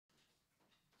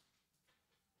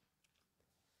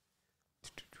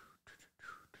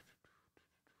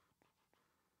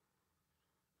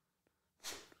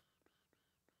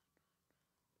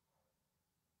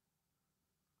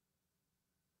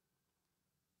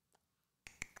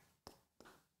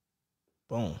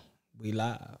Boom. We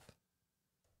live.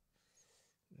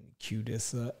 Let me cue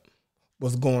this up.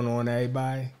 What's going on,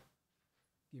 everybody?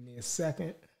 Give me a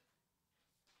second.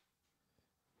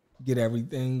 Get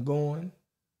everything going.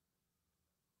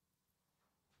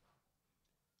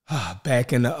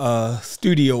 Back in the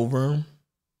studio room.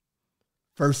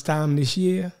 First time this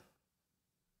year.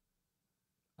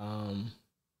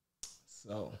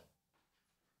 So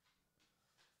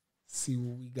see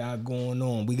what we got going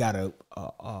on. We got a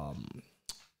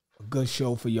good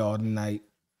show for y'all tonight.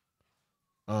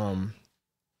 We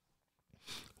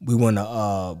want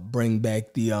to bring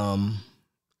back the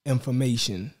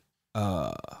information.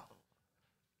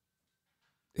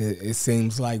 It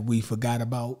seems like we forgot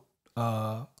about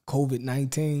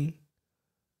COVID-19.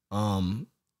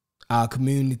 Our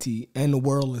community and the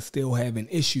world is still having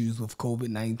issues with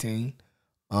COVID-19.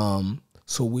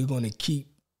 So we're going to keep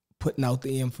putting out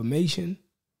the information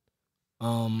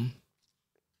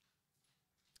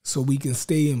so we can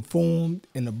stay informed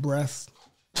and abreast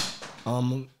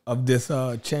of this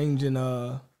changing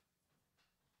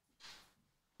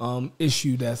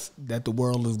issue that the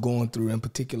world is going through, in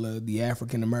particular the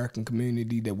African American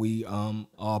community that we are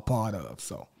a part of.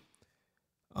 So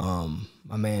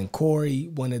my man Corey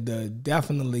wanted to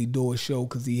definitely do a show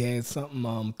because he had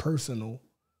something personal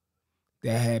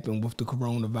that happened with the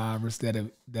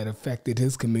coronavirus that affected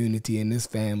his community and his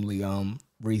family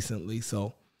recently.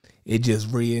 So it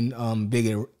just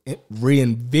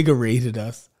reinvigorated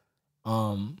us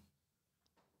to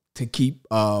keep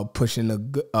pushing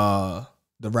the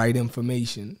right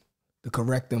information, the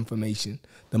correct information,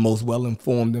 the most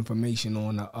well-informed information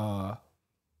on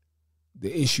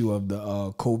the issue of the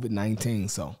COVID-19.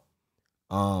 So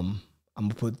I'm going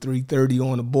to put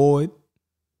 3:30 on the board,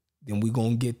 then we're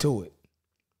going to get to it.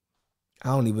 I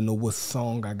don't even know what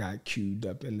song I got queued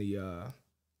up in the I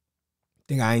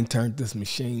think I ain't turned this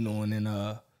machine on in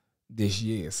this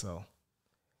year, so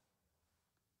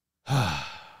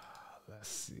let's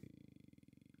see.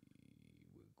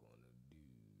 We're gonna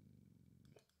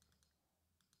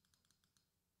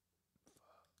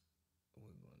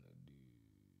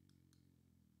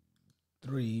do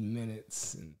 3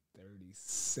 minutes and 30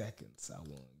 seconds. I want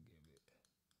to give it.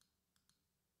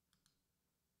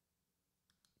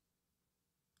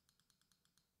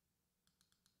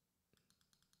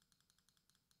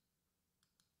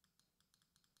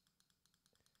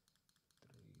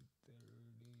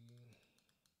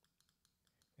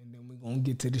 And then we're going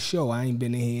to get to the show. I ain't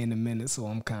been in here in a minute, so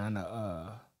I'm kind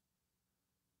of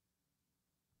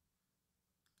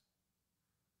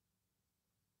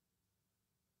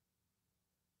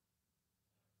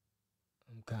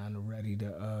ready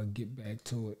to get back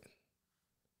to it.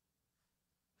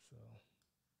 So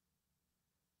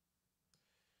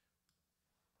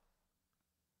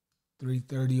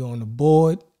 3:30 on the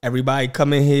board. Everybody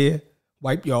come in here,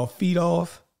 wipe y'all feet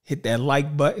off, hit that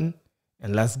like button,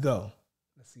 and let's go.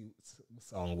 Let's see what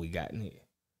song we got in here.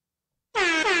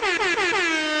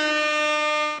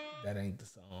 That ain't the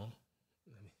song.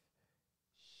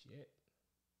 Shit.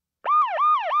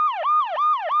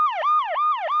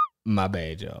 My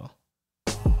bad, y'all.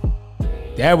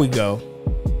 There we go.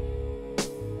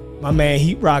 My man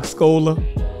Heat Rock Scholar.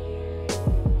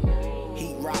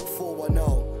 Heat Rock 410.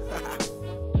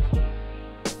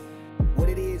 What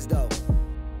it is, though.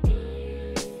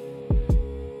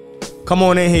 Come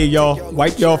on in here, y'all.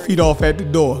 Wipe y'all feet off at the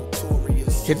door.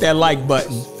 Hit that like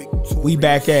button. We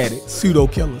back at it. Pseudo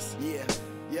Killers.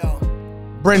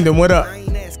 Brendan, what up? I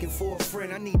ain't asking for a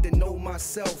friend, I need to know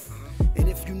myself. And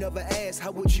if you never ask, how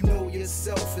would you know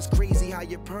yourself? It's crazy how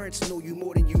your parents know you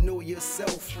more than you know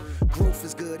yourself. Growth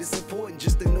is good, it's important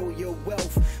just to know your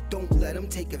wealth. Don't let them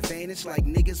take advantage like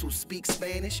niggas who speak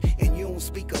Spanish and you don't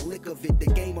speak a lick of it. The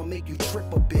game will make you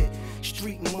trip a bit.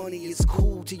 Street money is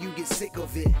cool till you get sick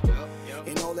of it.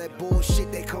 And all that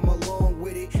bullshit that come along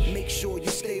with it. Make sure you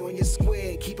stay on your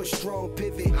square and keep a strong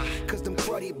pivot. Cause them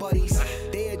cruddy buddies,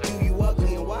 they'll do you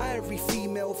ugly. And why every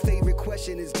female favorite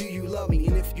question is, do you love me?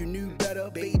 And if you knew better,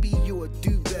 baby, you would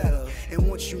do better. And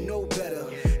once you know better,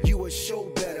 you would show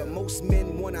better. Most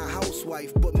men want a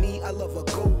housewife, but me, I love a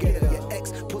go-getter. Your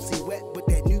ex pussy wet, but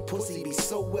that new pussy be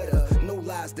so wetter. No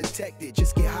lies detected,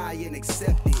 just get high and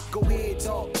accept it. Go ahead,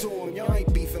 talk to him, y'all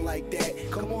ain't beefing like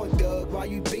that. Come on, Doug, why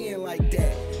you being like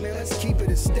that? Man, let's keep it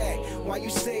a stack. Why you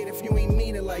say it if you ain't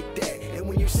mean it like that? And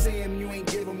when you say him, you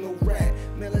ain't give him no rap.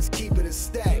 Man, let's keep it a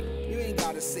stack. You ain't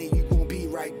gotta say you gon' be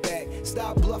right back.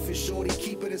 Stop bluffing, shorty,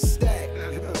 keep it a stack.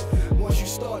 Once you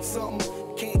start something,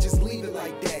 you can't just leave it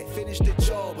like that. Finish the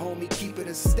job, homie, keep it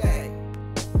a stack.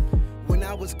 When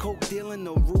I was coke dealing,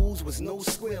 the rules was no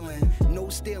squealing, no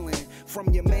stealing from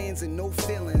your mans and no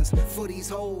feelings. For these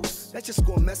hoes, that's just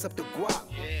gonna mess up the guap.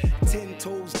 10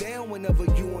 toes down whenever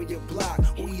you on your block,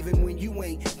 or even when you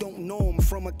ain't. Don't know 'em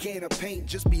from a can of paint.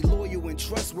 Just be loyal and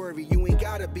trustworthy, you ain't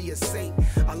gotta be a saint.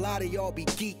 A lot of y'all be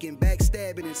geeking,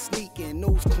 backstabbing and sneaking.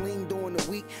 Nose clean during the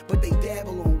week, but they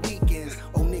dabble on weekends.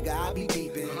 Oh nigga, I be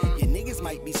peeping. Your niggas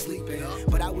might be sleeping,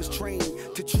 but I was trained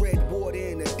to tread water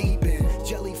in the deep end.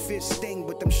 Jellyfish sting,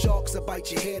 but them sharks will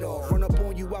bite your head off. Run up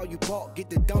on you while you park, get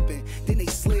the dumping, then they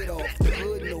slid off. The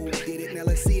hood know who did it. Now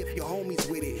let's see if your homies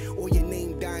with it, or your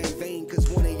name die in vain cause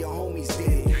one of your homies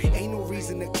did it. Ain't no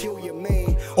reason to kill your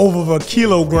man over a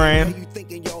kilogram. You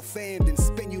thinking y'all fam, then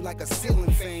spin you like a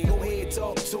ceiling fan. Go ahead,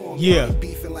 talk to him. Yeah.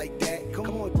 Beefing like that. Come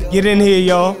on, Doug. Get in here,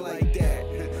 y'all. Like that.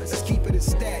 Let's keep it a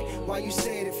stack. Why you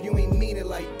say it if you ain't mean it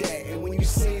like that? And when you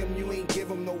see him, you ain't give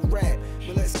him no rap.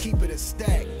 But let's keep it a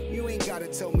stack. You ain't gotta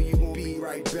tell me you gon' be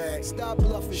right back. Stop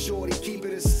bluffing, shorty, keep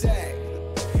it a stack.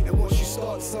 And once you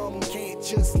start something, can't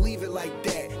just leave it like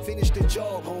that. Finish the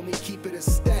job, homie, keep it a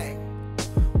stack.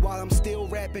 While I'm still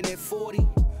rapping at 40,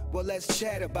 well, let's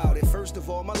chat about it. First of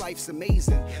all, my life's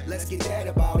amazing. Let's get that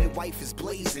about it. Wife is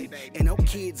blazing, and her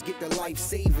kids get the life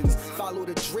savings. Follow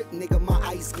the drip, nigga, my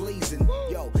ice glazing.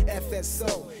 Yo,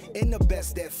 FSO, in the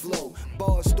best that flow.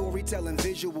 Bars, storytelling,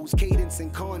 visuals, cadence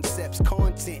and concepts,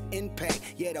 content, impact.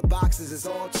 Yeah, the boxes is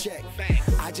all checked.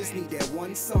 I just need that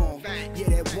one song. Yeah,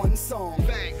 that one song.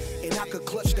 And I could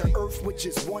clutch the earth with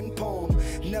just one palm.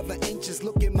 Never anxious,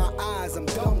 look in my eyes, I'm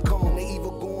dumb calm. They either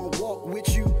go and walk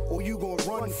with you, or you gon'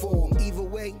 run for them. Either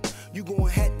way, you gon'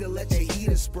 have to let your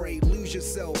heater spray. Lose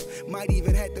yourself, might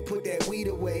even have to put that weed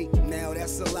away. Now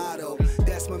that's a lotto,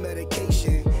 that's my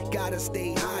medication. Gotta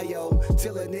stay high, yo,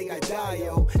 till a nigga die,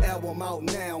 yo. Album out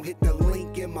now, hit the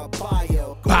link in my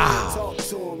bio. Go ahead, talk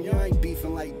to him, you ain't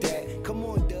beefing like that. Come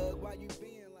on, Doug, why you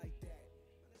being like that?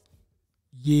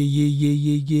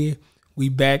 Yeah. We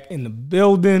back in the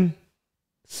building.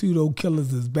 Pseudo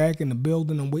Killers is back in the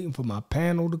building. I'm waiting for my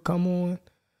panel to come on.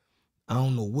 I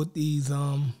don't know what these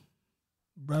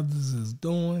brothers is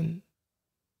doing,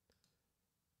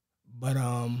 but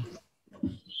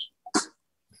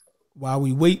while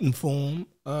we waiting for them,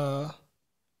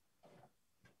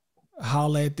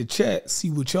 holla at the chat,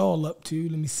 see what y'all up to.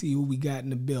 Let me see who we got in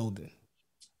the building.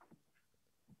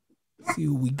 See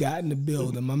who we got in the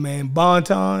building. My man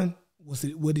Bonton, what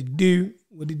it do?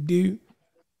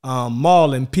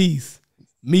 Marlon, peace.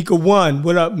 Mika One,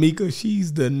 what up, Mika?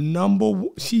 She's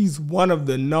one of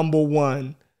the number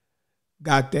one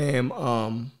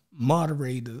goddamn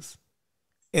moderators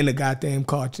in the goddamn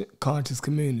conscious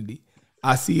community.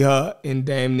 I see her in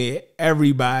damn near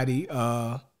everybody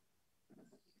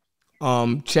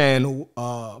channel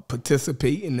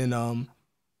participating and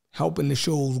helping the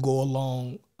shows go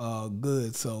along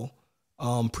good. So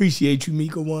appreciate you,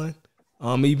 Mika One.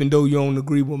 Even though you don't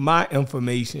agree with my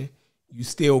information, you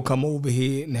still come over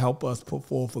here and help us put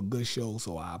forth a good show.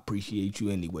 So I appreciate you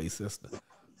anyway, sister.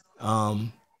 I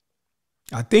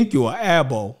think you're an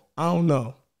Abo. I don't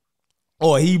know.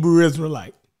 Or a Hebrew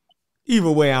Israelite. Either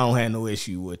way, I don't have no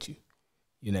issue with you.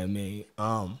 You know what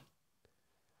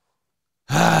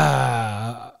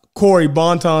I mean? Corey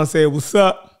Bonton said, what's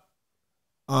up?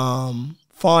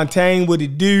 Fontaine, what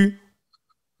it do?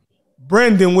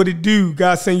 Brendan, what it do?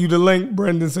 God send you the link,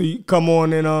 Brendan, so you come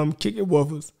on and kick it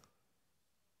with us.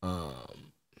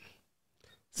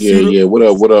 Yeah. What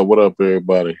up,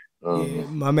 everybody? Yeah,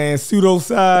 my man,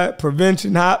 Pseudocide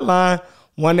Prevention Hotline,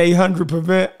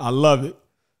 1-800-PREVENT. I love it.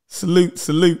 Salute.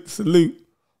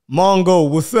 Mongo,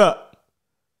 what's up?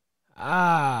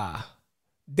 Daquan,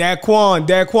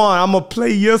 I'm going to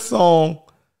play your song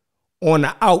on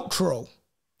the outro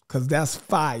because that's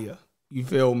fire. You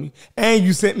feel me? And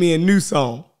you sent me a new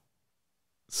song.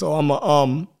 So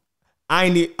my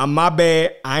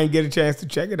bad. I ain't get a chance to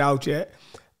check it out yet.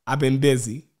 I've been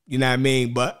busy. You know what I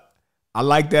mean? But I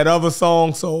like that other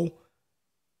song. So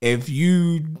if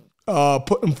you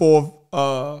putting forth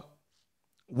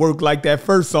work like that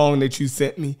first song that you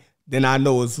sent me, then I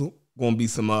know it's gonna be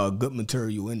some good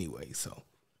material anyway. So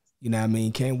you know what I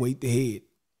mean? Can't wait to hear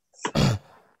it.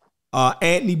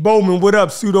 Anthony Bowman, what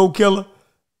up, Pseudo Killer?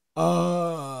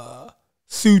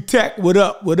 Sue Tech, what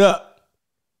up?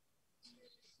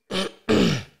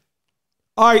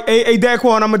 All right, hey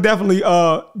Daquan, I'ma definitely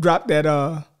drop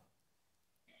that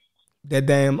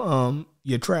damn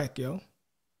your track, yo.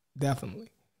 Definitely.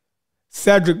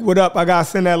 Cedric, what up? I gotta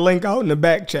send that link out in the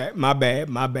back chat. My bad.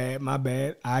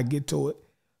 I get to it.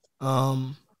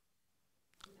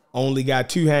 Only got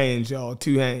 2 hands, y'all.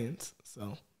 2 hands.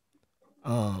 So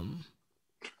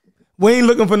we ain't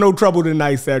looking for no trouble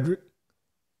tonight, Cedric.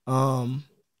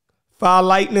 Fire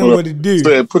lightning, what it do?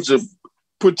 Said, put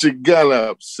your gun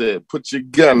up. Said, put your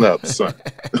gun up, son.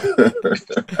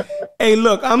 Hey,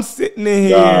 look, I'm sitting in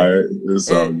here, it's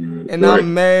all good. And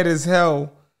I'm mad as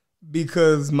hell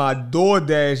because my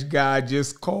DoorDash guy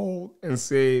just called and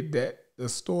said that the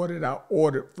store that I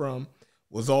ordered from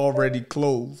was already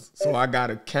closed, so I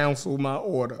gotta cancel my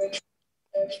order.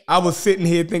 I was sitting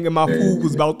here thinking my food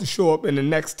was about to show up in the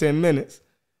next 10 minutes.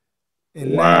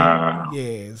 And wow. Now, yeah,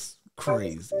 it's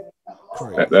crazy.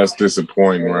 That's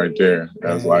disappointing right there.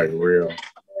 That's like real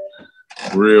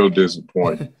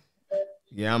disappointing.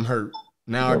 Yeah, I'm hurt.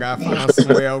 Now I gotta find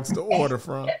somewhere else to order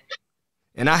from.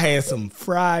 And I had some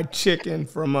fried chicken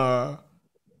from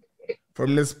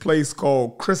this place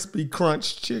called Crispy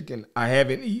Crunch Chicken. I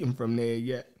haven't eaten from there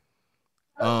yet.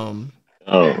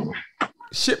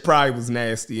 Shit probably was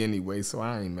nasty anyway, so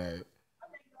I ain't mad.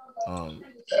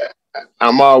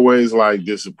 I'm always like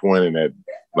disappointed at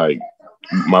like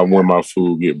when my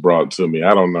food get brought to me.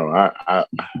 I don't know. I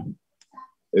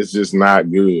it's just not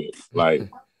good. Like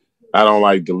I don't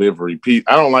like delivery.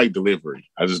 I don't like delivery.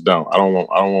 I just don't. I don't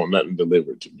want nothing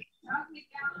delivered to me.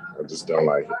 I just don't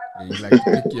like it. You like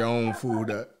to pick your own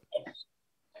food up.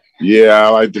 Yeah, I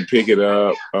like to pick it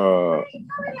up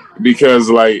because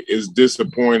like it's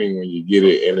disappointing when you get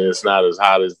it and it's not as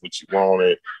hot as what you want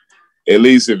it. At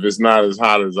least if it's not as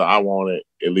hot as I want it,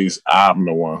 at least I'm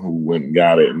the one who went and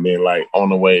got it. And then like on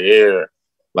the way there,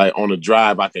 like on the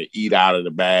drive, I can eat out of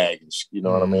the bag. You know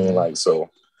what I mean? Like,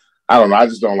 so I don't know. I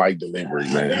just don't like delivery,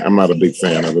 man. I'm not a big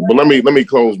fan of it. But let me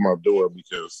close my door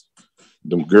because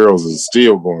them girls is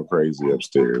still going crazy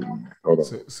upstairs. Man. Hold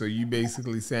on. So you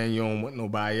basically saying you don't want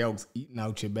nobody else eating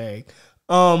out your bag.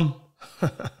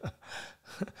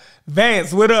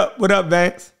 Vance, what up? What up,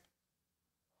 Vance?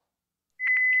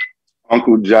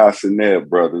 Uncle Josh and Ned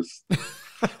brothers.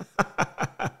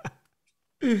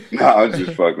 Nah, I'm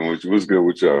just fucking with you. What's good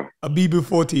with y'all? Abibu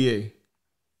Fortier.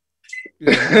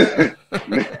 Shit,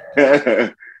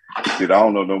 I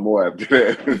don't know no more after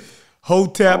that.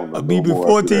 Hotep, Abibu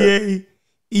Fortier,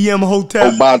 EM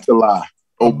Hotep.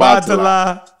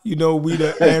 Obatala. You know, we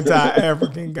the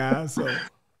anti-African guys, so.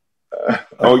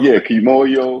 Oh yeah,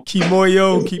 Kimoyo. Keep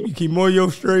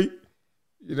Kimoyo straight.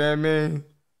 You know what I mean?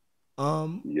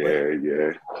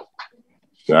 Yeah.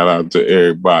 Shout out to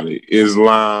everybody.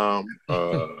 Islam.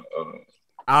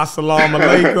 Assalamu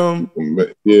alaikum.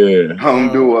 Yeah.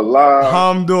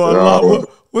 Alhamdulillah.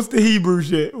 What's the Hebrew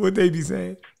shit? What they be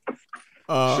saying?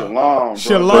 Shalom.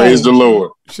 Praise the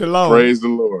Lord. Shalom. Praise the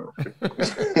Lord.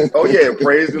 Oh yeah,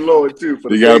 praise the Lord too.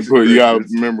 For you gotta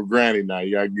remember Granny now.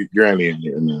 You gotta get Granny in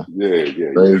here now.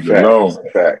 Yeah. Praise the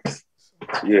Lord. Facts.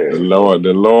 Yeah. The Lord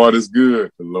is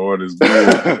good. The Lord is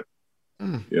good.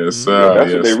 Yes, sir.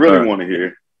 That's what they really want to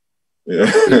hear. Yeah.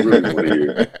 They really want to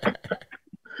hear.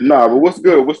 Nah, but what's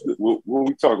good? What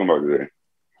we talking about today?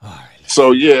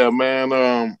 So yeah, man.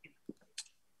 The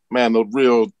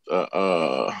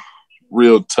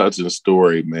real touching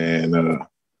story, man.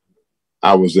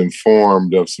 I was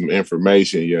informed of some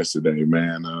information yesterday,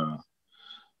 man.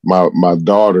 My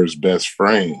daughter's best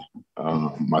friend,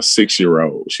 my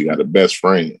 6-year-old, she got a best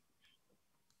friend,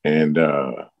 and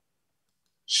her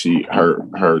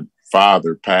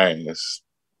father passed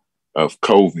of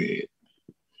COVID.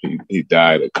 He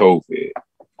died of COVID,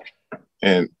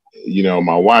 and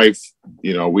my wife,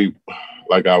 we,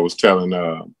 like I was telling, me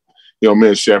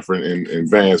and Sheffrin and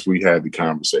Vance, we had the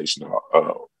conversation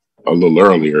a little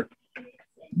earlier,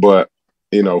 but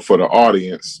for the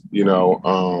audience, me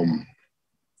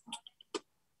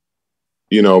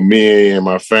and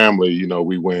my family,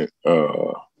 we went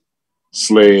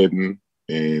sledding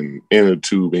and inner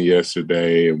tubing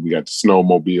yesterday, and we got the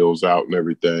snowmobiles out and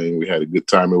everything. We had a good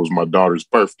time. It was my daughter's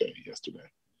birthday yesterday.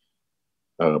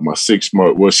 My 6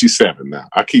 month, well, she's 7 now.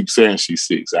 I keep saying she's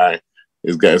 6.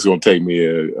 It's gonna take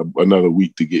me another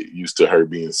week to get used to her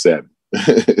being 7.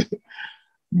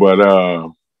 But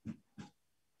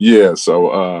yeah,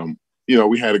 so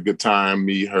we had a good time.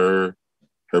 Me, her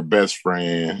best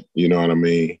friend, you know what I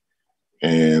mean,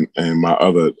 and my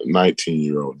other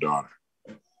 19-year-old daughter,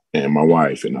 and my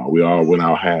wife. We all went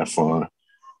out, had fun,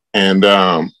 and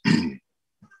I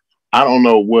don't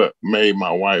know what made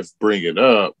my wife bring it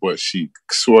up, but she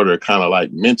sort of kind of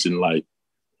like mentioned like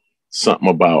something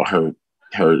about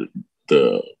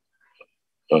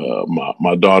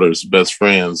my daughter's best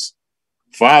friend's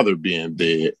father being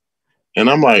dead. And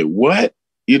I'm like, what?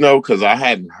 Because I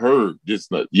hadn't heard this.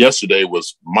 Yesterday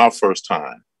was my first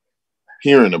time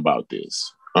hearing about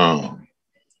this.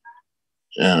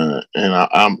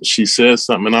 She said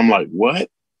something, and I'm like, what?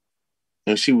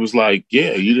 And she was like,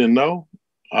 yeah, you didn't know?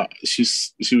 She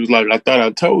was like, I thought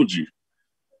I told you.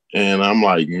 And I'm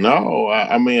like, no,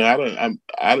 I mean, I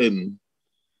didn't.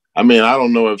 I mean, I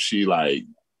don't know if she like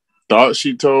thought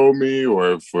she told me,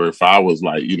 or if I was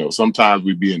like, you know, sometimes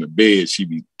we'd be in the bed, she'd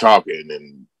be talking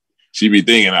and she'd be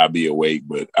thinking I'd be awake,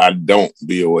 but I don't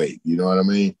be awake. You know what I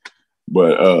mean?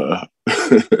 But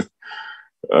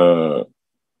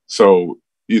so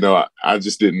you know, I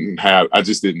just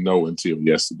didn't know until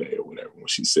yesterday or whatever when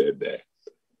she said that.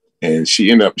 And she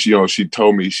ended up, you know, she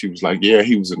told me, she was like, yeah,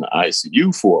 he was in the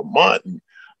ICU for a month. And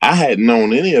I hadn't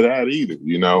known any of that either,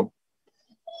 you know.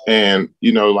 And,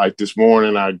 you know, like this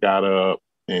morning I got up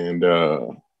and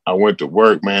I went to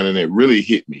work, man, and it really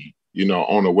hit me, you know,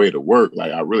 on the way to work.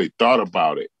 Like I really thought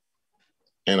about it.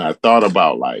 And I thought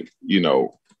about like, you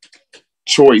know,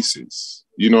 choices,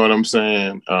 you know what I'm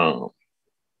saying?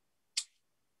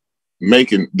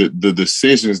 Making the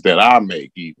decisions that I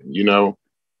make even, you know,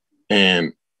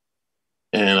 and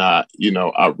I, you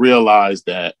know, I realized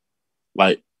that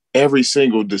like every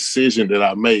single decision that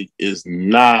I make is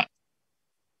not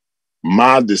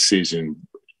my decision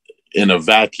in a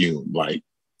vacuum, like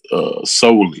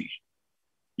solely,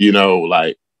 you know,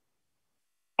 like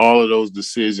all of those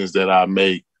decisions that I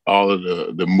make, all of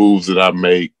the moves that I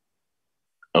make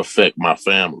affect my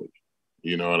family.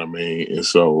 You know what I mean? And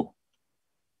so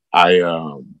I,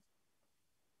 you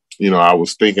know, I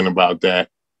was thinking about that,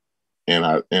 and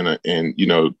you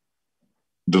know,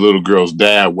 the little girl's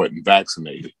dad wasn't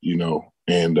vaccinated, you know,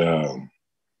 and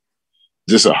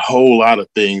just a whole lot of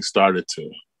things started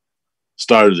to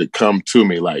come to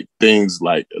me, like things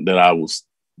like that I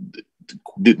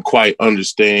didn't quite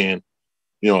understand,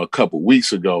 you know, a couple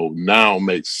weeks ago now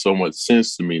makes so much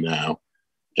sense to me now.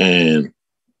 And,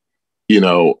 you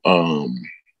know,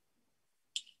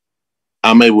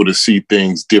 I'm able to see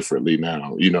things differently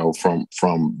now, you know, from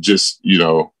just, you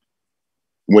know,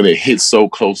 when it hits so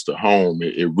close to home,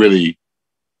 it really,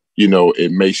 you know,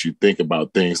 it makes you think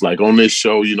about things. Like on this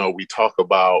show, you know, we talk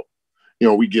about, you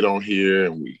know, we get on here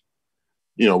and we,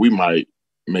 you know, we might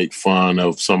make fun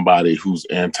of somebody who's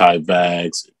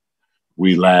anti-vax.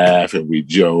 We laugh and we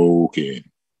joke and,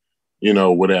 you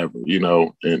know, whatever, you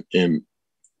know, and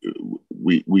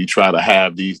we try to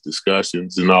have these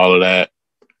discussions and all of that.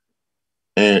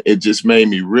 And it just made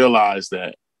me realize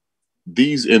that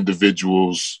these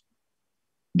individuals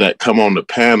that come on the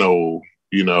panel,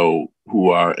 you know, who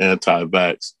are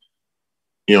anti-vax,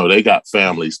 you know, they got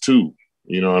families too.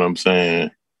 You know what I'm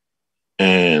saying?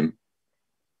 And,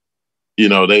 you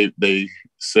know, they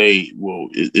say, well,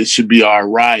 it should be all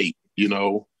right. You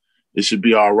know, it should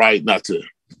be all right not to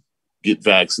get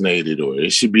vaccinated, or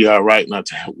it should be all right not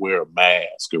to wear a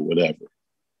mask or whatever.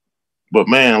 But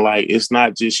man, like, it's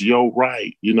not just your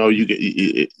right. You know,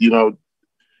 you know,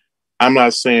 I'm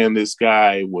not saying this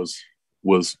guy was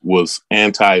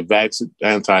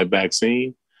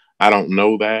anti-vaccine. I don't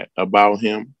know that about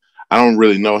him. I don't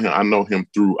really know him. I know him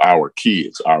through our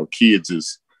kids. Our kids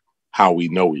is how we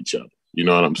know each other. You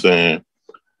know what I'm saying?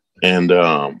 And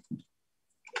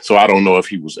so I don't know if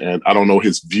he was, and I don't know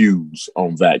his views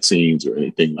on vaccines or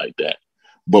anything like that.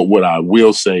 But what I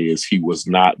will say is he was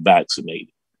not vaccinated.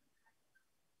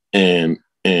 And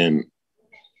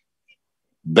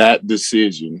that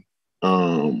decision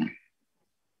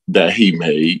that he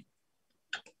made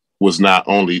was not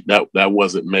only that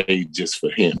wasn't made just for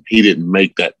him. He didn't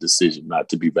make that decision not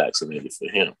to be vaccinated for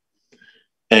him.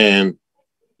 And,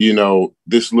 you know,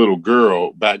 this little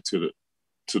girl, back to the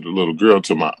little girl,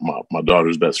 to my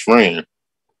daughter's best friend,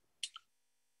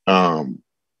 you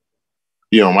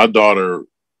know, my daughter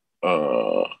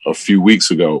a few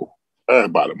weeks ago,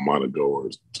 about a month ago, or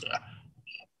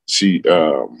she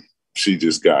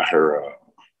just got her.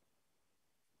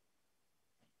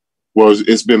 Well,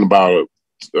 it's been about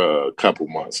a couple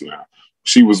months now.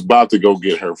 She was about to go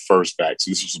get her first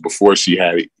vaccine. This was before she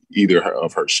had either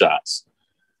of her shots,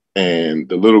 and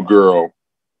the little girl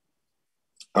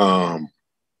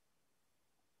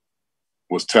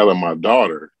was telling my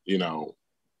daughter, you know,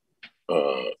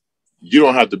 you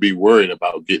don't have to be worried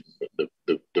about getting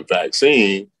the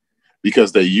vaccine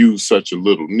because they use such a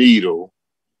little needle,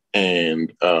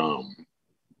 and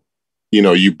you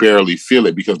know, you barely feel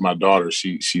it, because my daughter,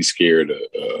 she's scared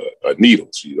of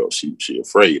needles. You know, she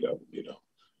afraid of them, you know.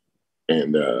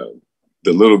 And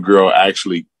the little girl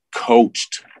actually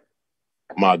coached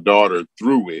my daughter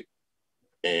through it,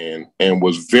 and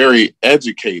was very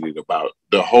educated about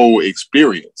the whole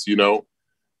experience, you know.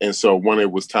 And so when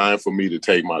it was time for me to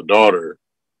take my daughter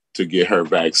to get her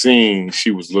vaccine,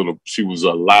 she was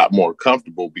a lot more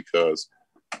comfortable because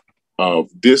of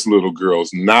this little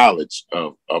girl's knowledge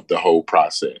of the whole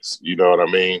process. You know what I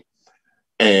mean?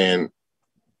 And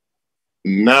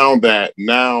now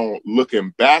looking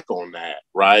back on that,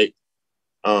 right?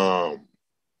 I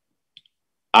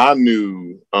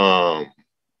knew,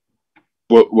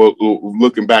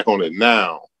 looking back on it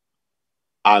now,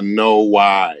 I know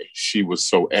why she was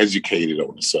so educated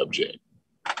on the subject.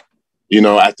 You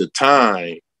know, at the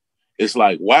time, it's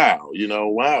like, wow,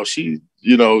 she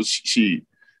knows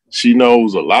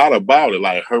a lot about it.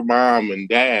 Like her mom and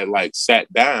dad like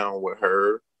sat down with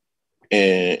her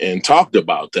and talked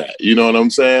about that. You know what I'm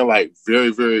saying? Like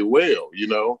very, very well,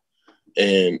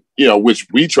 and, which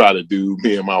we try to do,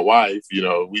 me and my wife,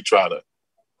 we try to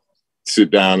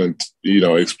sit down and,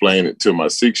 explain it to my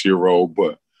 6-year-old,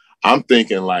 but I'm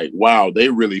thinking like, wow, they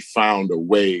really found a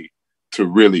way to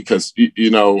really, because,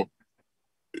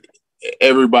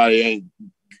 everybody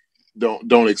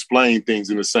don't explain things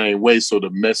in the same way. So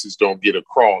the message don't get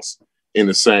across in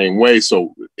the same way.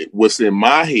 So what's in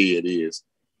my head is,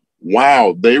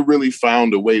 wow, they really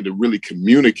found a way to really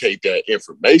communicate that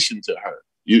information to her.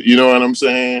 You know what I'm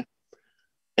saying?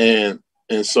 And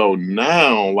so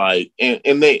now, like,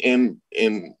 and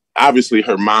obviously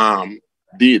her mom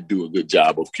did do a good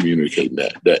job of communicating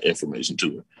that information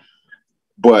to her.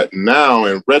 But now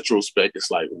in retrospect,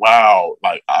 it's like, wow,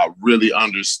 like I really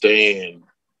understand,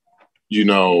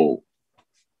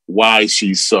 why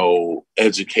she's so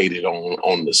educated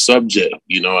on the subject.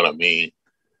 You know what I mean?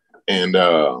 And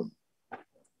well,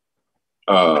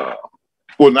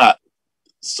 not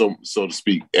so to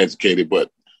speak educated,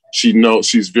 but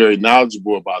she's very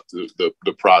knowledgeable about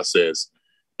the process,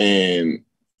 and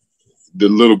the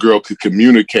little girl could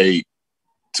communicate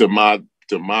to my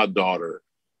daughter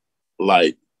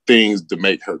like things to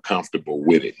make her comfortable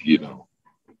with it,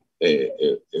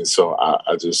 and so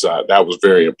I just that was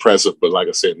very impressive. But like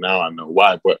I said, now I know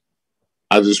why. But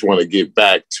I just want to get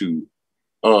back to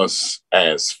us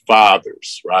as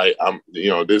fathers, right?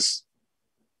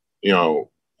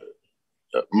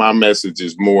 My message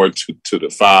is more to the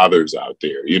fathers out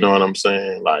there. You know what I'm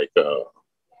saying? Like,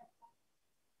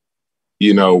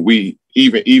 we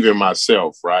even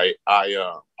myself, right?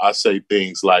 I say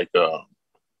things like,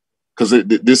 because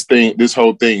this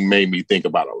whole thing made me think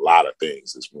about a lot of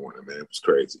things this morning, man. It was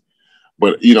crazy.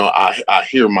 But I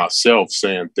hear myself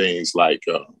saying things like,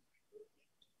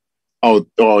 oh,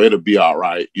 it'll be all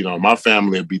right. My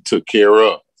family will be took care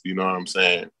of. You know what I'm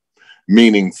saying?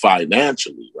 Meaning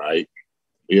financially, right?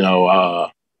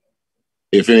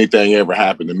 If anything ever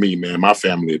happened to me, man, my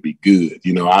family would be good.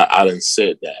 I done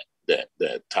said that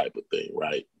type of thing,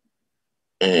 right?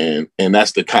 And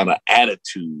that's the kind of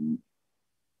attitude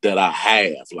that I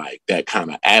have, like that kind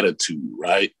of attitude,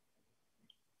 right?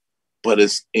 But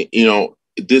it's,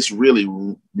 this really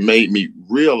made me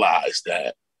realize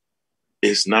that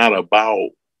it's not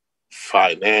about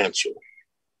financial.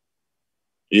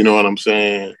 You know what I'm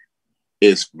saying?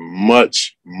 It's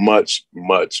much, much,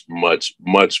 much, much,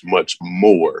 much, much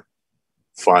more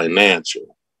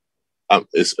financial.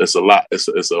 It's a lot. It's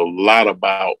a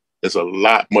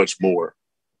lot much more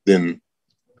than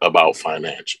about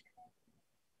financial.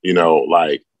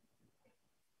 Like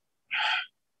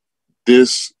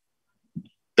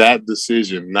that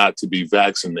decision not to be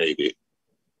vaccinated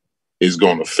is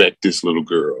going to affect this little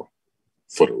girl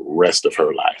for the rest of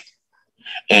her life.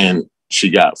 And she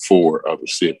got 4 other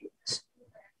siblings,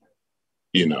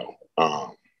 and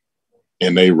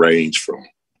they range from,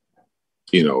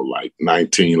 like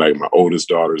 19, like my oldest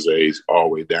daughter's age, all the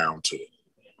way down to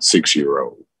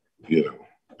 6-year-old,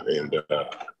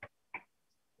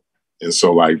 and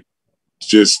so like,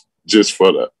 just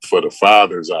for the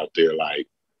fathers out there, like,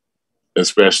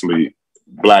 especially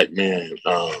Black men,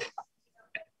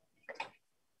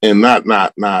 and not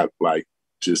like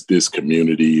just this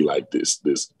community, like this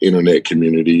internet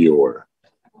community, or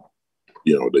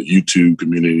the YouTube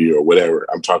community or whatever.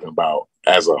 I'm talking about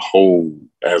as a whole,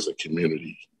 as a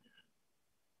community.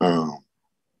 I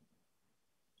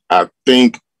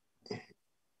think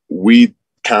we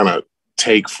kind of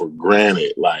take for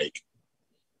granted, like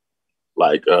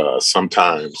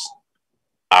sometimes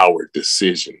our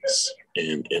decisions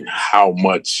and how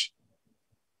much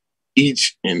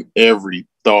each and every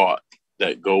thought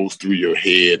that goes through your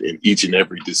head and each and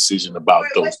every decision about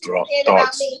those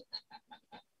thoughts.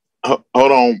 Hold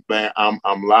on, man.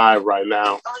 I'm live right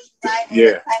now.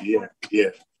 Yeah.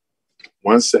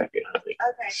 1 second, honey.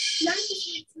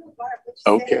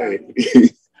 Okay.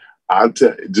 I'll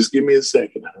tell you. Just give me a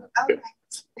second, honey.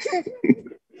 Okay.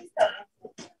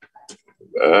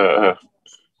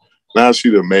 Now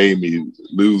she'd have made me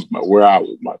lose my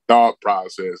thought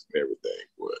process and everything.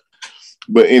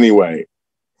 But anyway,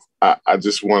 I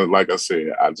just wanted, like I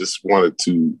said, I just wanted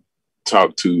to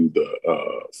talk to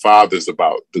the fathers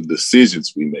about the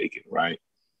decisions we making, right?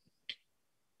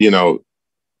 You know,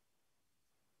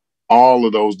 all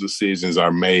of those decisions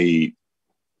are made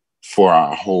for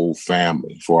our whole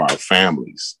family, for our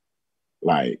families.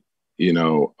 Like, you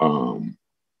know,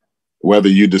 whether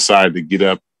you decide to get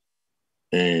up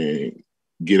and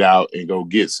get out and go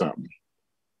get something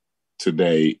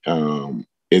today,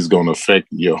 is going to affect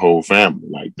your whole family,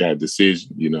 like that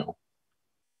decision, you know.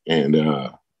 And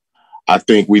I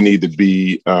think we need to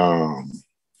be,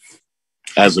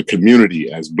 as a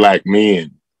community, as Black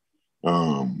men,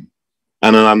 and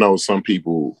then I know some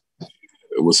people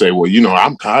will say, well, you know,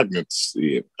 I'm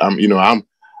cognizant. I'm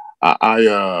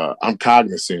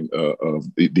cognizant of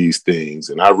these things,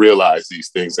 and I realize these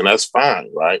things, and that's fine,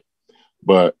 right?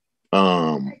 But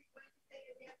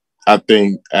I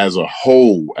think as a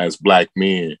whole, as Black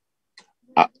men,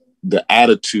 the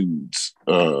attitudes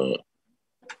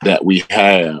that we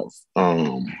have,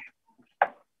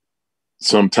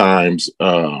 sometimes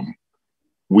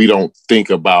we don't think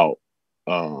about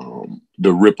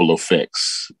the ripple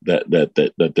effects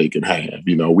that they can have.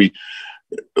 You know,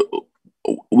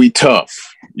 we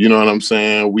tough. You know what I'm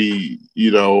saying?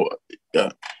 It'll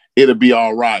be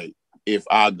all right if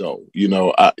I go.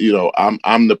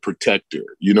 I'm the protector.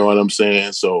 You know what I'm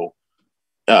saying? So,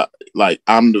 like,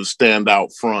 I'm to stand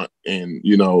out front and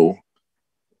be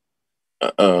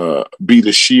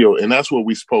the shield, and that's what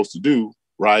we're supposed to do,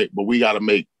 right? But we got to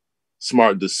make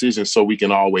smart decisions so we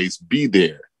can always be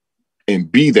there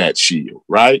and be that shield,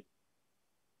 right?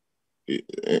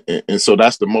 And so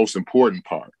that's the most important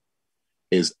part,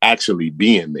 is actually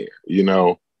being there,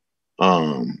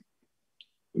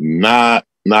 not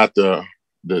the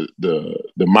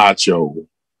macho,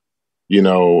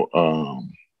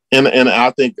 and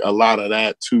I think a lot of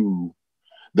that too,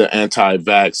 the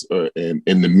anti-vax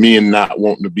and the men not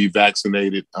wanting to be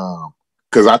vaccinated,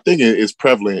 because I think it's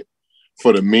prevalent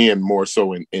for the men more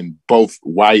so in both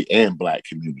white and Black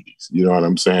communities. You know what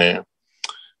I'm saying?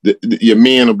 Your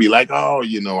men will be like, oh,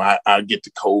 I get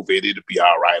the COVID, it'll be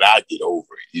all right. I'll get over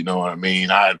it. You know what I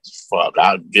mean? I'll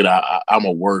get out. I'm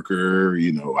a worker,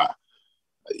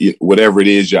 whatever it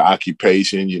is, your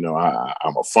occupation,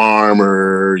 I'm a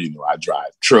farmer, I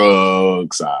drive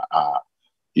trucks, I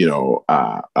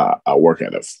work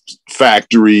at a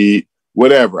factory,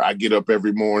 whatever. I get up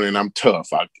every morning, I'm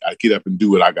tough. I get up and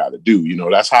do what I got to do.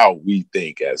 That's how we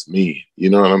think as men.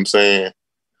 You know what I'm saying?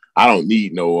 I don't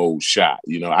need no old shot.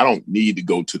 I don't need to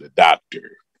go to the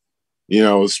doctor,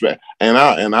 and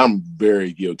I'm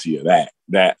very guilty of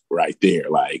that right there.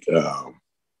 Like,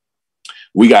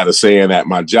 we got a saying at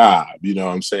my job, you know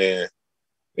what I'm saying?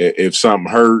 If something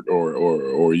hurt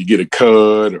or you get a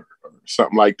cut or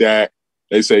something like that,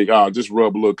 they say, oh, just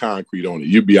rub a little concrete on it.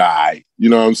 You'll be all right. You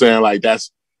know what I'm saying? Like, that's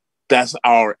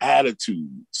our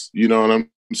attitudes, you know what I'm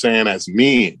saying, as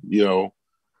men,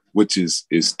 which is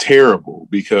terrible,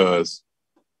 because,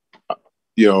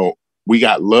 we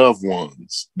got loved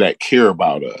ones that care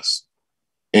about us.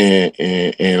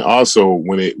 And also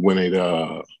when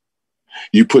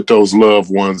you put those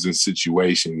loved ones in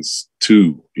situations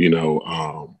too,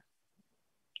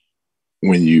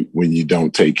 when you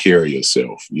don't take care of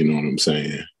yourself, you know what I'm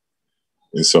saying?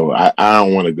 And so I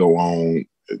don't want to go on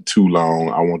too long.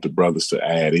 I want the brothers to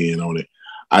add in on it.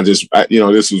 This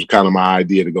was kind of my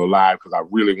idea to go live because I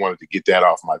really wanted to get that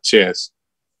off my chest.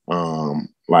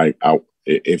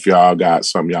 If y'all got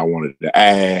something y'all wanted to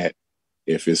add,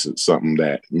 if it's something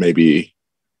that maybe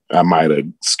I might have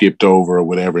skipped over or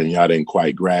whatever, and y'all didn't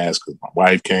quite grasp because my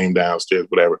wife came downstairs,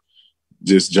 whatever,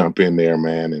 just jump in there,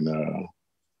 man, and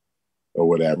or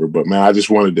whatever. But man, I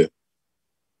just wanted to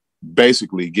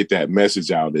basically get that message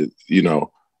out that,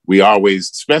 we always,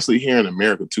 especially here in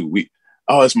America too,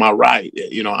 it's my right.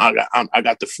 I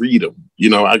got the freedom,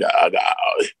 it's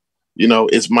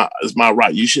my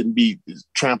right. You shouldn't be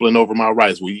trampling over my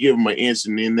rights. We give them an inch,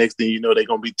 and then next thing you know, they're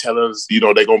going to be telling us, they're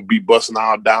going to be busting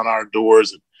down our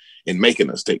doors and making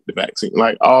us take the vaccine.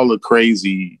 Like, all the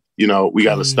crazy, we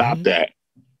got to stop that,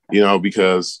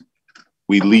 because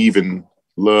we leaving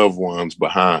loved ones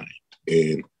behind.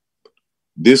 And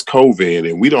this COVID,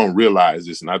 and we don't realize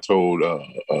this, and I told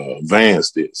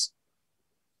Vance this,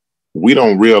 we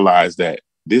don't realize that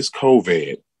this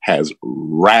COVID has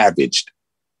ravaged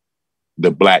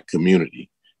the Black community.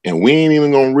 And we ain't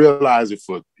even going to realize it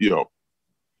for,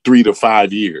 3 to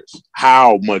 5 years,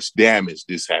 how much damage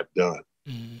this have done.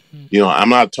 Mm-hmm. I'm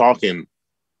not talking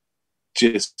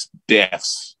just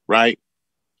deaths, right?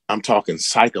 I'm talking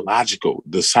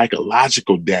the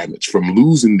psychological damage from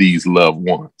losing these loved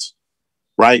ones,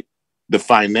 right? The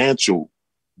financial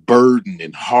burden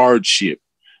and hardship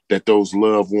that those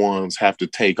loved ones have to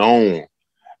take on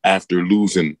after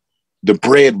losing the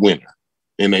breadwinner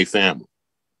in their family.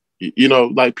 You know,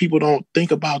 like people don't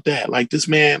think about that. Like this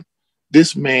man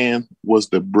was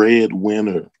the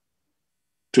breadwinner,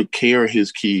 took care of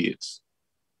his kids.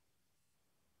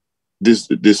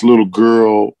 This little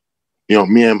girl, you know,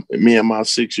 me and my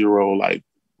 6-year-old, like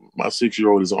my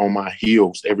 6-year-old is on my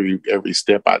heels every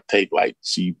step I take. Like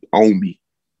she own me.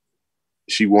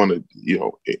 She wanted, you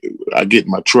know, I get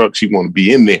in my truck, she want to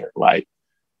be in there. Like,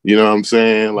 you know what I'm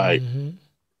saying? Like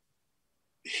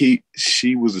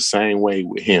she was the same way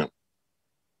with him.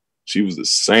 She was the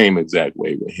same exact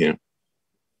way with him.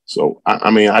 So,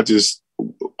 I mean, I just,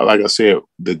 like I said,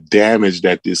 the damage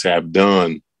that this have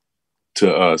done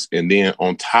to us. And then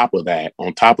on top of that,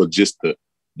 on top of just the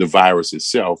virus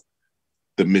itself,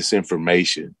 the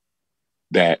misinformation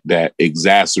that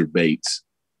exacerbates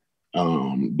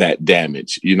that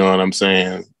damage. You know what I'm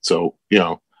saying? So, you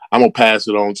know, I'm going to pass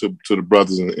it on to the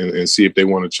brothers and see if they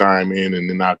want to chime in, and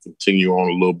then I'll continue on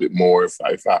a little bit more if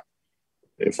I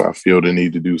feel the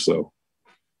need to do so.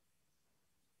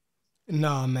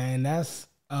 Nah, man, that's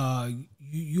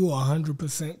you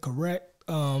 100% correct.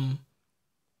 The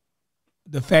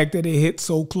fact that it hit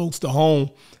so close to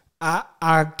home,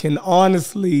 I can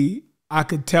honestly, I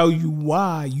could tell you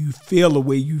why you feel the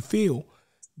way you feel,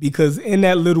 because in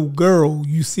that little girl,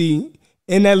 you see,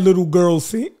 in that little girl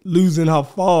losing her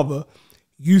father,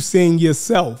 you seeing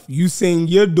yourself, you seeing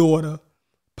your daughter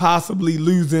possibly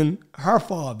losing her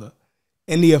father,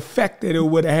 and the effect that it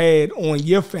would have had on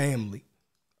your family.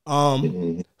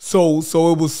 So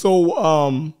it was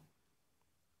so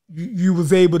you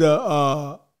was able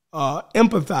to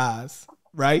empathize,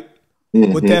 right,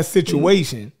 with that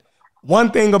situation.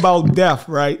 One thing about death,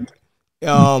 right?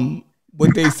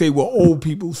 What they say, what old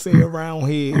people say around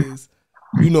here is,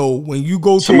 you know, when you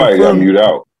go to somebody got mute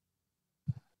out.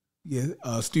 Yeah,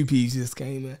 Stu Pease just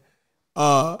came in.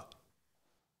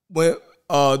 When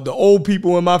the old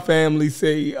people in my family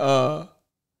say,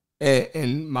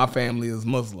 and my family is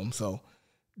Muslim, so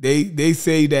they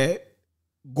say that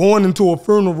going into a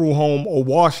funeral home or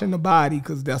washing the body,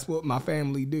 because that's what my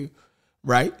family do,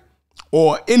 right?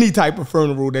 Or any type of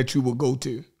funeral that you will go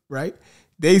to, right?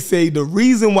 They say the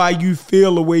reason why you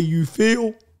feel the way you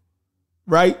feel,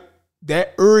 right?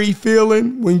 That eerie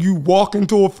feeling when you walk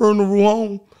into a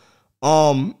funeral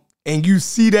home, and you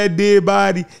see that dead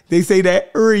body, they say that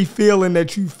eerie feeling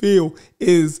that you feel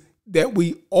is that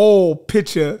we all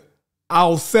picture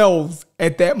ourselves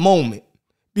at that moment,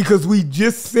 because we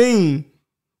just seen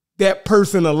that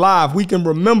person alive. We can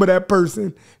remember that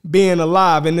person being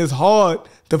alive, and it's hard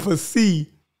to foresee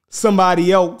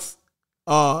somebody else,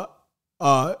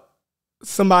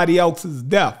 somebody else's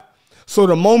death. So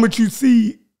the moment you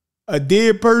see a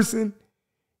dead person,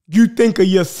 you think of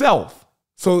yourself.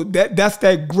 So that's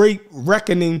that great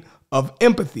reckoning of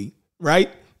empathy, right?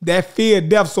 That fear of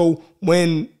death. So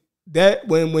when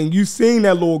you seen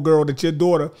that little girl that your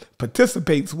daughter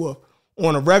participates with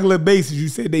on a regular basis, you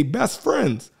say they best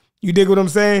friends. You dig what I'm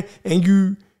saying? And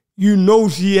you know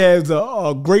she has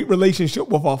a great relationship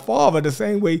with her father the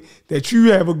same way that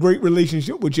you have a great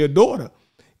relationship with your daughter,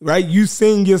 right? You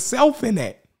seeing yourself in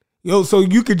that. You know, so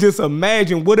you could just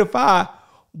imagine, what if I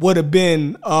would have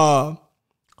been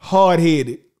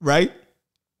hard-headed, right?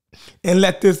 And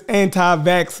let this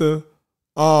anti-vaxxer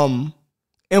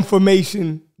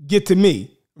information get to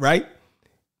me, right?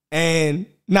 And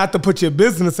not to put your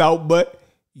business out, but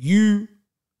you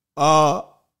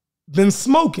been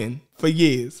smoking for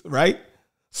years, right?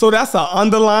 So that's an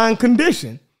underlying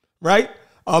condition, right?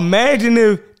 Imagine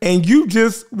if, and you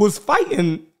just was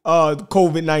fighting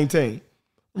COVID-19,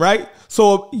 right?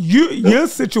 So your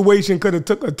situation could have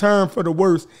took a turn for the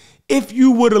worse if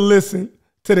you would have listened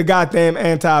to the goddamn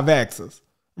anti-vaxxers,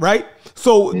 right?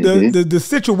 So the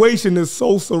situation is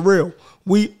so surreal.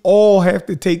 We all have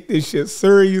to take this shit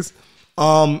serious.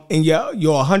 And you're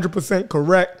 100%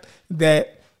 correct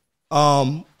that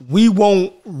we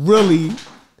won't really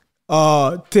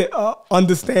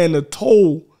understand the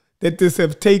toll that this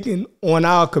have taken on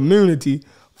our community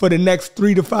for the next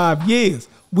 3 to 5 years.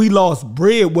 We lost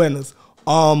breadwinners.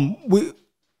 We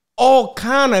all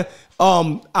kind of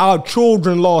our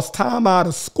children lost time out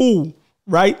of school,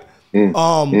 right?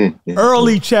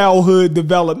 Early childhood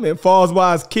development,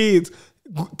 far as kids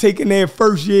taking their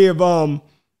first year of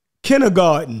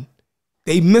kindergarten,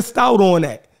 they missed out on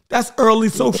that. That's early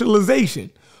socialization.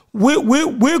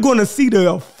 We're going to see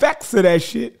the effects of that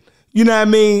shit, you know what I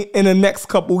mean, in the next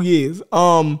couple years.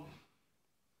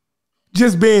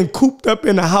 Just being cooped up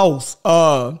in the house,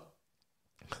 the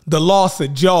loss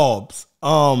of jobs,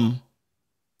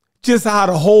 just how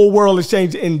the whole world is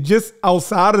changing, and just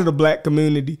outside of the black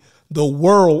community, the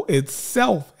world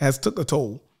itself has took a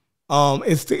toll.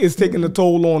 It's taking a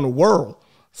toll on the world.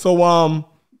 So I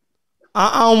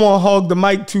don't want to hog the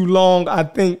mic too long. I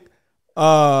think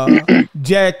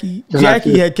Jackie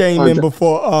had came in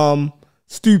before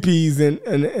Stupies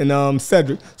and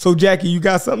Cedric. So Jackie, you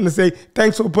got something to say?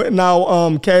 Thanks for putting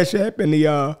our Cash App in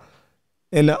the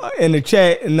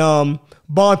chat. And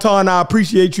Bonton, I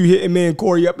appreciate you hitting me and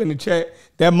Corey up in the chat.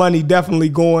 That money definitely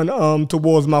going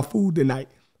towards my food tonight.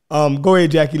 Go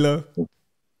ahead, Jackie Love.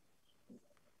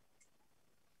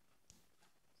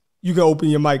 You can open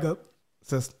your mic up,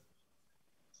 sister.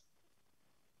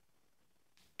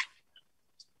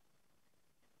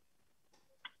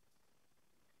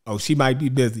 Oh, she might be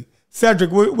busy.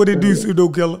 Cedric, what it do, Pseudo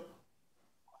Killer?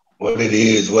 What it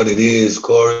is,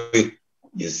 Corey.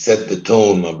 You set the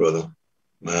tone, my brother.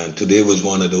 Man, today was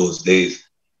one of those days.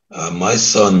 My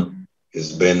son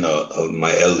has been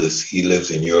my eldest. He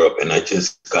lives in Europe, and I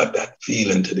just got that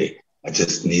feeling today. I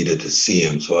just needed to see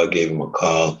him, so I gave him a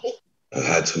call. I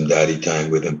had some daddy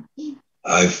time with him.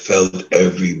 I felt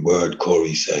every word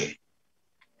Corey said.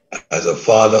 As a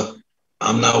father,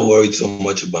 I'm not worried so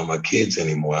much about my kids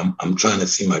anymore. I'm trying to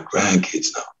see my grandkids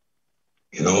now.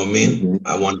 You know what I mean?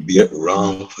 I want to be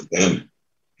around for them.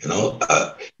 You know,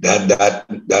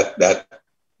 that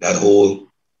whole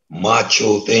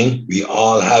macho thing, we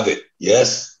all have it.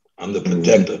 Yes, I'm the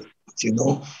protector. But you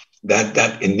know,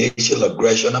 that initial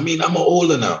aggression. I mean, I'm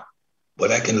older now,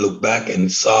 but I can look back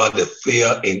and saw the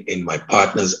fear in my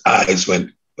partner's eyes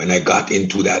when I got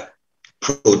into that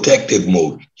protective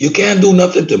mode. You can't do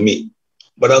nothing to me,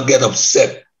 but I'll get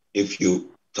upset if you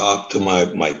talk to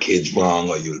my kids wrong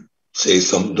or you say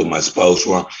something to my spouse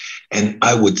wrong. And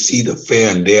I would see the fear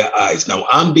in their eyes. Now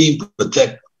I'm being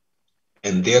protected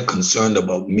and they're concerned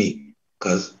about me,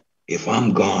 because if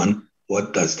I'm gone,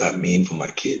 what does that mean for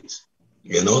my kids?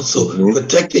 You know, so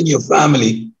protecting your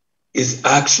family is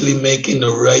actually making the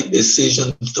right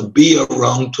decisions to be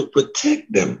around to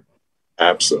protect them.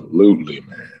 Absolutely,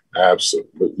 man.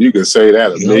 Absolutely. You can say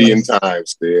that a million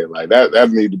times there. Like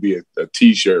that need to be a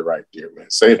t-shirt right there,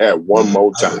 man. Say that one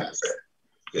more time.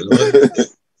 You know,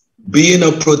 being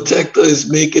a protector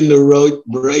is making the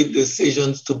right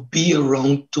decisions to be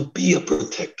around to be a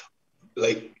protector.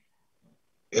 Like,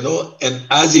 you know, and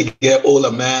as you get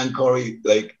older, man, Corey,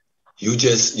 like you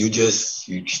just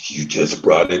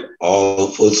brought it all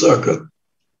full circle.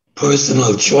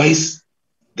 Personal choice.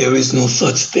 There is no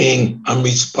such thing. I'm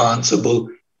responsible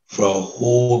for a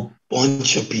whole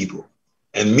bunch of people.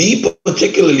 And me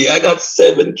particularly, I got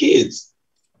 7 kids.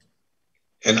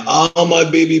 And all my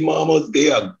baby mamas,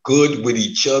 they are good with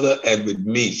each other and with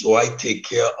me. So I take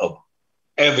care of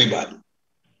everybody,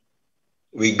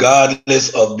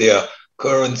 regardless of their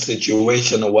current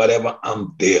situation or whatever.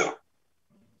 I'm there.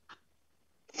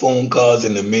 Phone calls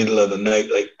in the middle of the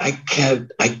night, like I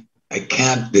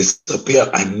can't disappear.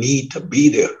 I need to be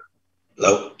there.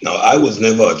 Now, I was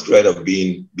never a threat of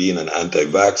being an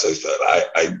anti-vaxxer. So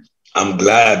I'm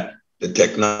glad the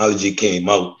technology came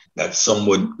out that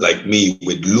someone like me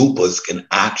with lupus can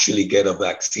actually get a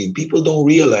vaccine. People don't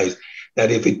realize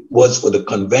that if it was for the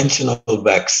conventional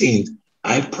vaccines,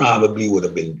 I probably would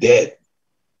have been dead.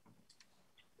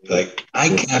 Like,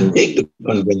 I can't take the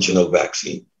conventional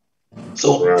vaccine.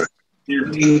 So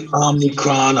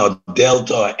Omicron or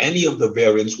Delta or any of the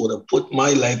variants would have put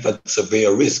my life at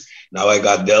severe risk. Now I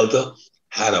got Delta,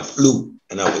 had a flu,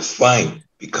 and I was fine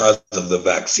because of the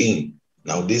vaccine.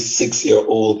 Now this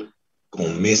 6-year-old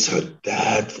gonna miss her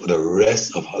dad for the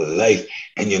rest of her life.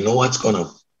 And you know what's gonna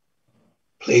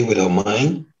play with her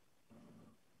mind?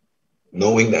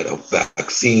 Knowing that a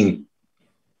vaccine,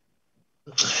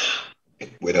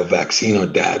 with a vaccine, her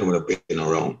dad would have been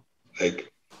around.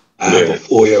 Like, I have a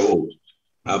 4-year-old.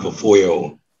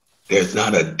 There's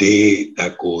not a day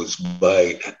that goes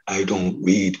by that I don't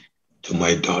read to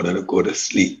my daughter to go to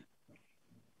sleep.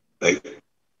 Like,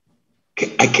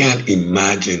 I can't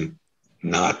imagine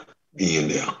not being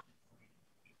there.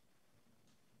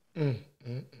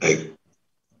 Like,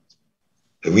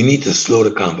 we need to slow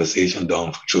the conversation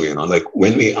down for sure, you know, like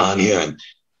when we're on here and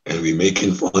we're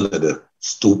making fun of the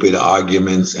stupid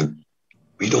arguments and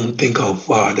we don't think how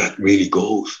far that really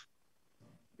goes.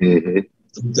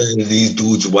 Sometimes these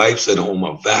dudes' wives at home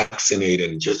are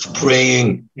vaccinated and just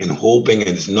praying and hoping, and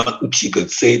there's nothing she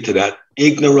could say to that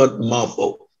ignorant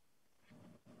motherfucker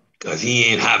because he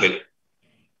ain't having it.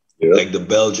 Yeah. Like the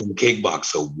Belgian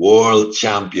kickboxer, world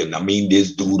champion. I mean,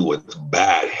 this dude was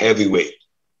bad, heavyweight.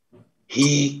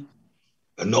 He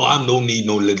No, I don't need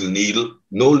no little needle.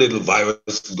 No little virus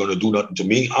is going to do nothing to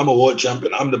me. I'm a world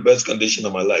champion. I'm the best condition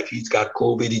of my life. He's got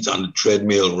COVID. He's on the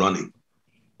treadmill running.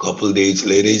 Couple days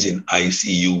later, he's in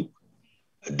ICU.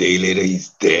 A day later, he's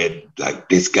dead. Like,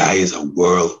 this guy is a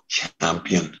world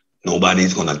champion.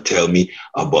 Nobody's going to tell me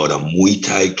about a Muay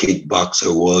Thai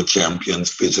kickboxer world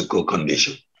champion's physical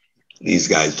condition. These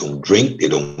guys don't drink. They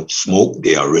don't smoke.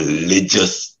 They are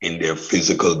religious in their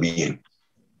physical being.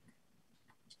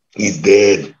 He's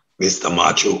dead, Mr.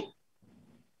 Macho.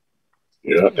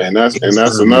 Yeah, and that's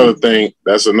another thing.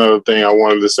 That's another thing I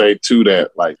wanted to say too.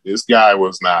 That like this guy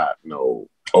was not no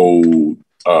old,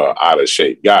 out of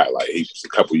shape guy. Like he was a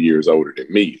couple years older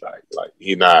than me. Like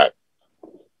he not,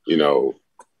 you know,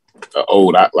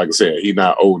 old. Like I said, he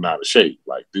not old and out of shape.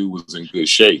 Like dude was in good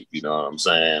shape. You know what I'm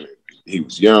saying? He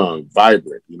was young,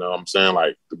 vibrant. You know what I'm saying?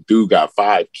 Like the dude got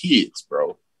 5 kids,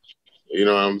 bro. You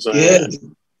know what I'm saying?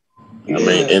 Yeah. I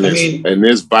mean, and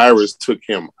this virus took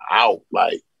him out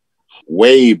like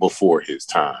way before his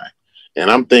time.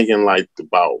 And I'm thinking like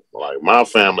about like my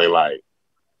family, like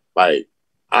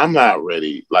I'm not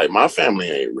ready. Like my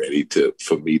family ain't ready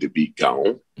for me to be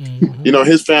gone. Mm-hmm. You know,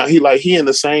 his family, he in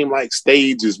the same like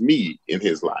stage as me in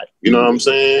his life. You know what I'm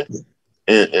saying?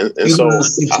 And so,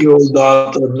 6-year-old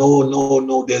daughter,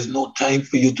 no, there's no time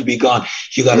for you to be gone.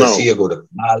 You got to see her go to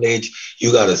college.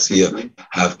 You got to see her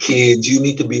have kids. You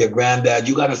need to be a granddad.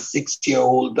 You got a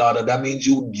 6-year-old daughter. That means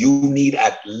you need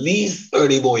at least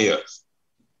 30 more years.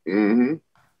 Mm-hmm.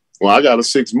 Well, I got a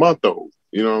 6-month-old.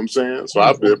 You know what I'm saying? So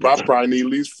I probably need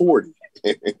at least 40.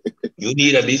 You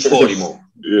need at least 40 more.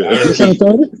 Yeah.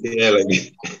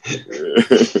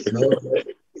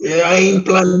 Yeah, I ain't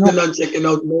planning on checking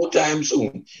out no time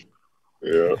soon.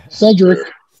 Yeah. Cedric.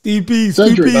 Steve Pease,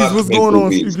 what's going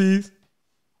on, Steve Pease?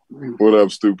 What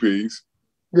up, Stu Pease?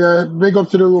 Yeah, big up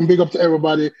to the room, big up to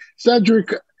everybody.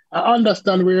 Cedric, I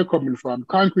understand where you're coming from.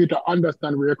 Concrete, I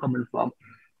understand where you're coming from.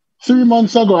 3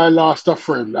 months ago, I lost a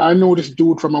friend. I know this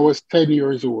dude from I was 10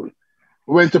 years old.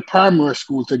 We went to primary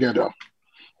school together.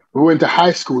 We went to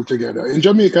high school together. In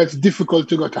Jamaica, it's difficult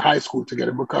to go to high school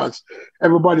together because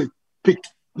everybody picked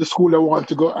the school they want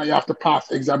to go and you have to pass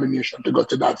examination to go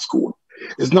to that school.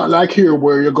 It's not like here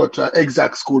where you go to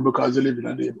exact school because you live in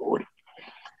a neighborhood.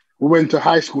 We went to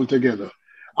high school together.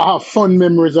 I have fun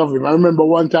memories of him. I remember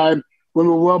one time when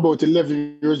we were about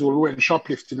 11 years old, we went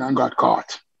shoplifting and got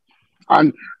caught.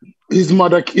 And his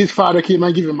father came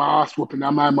and gave him an ass whooping,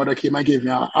 and my mother came and gave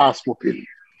me an ass whooping.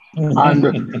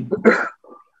 And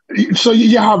so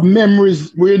you have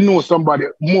memories where you know somebody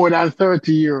more than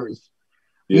 30 years.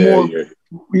 Yeah.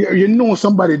 You know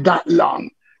somebody that long.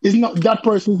 It's not that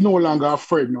person is no longer a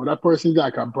friend. No, that person is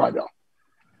like a brother.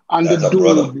 And that's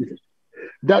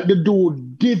the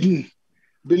dude didn't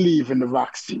believe in the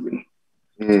vaccine.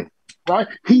 Right?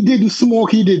 He didn't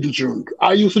smoke, he didn't drink.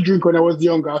 I used to drink when I was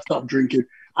younger. I stopped drinking.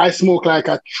 I smoke like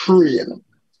a train.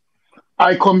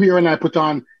 I come here and I put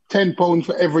on 10 pounds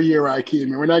for every year I came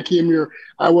here. When I came here,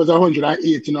 I was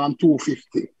 108, I'm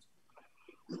 250.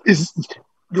 It's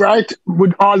right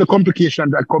with all the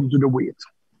complications that come to the weight.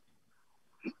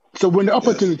 So when the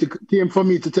opportunity came for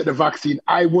me to take the vaccine,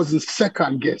 I wasn't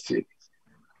second guessing.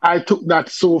 I took that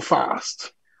so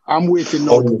fast. I'm waiting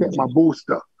now to get my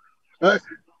booster.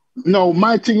 No,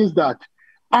 my thing is that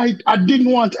I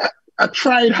didn't want. I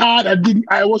tried hard.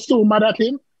 I was so mad at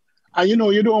him. And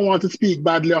you don't want to speak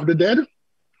badly of the dead,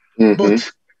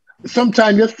 but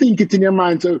sometimes you think it in your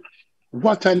mind. So,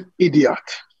 what an idiot!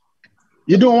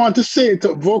 You don't want to say it,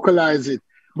 to vocalize it,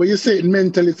 but you say it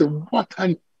mentally. So, what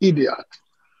an idiot!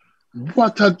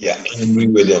 You're angry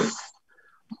with him.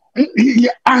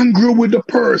 You're angry with the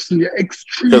person. You're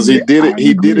extremely because he did it. angry.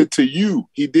 He did it to you.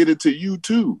 He did it to you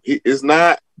too. It's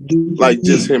not like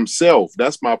just himself.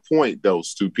 That's my point, though,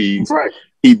 Stu Pease. Right.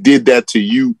 He did that to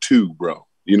you too, bro.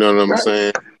 You know what I'm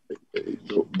saying?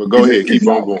 But go ahead, keep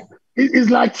on going. It's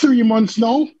like 3 months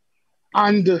now,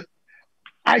 and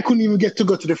I couldn't even get to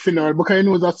go to the funeral because I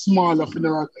know it's a smaller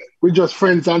funeral with just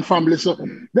friends and family. So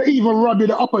they even robbed you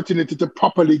the opportunity to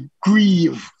properly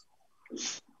grieve.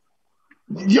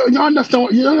 You understand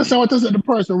what I said? The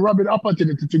person robbed the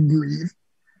opportunity to grieve.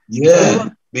 Yeah,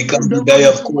 because the guy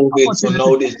of COVID, so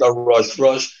now it's the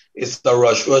rush. It's the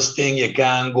rush thing. You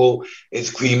can't go. It's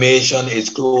cremation. It's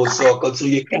closed circle. So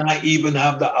you can't even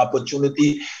have the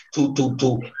opportunity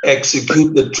to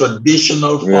execute the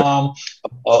traditional form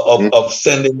of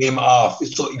sending him off.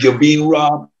 So you're being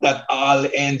robbed at all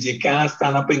ends. You can't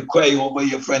stand up and cry over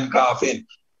your friend coughing.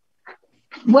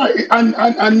 Right,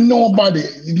 and nobody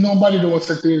don't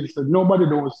say things. Nobody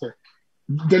don't say.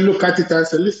 They look at it and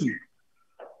say, listen,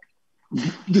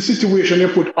 the situation you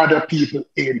put other people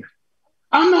in,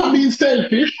 I'm not being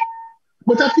selfish,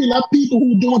 but I feel like people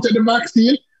who don't take the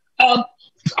vaccine are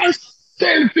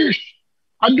selfish.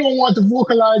 I don't want to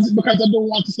vocalize it because I don't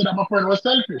want to say that my friend was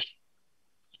selfish.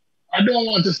 I don't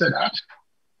want to say that.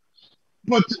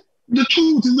 But the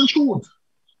truth is the truth.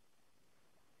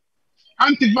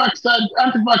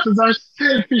 Anti-vaxxers are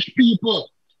selfish people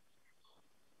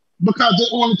because the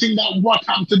only thing that what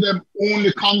happened to them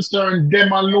only concerns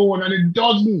them alone, and it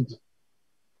doesn't.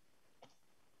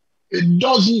 It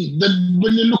doesn't.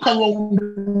 When you look around the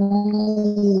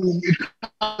room, it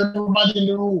comes everybody in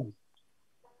the room.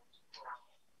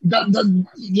 That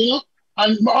you know,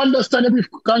 and I understand every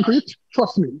concrete.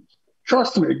 Trust me.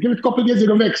 Give it a couple of days, you're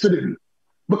gonna vex to them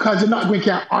because you're not going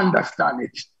to understand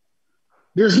it.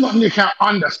 There's nothing you can't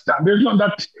understand. There's not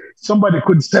that somebody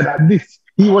could say that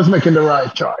he was making the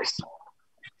right choice.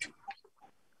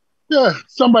 Yeah,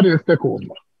 somebody to take over,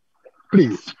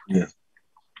 please. Yeah.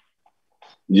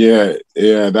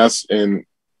 That's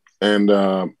man,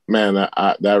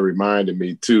 that reminded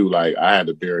me too. Like I had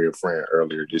to bury a friend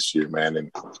earlier this year, man,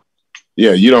 and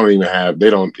yeah, you don't even have. They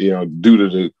don't,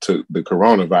 due to the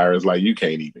coronavirus, like you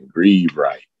can't even grieve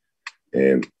right,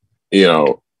 and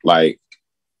like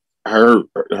her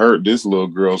this little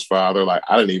girl's father, like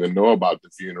I didn't even know about the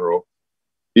funeral.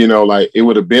 Like it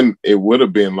would have been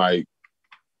like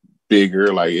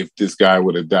bigger, like if this guy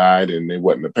would have died and it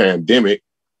wasn't a pandemic.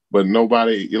 But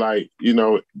nobody, I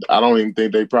don't even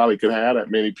think they probably could have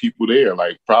that many people there.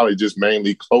 Like probably just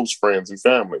mainly close friends and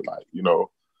family,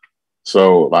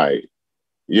 So like,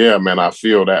 yeah, man, I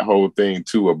feel that whole thing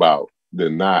too about the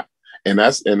not, and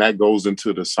that goes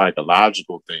into the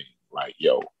psychological thing. Like,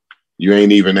 yo, you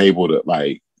ain't even able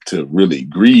to to really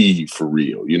grieve for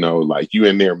real. Like you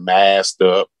in there masked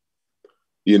up,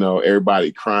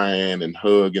 everybody crying and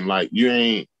hugging, like you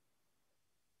ain't.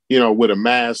 With a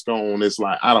mask on, it's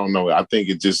like, I don't know. I think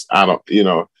it just, I don't,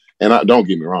 and don't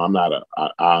get me wrong. I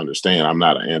understand. I'm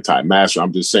not an anti-masker.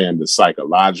 I'm just saying the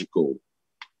psychological,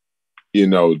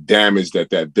 damage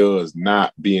that does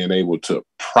not being able to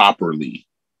properly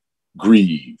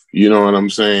grieve. You know what I'm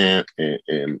saying?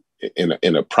 And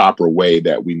in a proper way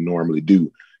that we normally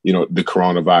do. The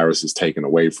coronavirus is taken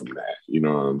away from that. You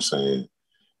know what I'm saying?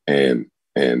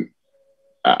 And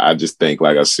I just think,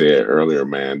 like I said earlier,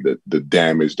 man, the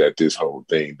damage that this whole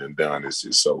thing done is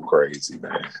just so crazy,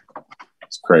 man.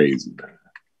 It's crazy, man.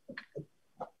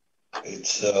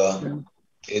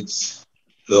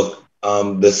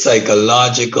 The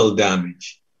psychological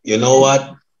damage. You know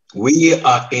what? We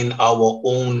are in our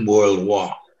own world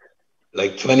war.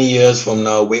 Like 20 years from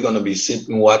now, we're going to be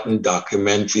sitting watching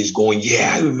documentaries going,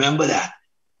 yeah, I remember that.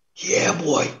 Yeah,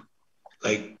 boy.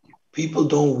 Like, people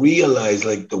don't realize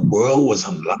like the world was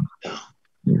on lockdown.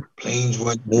 Planes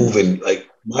weren't moving. Like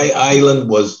my island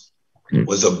was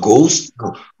a ghost.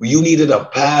 You needed a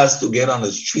pass to get on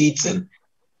the streets, and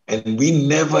we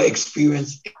never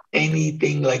experienced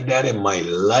anything like that in my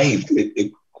life.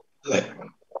 Like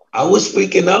I was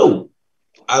freaking out.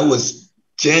 I was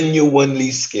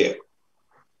genuinely scared.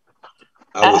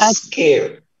 I was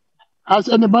scared. Has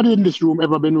anybody in this room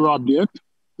ever been robbed yet?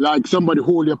 Like somebody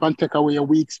hold you up and take away a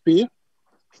week's pay.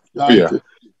 Like, yeah.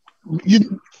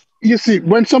 You see,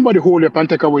 when somebody hold you up and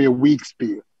take away a week's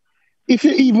pay, if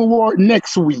you even work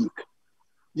next week,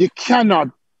 you cannot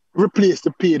replace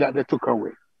the pay that they took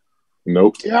away.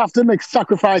 Nope. You have to make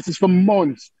sacrifices for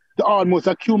months to almost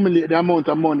accumulate the amount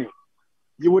of money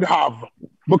you would have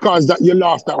because that you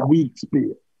lost that week's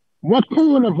pay. What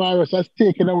coronavirus has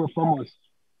taken away from us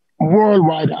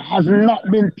worldwide has not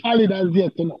been tallied as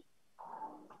yet,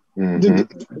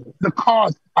 The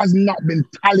cost has not been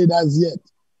tallied as yet.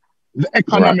 The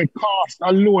economic cost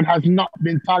alone has not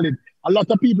been tallied. A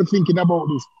lot of people thinking about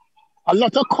this. A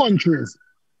lot of countries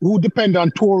who depend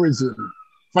on tourism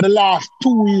for the last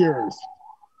 2 years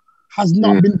has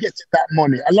not been getting that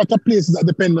money. A lot of places that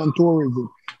depend on tourism.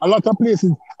 A lot of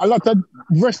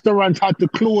restaurants had to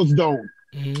close down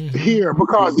here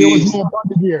because there was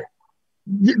nobody there.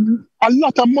 A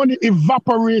lot of money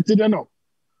evaporated, A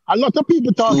lot of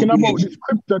people talking about this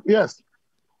crypto, yes.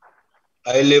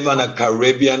 I live on a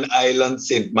Caribbean island,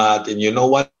 St. Martin. You know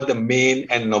what the main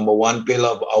and number one pillar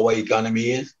of our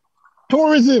economy is?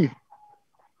 Tourism.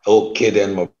 Okay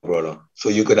then, my brother. So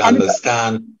you could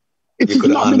understand,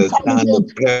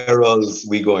 the perils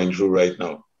we're going through right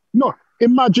now. No,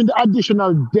 imagine the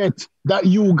additional debt that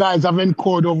you guys have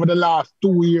incurred over the last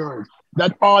 2 years.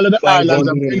 That all of the islands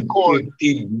have incurred.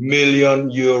 50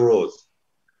 million euros.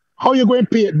 How are you going to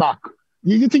pay it back?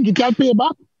 You think you can pay it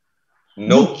back?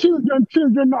 No. Children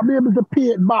not be able to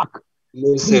pay it back.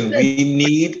 Listen,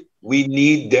 we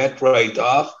need debt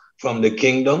write-off from the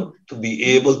kingdom to be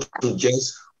able to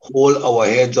just hold our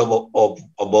heads above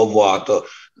water.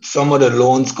 Some of the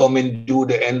loans coming due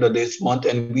the end of this month,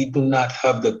 and we do not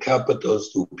have the capital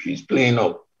to please plain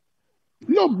out.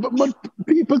 No, but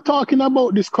people talking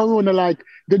about this corona like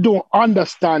they don't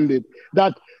understand it.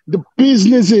 That the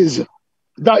businesses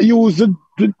that use the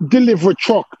delivery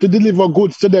truck to deliver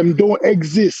goods to them don't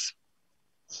exist.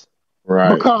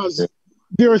 Right. Because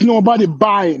there is nobody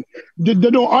buying. They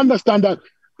don't understand that.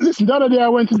 Listen, the other day I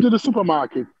went into the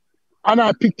supermarket and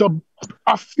I picked up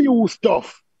a few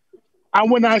stuff. And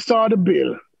when I saw the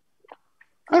bill,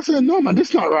 I said, no, man, this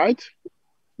is not right.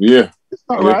 Yeah. It's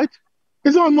not right.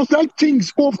 It's almost like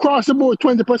things go across the board,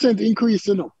 20% increase,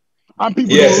 you know. And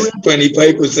people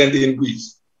 25%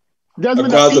 increase. There's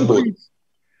been an increase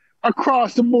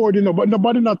across the board, you know, but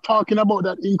nobody not talking about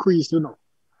that increase, you know.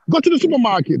 Go to the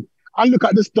supermarket and look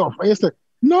at the stuff. And you say,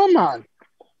 no, man,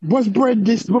 was bread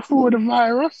this before the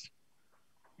virus?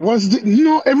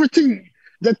 Everything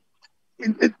that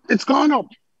it's gone up.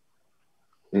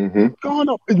 Mm-hmm. It's gone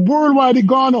up. It's worldwide, it's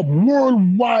gone up.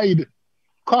 Worldwide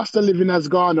cost of living has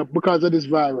gone up because of this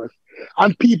virus.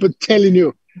 And people telling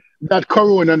you that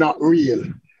corona not real.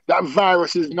 That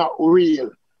virus is not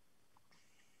real.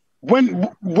 When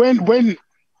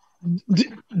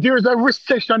there's a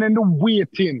recession in the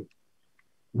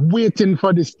waiting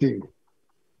for this thing.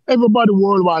 Everybody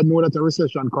worldwide know that a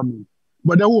recession coming.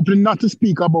 But they're hoping not to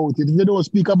speak about it. If they don't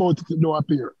speak about it, it don't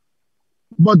appear.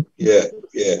 But yeah.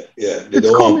 They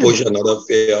don't want to push another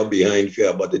fear behind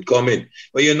fear, but it's coming.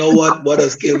 But you know what? What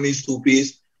has killed me,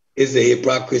 Stupid, is the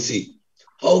hypocrisy.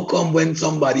 How come when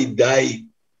somebody died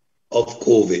of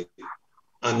COVID,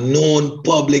 a known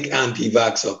public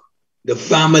anti-vaxxer, the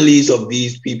families of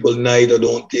these people neither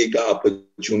don't take the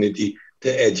opportunity to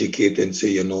educate and say,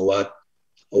 you know what?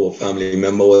 Our family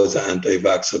member was an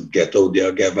anti-vaxxer, get out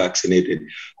there, get vaccinated.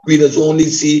 We just only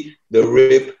see the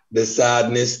rip, the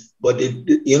sadness, but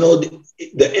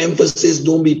the emphasis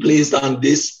don't be placed on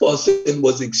this person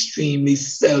was extremely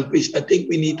selfish. I think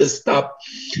we need to stop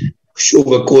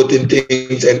sugarcoating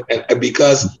things and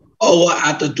because our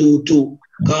attitude to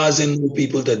causing more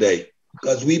people to die.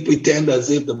 Because we pretend as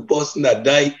if the person that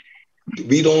died,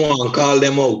 we don't want to call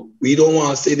them out. We don't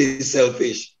want to say they're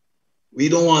selfish. We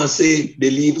don't want to say they're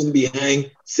leaving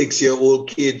behind 6-year-old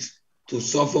kids to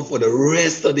suffer for the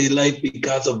rest of their life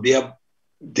because of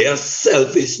their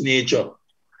selfish nature.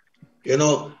 You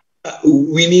know,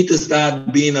 we need to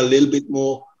start being a little bit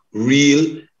more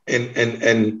real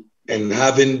and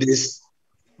having this.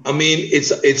 I mean,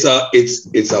 it's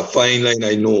a fine line,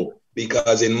 I know,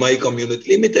 because in my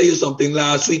community, let me tell you something.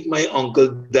 Last week, my uncle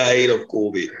died of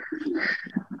COVID.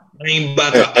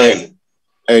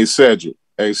 Hey,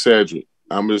 Cedric,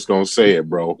 I'm just going to say it,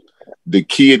 bro. The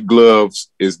kid gloves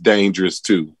is dangerous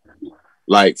too.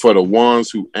 Like for the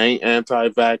ones who ain't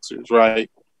anti-vaxxers, right?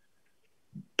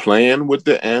 Playing with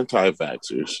the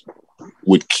anti-vaxxers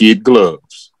with kid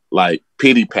gloves, like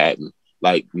pity patting,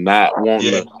 like not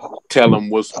wanting to tell them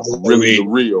what's really the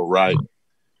real, right?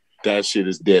 That shit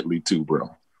is deadly too,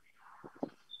 bro.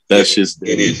 That shit's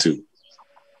deadly too.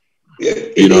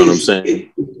 You know what I'm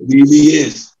saying? It really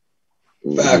is.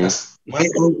 Facts. My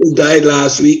uncle died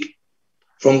last week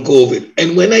from COVID.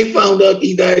 And when I found out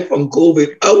he died from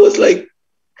COVID,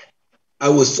 I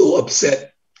was so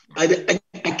upset. I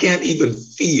can't even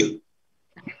feel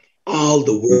all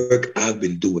the work I've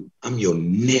been doing. I'm your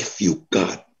nephew,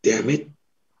 God damn it.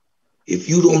 If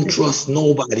you don't trust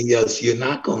nobody else, you're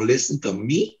not going to listen to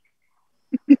me?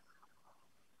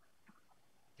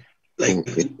 Like,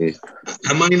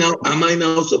 am I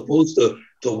now supposed to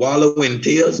wallow in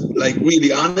tears? Like,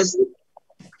 really, honestly?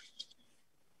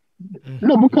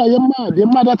 No, because you're mad. You're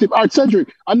mad at it. All right,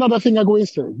 Cedric, another thing I'm going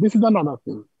to say. This is another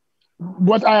thing.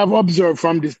 What I have observed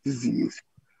from this disease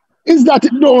is that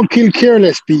it don't kill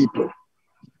careless people.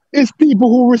 It's people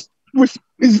who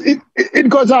it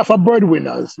goes off of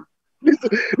breadwinners. This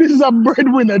is a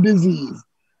breadwinner disease.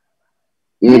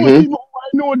 Most people who I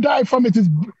know die from it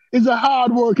is a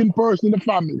hard-working person in the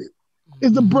family.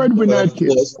 It's the breadwinner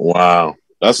kid. Wow.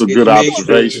 That's a good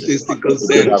observation.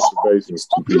 Observe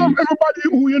everybody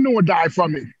who you know die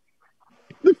from it.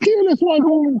 The careless one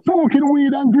who smoking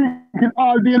weed and drinking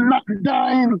all day, not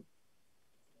dying.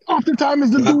 Oftentimes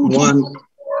is the dude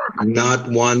not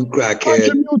one crackhead.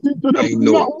 I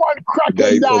know. Not one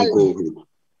crackhead died.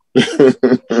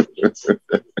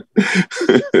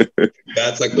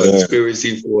 That's a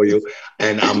conspiracy for you,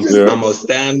 and I'm gonna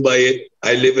stand by it.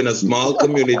 I live in a small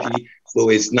community, so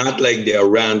it's not like they're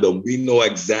random. We know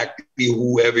exactly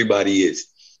who everybody is.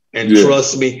 And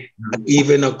trust me,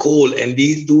 even a cold, and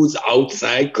these dudes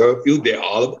outside curfew, they're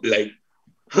all like,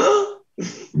 huh?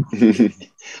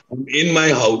 I'm in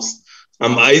my house.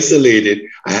 I'm isolated.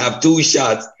 I have 2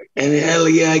 shots, and hell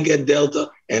yeah, I get Delta,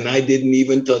 and I didn't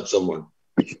even touch someone.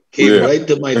 Came right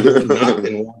to my door, knocked,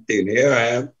 and walked in. Here I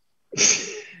am.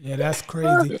 Yeah, that's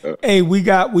crazy. Hey, we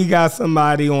got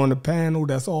somebody on the panel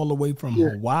that's all the way from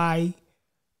Hawaii.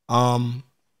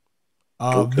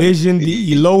 Vision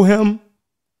the Elohim.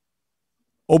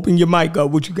 Open your mic up.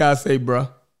 What you guys say, bro?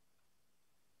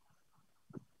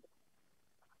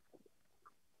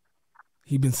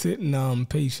 He been sitting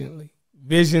patiently.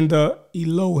 Vision the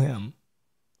Elohim,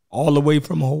 all the way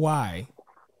from Hawaii.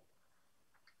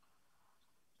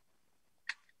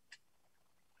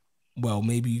 Well,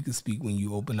 maybe you can speak when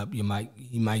you open up your mic.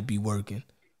 He might be working.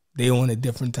 They on a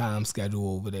different time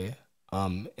schedule over there,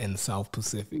 in the South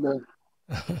Pacific.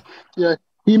 Yeah,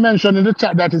 he mentioned in the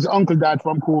chat that his uncle died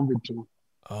from COVID too.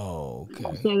 Oh,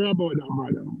 okay. Sorry about that,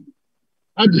 brother.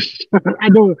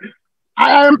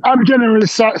 I'm genuinely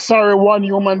sorry, one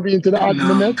human being to the heart of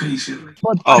the neck. Peace.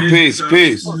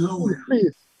 Please.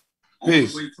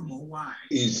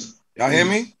 Peace. Y'all hear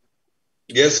me?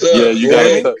 Yes, sir. Yeah, you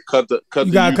gotta cut the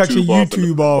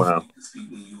YouTube off. Wow.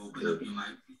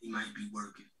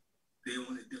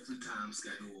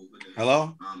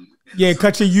 Hello? Yeah,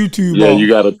 cut your YouTube off. Yeah, you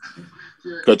gotta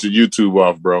cut your YouTube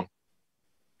off, bro.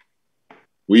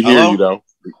 We hear you though.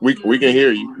 We can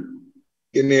hear you.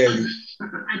 Can hear you.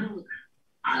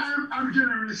 I'm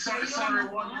genuinely sorry.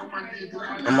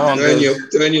 Come on, turn your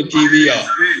TV off.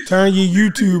 Turn your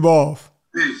YouTube off.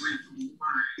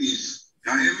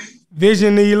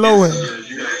 Vision the Elohim.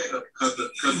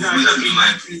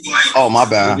 Oh, my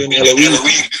bad.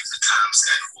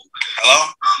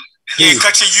 Hello? Yeah,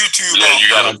 cut your YouTube off. You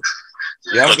gotta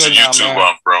cut your YouTube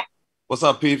off, bro. What's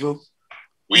up, people?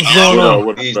 What up?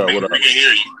 We can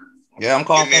hear you. Yeah, I'm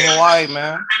calling from Hawaii,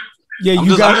 man. Yeah, I'm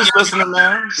just listening,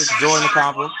 man. Just enjoying the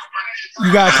convo.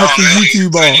 You gotta cut your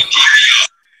YouTube off.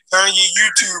 Turn your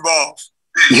YouTube off.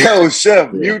 Yo,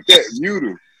 Chef, mute that. Mute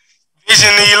him.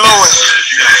 Vision the Elohim.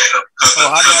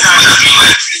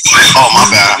 Oh, my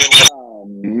bad. Oh,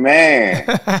 man.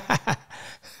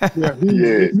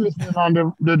 He's listening on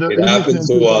the it happens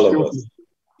to all of us.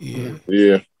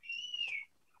 Yeah.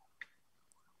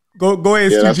 Go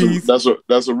ahead, Yeah, Stu.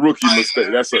 that's a rookie mistake.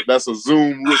 That's a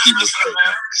Zoom rookie mistake.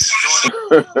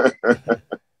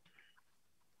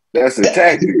 That's a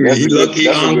tactic. That's a lucky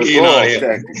good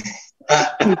tactic.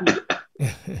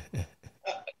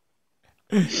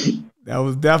 That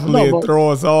was definitely a throw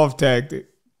us off tactic.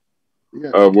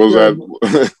 Was that?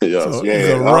 Yes. So he's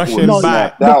a Russian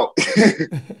back.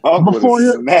 Before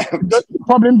the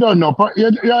problem done now.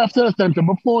 You have to understand.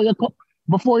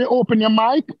 Before you open your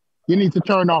mic, you need to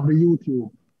turn off the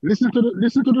YouTube. Listen to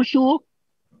the show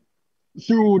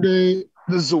through the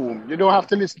Zoom. You don't have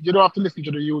to listen. You don't have to listen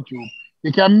to the YouTube.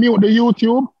 You can mute the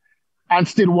YouTube and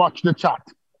still watch the chat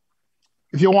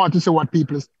if you want to see what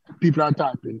people are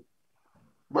typing.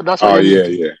 But that's what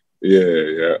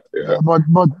yeah.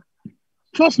 But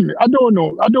trust me, I don't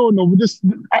know.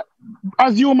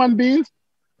 As human beings,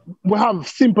 we have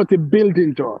sympathy built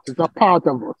into us. It's a part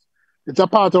of us. It's a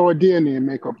part of our DNA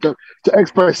makeup to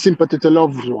express sympathy to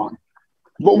loved one.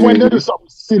 But when they do something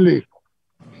silly,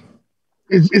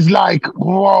 it's like,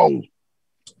 wow,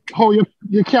 how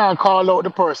you can't call out the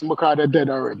person because they're dead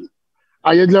already.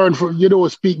 And you don't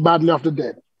speak badly of the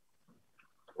dead.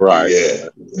 Right. Yeah.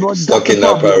 But Stuck in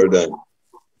that paradigm.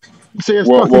 So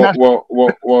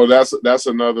well, that's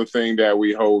another thing that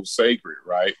we hold sacred,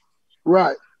 right?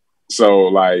 Right. So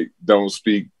like, don't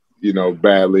speak,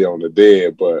 badly on the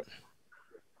dead, but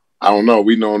I don't know.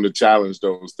 We known to challenge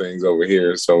those things over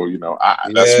here. So,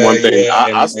 that's one thing.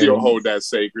 I still hold that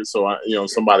sacred. So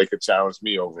somebody could challenge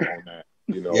me over on that.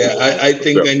 I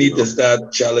think I need to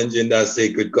start challenging that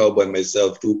sacred cow by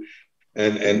myself too.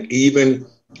 And even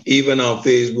on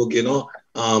Facebook,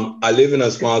 I live in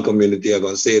a small community. I'm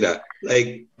gonna say that.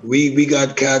 Like we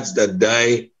got cats that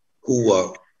die who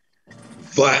are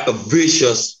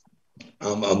vicious,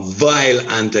 vile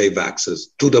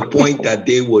anti-vaxxers to the point that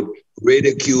they would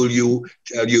ridicule you,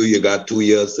 tell you got 2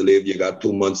 years to live, you got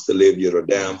 2 months to live, you're a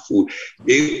damn fool.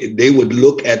 They would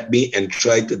look at me and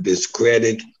try to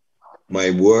discredit my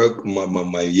work,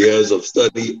 my years of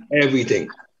study, everything.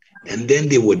 And then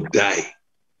they would die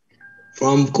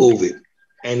from COVID.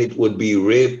 And it would be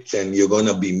raped and you're going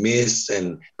to be missed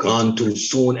and gone too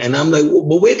soon. And I'm like,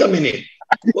 but wait a minute.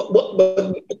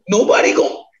 But nobody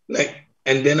go.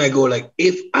 And then I go like,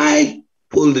 if I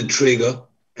pull the trigger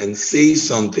and say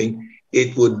something,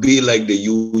 it would be like the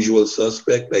usual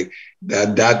suspect, like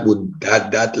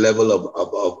that level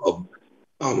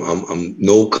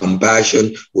no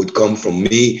compassion would come from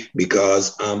me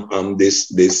because I'm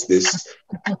this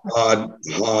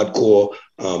hardcore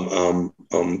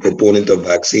proponent of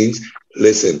vaccines.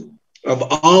 Listen, I've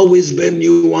always been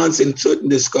nuanced in certain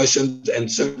discussions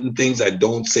and certain things I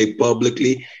don't say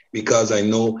publicly because I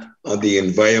know the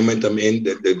environment I'm in,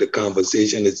 the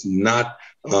conversation is not,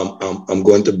 I'm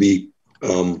going to be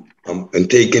and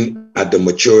taken at the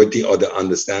maturity or the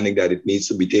understanding that it needs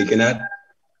to be taken at.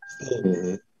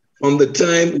 So, from the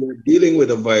time we're dealing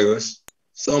with a virus,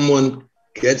 someone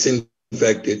gets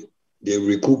infected, they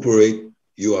recuperate,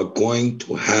 you are going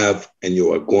to have and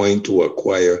you are going to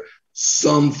acquire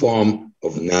some form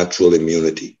of natural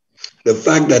immunity. The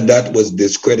fact that that was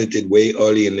discredited way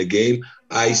early in the game,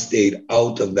 I stayed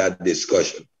out of that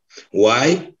discussion.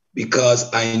 Why?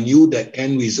 Because I knew the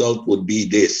end result would be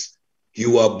this.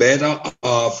 You are better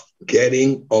off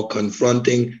getting or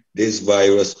confronting this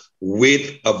virus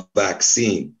with a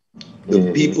vaccine.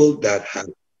 The people that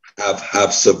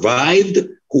have survived,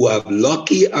 who are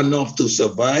lucky enough to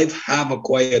survive, have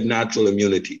acquired natural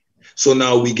immunity. So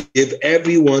now we give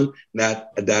everyone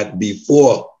that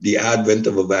before the advent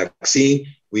of a vaccine,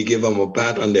 we give them a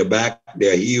pat on their back.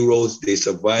 They're heroes. They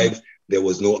survived. There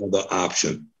was no other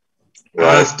option.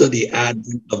 Right. After the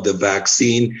advent of the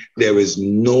vaccine, there is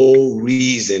no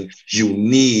reason you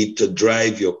need to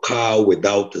drive your car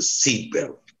without a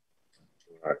seatbelt.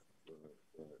 Right.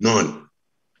 None.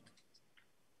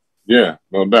 Yeah,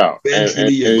 no doubt.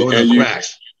 Eventually, you're going to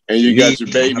crash. And you got your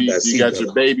babies. You got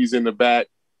your babies in the back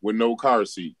with no car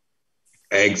seat.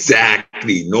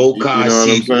 Exactly, no car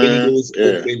seat, windows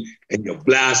open, and you're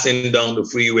blasting down the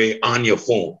freeway on your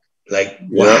phone. Like,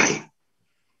 why?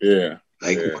 Yeah.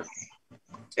 Like, why?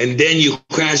 And then you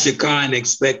crash your car and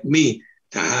expect me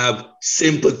to have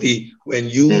sympathy when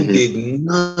you did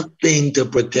nothing to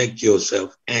protect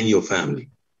yourself and your family.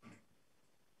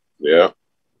 Yeah.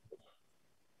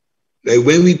 Like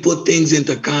when we put things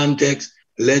into context,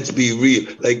 let's be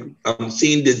real. Like I'm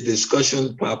seeing this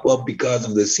discussion pop up because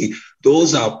of the sea.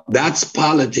 That's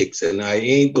politics, and I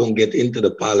ain't gonna get into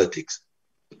the politics.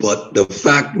 But the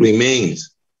fact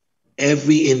remains,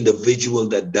 every individual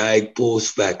that died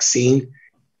post-vaccine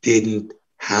didn't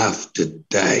have to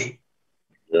die.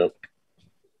 Yep.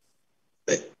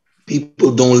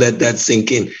 People don't let that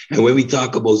sink in. And when we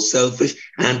talk about selfish,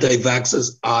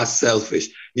 anti-vaxxers are selfish.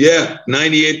 Yeah,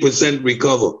 98%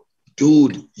 recover.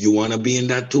 Dude, you want to be in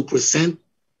that 2%?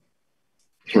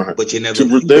 Right. But you never.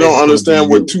 They don't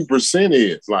understand what 2%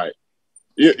 is. Like,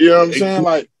 you know what I'm saying?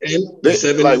 Like,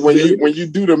 when you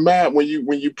do the math, when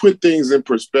you put things in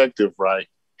perspective, right?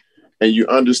 And you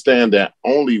understand that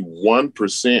only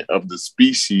 1% of the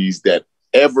species that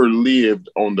ever lived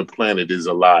on the planet is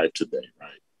alive today, right?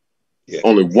 Yeah.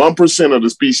 Only 1% of the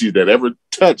species that ever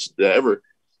touched, that ever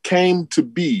came to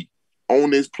be on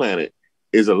this planet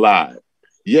is alive.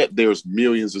 Yet there's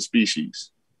millions of species.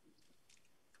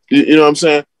 You know what I'm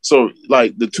saying? So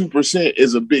like the 2%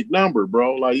 is a big number,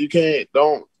 bro. Like you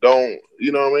don't,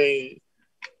 you know what I mean?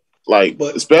 Like,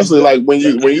 but especially like when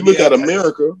you look at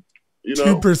America, you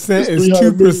know, 2% is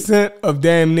 2% of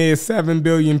damn near 7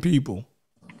 billion people.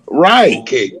 Right.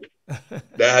 Okay.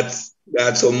 That's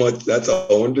how much. That's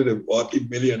 140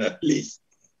 million at least.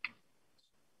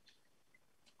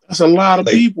 That's a lot of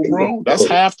people, bro. That's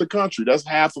half the country. That's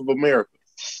half of America.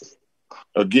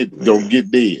 Don't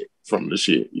get dead from the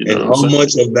shit. You know and how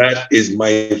much of that is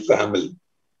my family?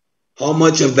 How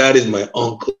much of that is my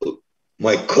uncle,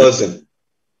 my cousin,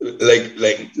 like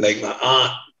my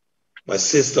aunt, my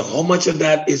sister? How much of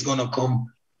that is gonna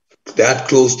come that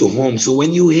close to home? So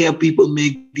when you hear people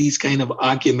make these kind of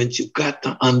arguments, you got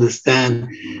to understand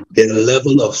their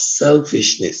level of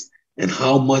selfishness and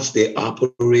how much they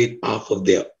operate off of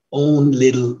their own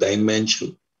little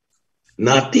dimension,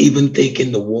 not even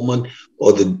taking the woman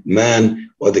or the man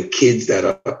or the kids that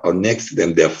are next to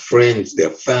them, their friends,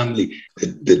 their family,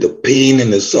 the pain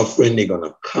and the suffering they're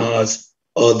gonna cause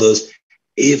others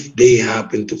if they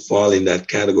happen to fall in that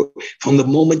category. From the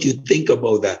moment you think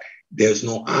about that, there's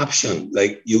no option.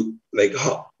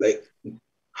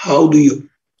 How do you?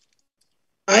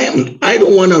 I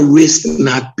don't want to risk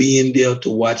not being there to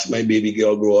watch my baby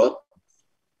girl grow up.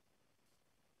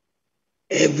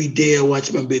 Every day I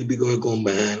watch my baby girl go,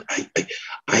 man.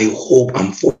 I hope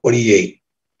I'm 48.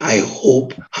 I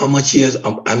hope how much years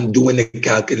I'm doing the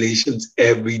calculations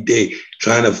every day,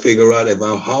 trying to figure out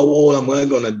how old am I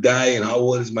gonna die and how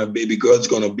old is my baby girl's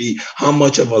gonna be? How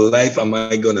much of a life am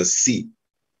I gonna see?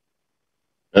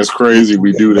 That's crazy.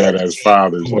 We do that as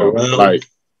fathers, though. Like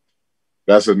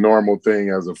that's a normal thing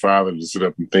as a father to sit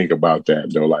up and think about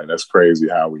that, though. Like that's crazy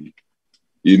how we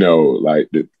you know, like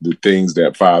the things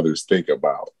that fathers think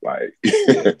about, like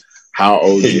how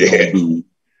old you gonna be,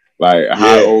 like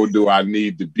how old do I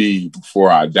need to be before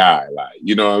I die, like,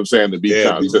 you know what I'm saying, to be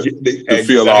to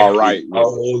feel all right. How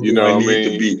old you do know I what I need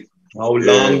mean? to be? How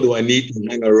long do I need to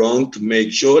hang around to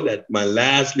make sure that my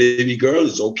last baby girl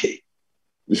is okay?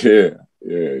 Yeah.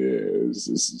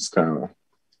 It's kind of,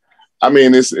 I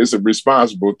mean, it's a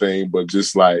responsible thing, but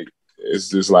just like, it's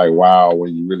just like, wow,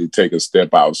 when you really take a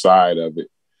step outside of it.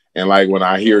 And like, when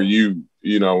I hear you,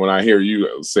 you know, when I hear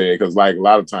you say it, because like a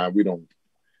lot of times we don't,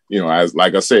 you know, as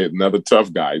like I said, another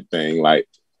tough guy thing, like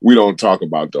we don't talk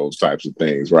about those types of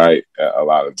things, right? A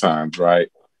lot of times, right?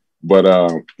 But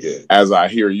as I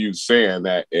hear you saying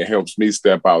that, it helps me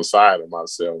step outside of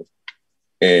myself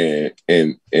and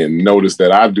notice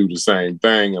that I do the same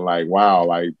thing, and like, wow,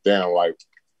 like damn, like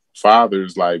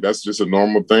fathers, like that's just a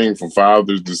normal thing for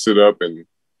fathers to sit up and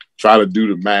try to do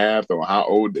the math on how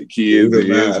old the kids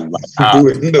is, and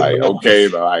like okay,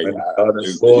 like you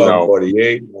know,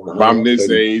 48. if I'm this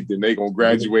age, then they gonna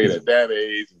graduate at that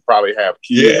age and probably have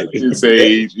kids at this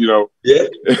age, you know. Yeah.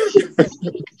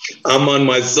 I'm on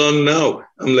my son now.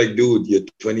 I'm like, dude, you're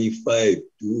 25,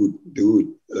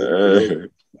 dude. Hey.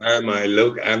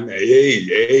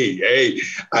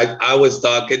 I was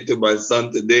talking to my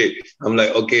son today. I'm like,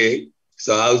 okay,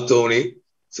 so how's Tony?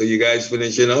 So you guys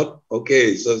finishing up?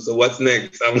 Okay, so what's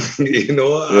next? I'm, you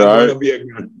know, I want to be a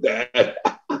granddad.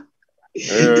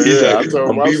 He's like,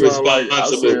 I'm be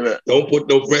responsible. Like, don't put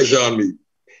no pressure on me.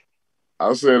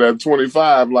 I said at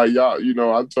 25, like y'all, you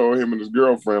know, I told him and his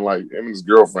girlfriend,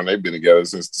 they've been together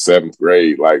since the 7th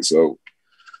grade. Like, so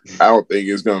I don't think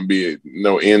it's gonna be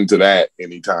no end to that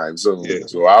anytime soon. Yeah.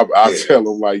 So I'll tell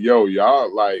them like, yo,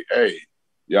 y'all, like, hey,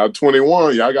 y'all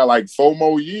 21, y'all got like 4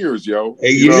 more years, yo.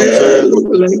 You know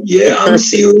what I'm saying? I'm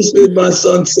serious with my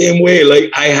son same way.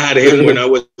 Like I had him when I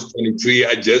was 23.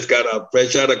 I just got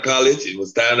fresh out of college. It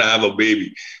was time to have a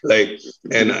baby. Like,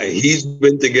 and he's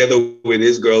been together with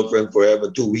his girlfriend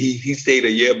forever too. He stayed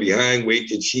a year behind, wait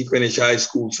till she finished high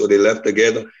school, so they left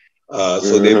together.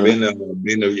 So they've been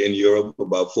in Europe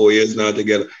about 4 years now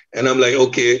together. And I'm like,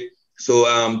 okay, so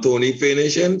Tony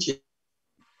finishing.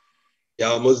 Yeah,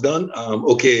 almost done.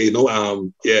 Okay, no, I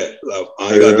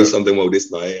gotta do something about this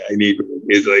now. I need.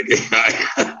 It's like,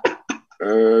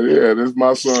 this is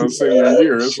my son's senior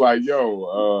year. It's like,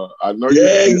 yo, I know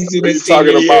you're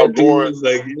talking about going.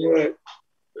 Like,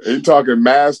 he talking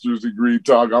master's degree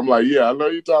talk. I'm like, yeah, I know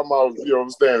you're talking about, you know,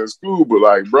 staying in school, but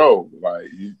like, bro, like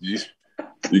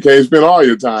you can't spend all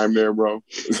your time there, bro.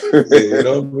 You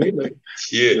know what I mean? Like,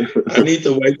 I need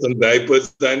to wipe some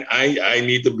diapers. I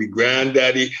need to be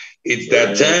granddaddy. It's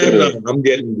that time now. I'm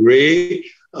getting gray.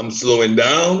 I'm slowing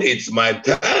down. It's my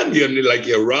time.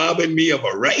 You're robbing me of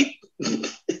a right.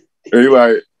 He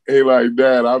like,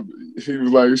 Dad, he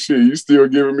was like, shit, you still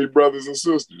giving me brothers and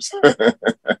sisters. I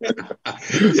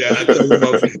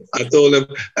told him,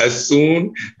 as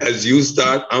soon as you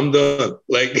start, I'm done.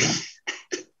 Like,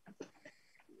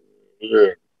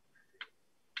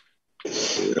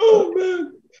 oh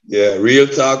man. Yeah, real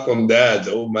talk from dads.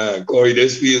 Oh man, Corey,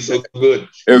 this feels so good.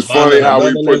 It's funny how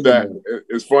we put that.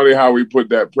 It's funny how we put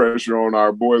that pressure on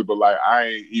our boys, but like I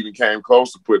ain't even came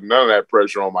close to putting none of that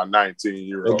pressure on my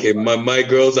 19-year-old. Okay, my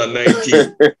girls are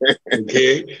 19.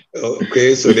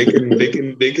 Okay, so they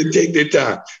can take their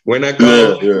time. When I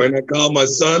call my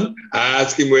son, I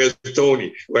ask him where's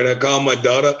Tony. When I call my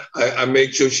daughter, I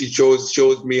make sure she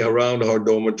shows me around her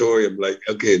dormitory. I'm like,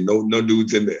 okay, no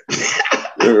dudes in there.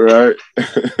 Right?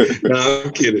 No,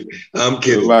 I'm kidding.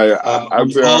 Like I'm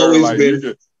telling her,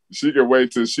 like, she can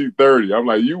wait till she's 30. I'm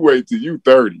like, you wait till you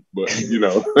 30, but you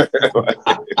know.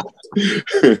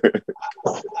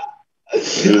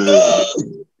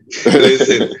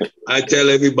 Listen, I tell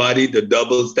everybody the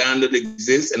double standard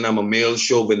exists, and I'm a male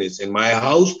chauvinist. In my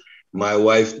house, my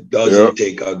wife doesn't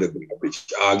take out the garbage.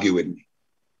 Argue with me.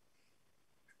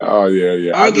 Oh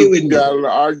yeah. Argue with me. Got an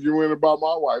argument about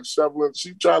my wife shoveling.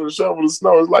 She trying to shovel the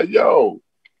snow. It's like, yo,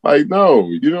 like no,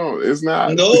 you know, it's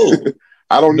not. No,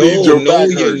 I don't need your back.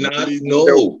 You're not.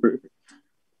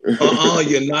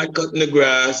 You're not cutting the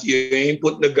grass. You ain't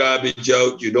putting the garbage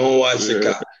out. You don't wash the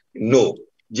car. No,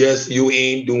 just you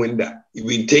ain't doing that.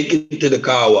 We take it to the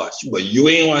car wash, but you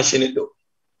ain't washing it though.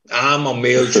 I'm a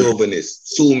male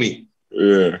chauvinist. Sue me.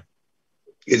 Yeah.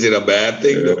 Is it a bad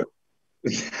thing though?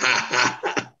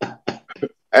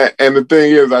 And the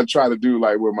thing is, I try to do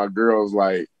like with my girls,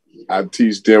 like I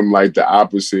teach them like the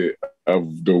opposite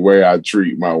of the way I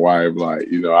treat my wife. Like,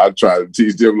 you know, I try to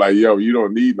teach them like, yo, you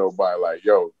don't need nobody. Like,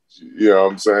 yo, you know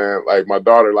what I'm saying? Like my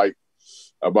daughter, like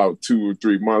about 2 or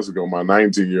 3 months ago, my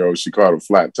 19-year-old, she caught a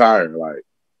flat tire. Like,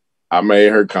 I made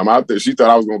her come out there. She thought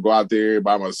I was gonna go out there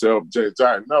by myself.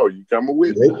 No, you coming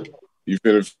with me. You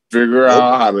finna figure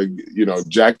out how to, you know,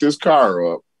 jack this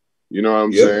car up. You know what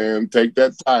I'm saying? Take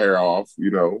that tire off,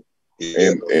 you know,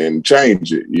 and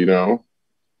change it, you know?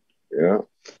 Yeah.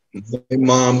 My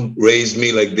mom raised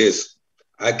me like this.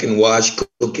 I can wash,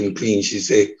 cook, and clean. She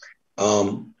said,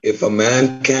 if a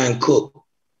man can't cook,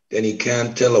 then he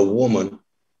can't tell a woman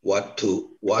what to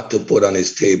put on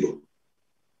his table.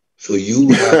 So you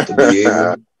have to be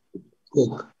able to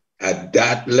cook at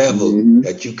that level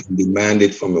that you can demand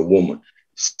it from a woman.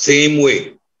 Same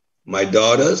way, my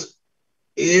daughters,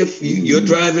 if you're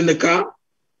driving the car,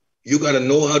 you got to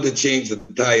know how to change the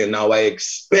tire. Now, I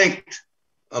expect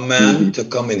a man to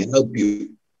come and help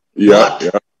you.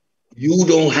 But you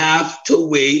don't have to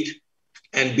wait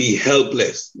and be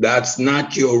helpless. That's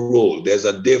not your role. There's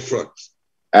a difference.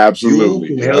 Absolutely.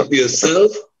 You can help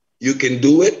yourself. You can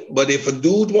do it. But if a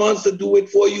dude wants to do it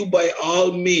for you, by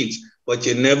all means, but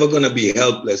you're never going to be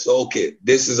helpless. Okay,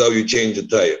 this is how you change a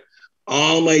tire.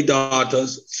 All my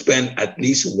daughters spend at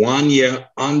least 1 year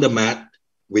on the mat,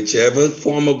 whichever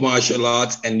form of martial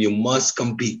arts, and you must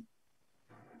compete.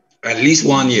 At least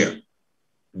 1 year.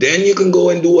 Then you can go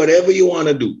and do whatever you want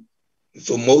to do.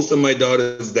 So most of my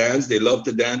daughters dance. They love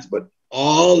to dance, but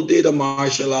all did a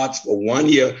martial arts for 1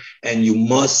 year, and you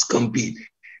must compete.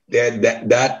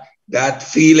 That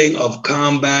feeling of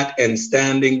combat and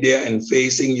standing there and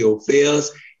facing your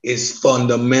fears is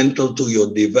fundamental to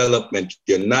your development.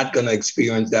 You're not going to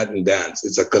experience that in dance.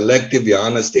 It's a collective. You're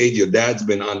on a stage. Your dad's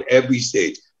been on every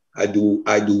stage. I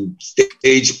do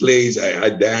stage plays. I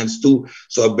dance too.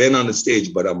 So I've been on the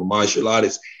stage, but I'm a martial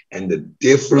artist. And the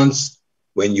difference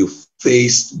when you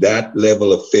face that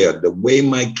level of fear, the way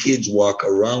my kids walk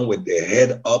around with their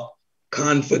head up,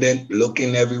 confident,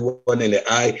 looking everyone in the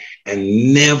eye,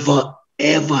 and never,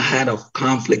 ever had a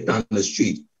conflict on the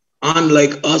street.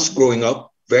 Unlike us growing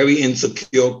up, very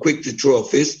insecure, quick to throw a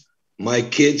fist, my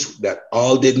kids that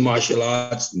all did martial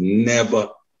arts never,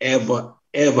 ever,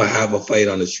 ever have a fight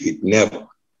on the street. Never.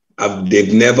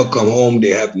 They've never come home. They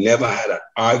have never had an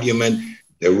argument.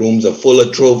 Their rooms are full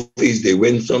of trophies. They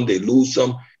win some, they lose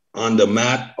some on the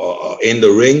mat or in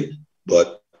the ring.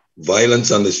 But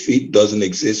violence on the street doesn't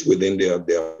exist within their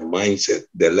mindset.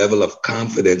 Their level of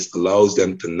confidence allows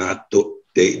them to not do.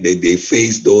 They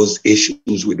face those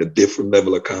issues with a different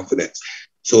level of confidence.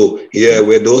 So yeah,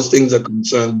 where those things are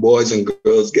concerned, boys and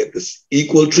girls get this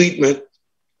equal treatment.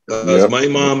 Because my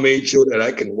mom made sure that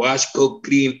I can wash, cook,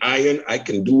 clean, iron. I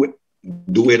can do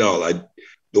it all. I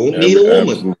don't need a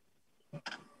woman.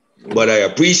 But I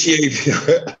appreciate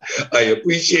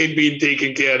being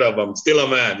taken care of. I'm still a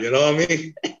man, you know what I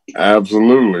mean?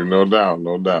 Absolutely, no doubt.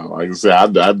 Like I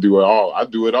said, I do it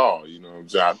all. You know what I'm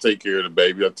saying? I take care of the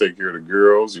baby. I take care of the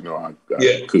girls. You know, I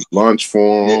cook lunch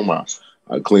for them.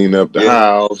 I clean up the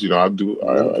house. You know, I do.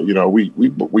 You know, we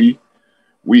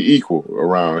equal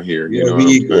around here. You know, we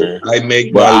equal. I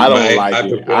make, but I don't like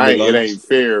it. It ain't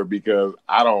fair because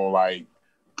I don't like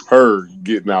her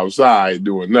getting outside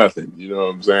doing nothing. You know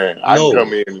what I'm saying? I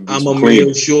come in and do I'm a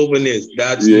male chauvinist.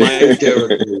 That's my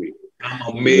territory.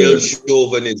 I'm a male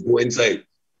chauvinist. Go inside.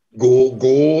 Go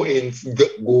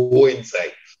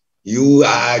inside. You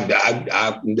are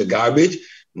the garbage.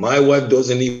 My wife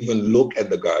doesn't even look at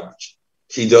the garbage.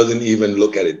 She doesn't even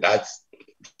look at it.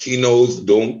 She knows.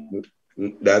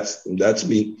 That's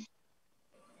me.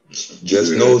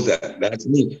 Just knows that. That's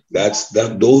me.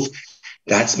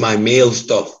 That's my male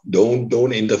stuff.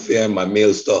 Don't interfere in my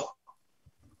male stuff.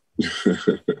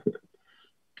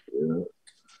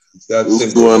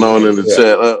 What's going on in the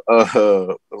chat?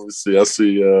 Let me see. I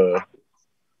see.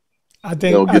 I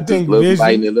think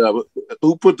lighten it up.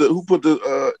 Who put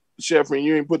the chef? And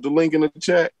you ain't put the link in the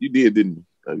chat. You did, didn't you?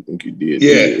 I think you did.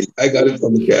 Yeah, I got it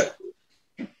from the chat.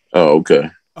 Oh,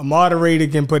 okay. A moderator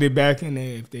can put it back in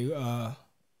there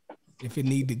if it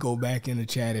need to go back in the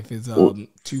chat if it's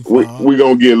too far. We're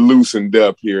gonna get loosened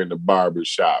up here in the barber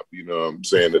shop. You know what I'm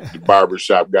saying? The barber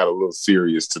shop got a little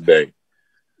serious today.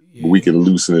 Yeah. We can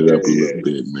loosen it up a little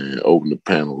bit, man. Open the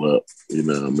panel up. You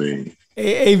know what I mean?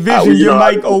 Hey Vision, your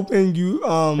mic open.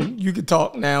 You can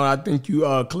talk now. I think you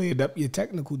cleared up your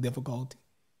technical difficulty.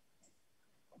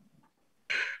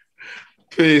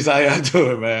 Peace, how y'all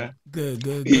doing, man? Good.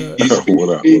 What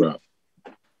up?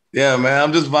 Yeah, man,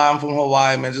 I'm just vibing from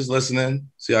Hawaii, man, just listening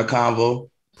to your convo.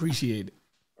 Appreciate it.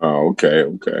 Oh, okay.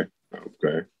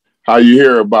 How you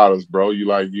hear about us, bro? You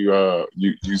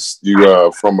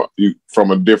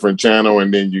from a different channel,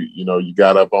 and then you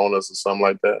got up on us or something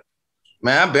like that?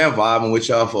 Man, I've been vibing with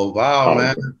y'all for a while,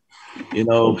 man. Okay. You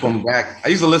know, from back, I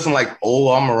used to listen like old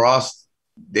Armor Ross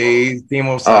days, Team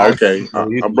of Sides. Okay,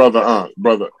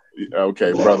 brother.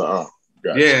 Okay, brother.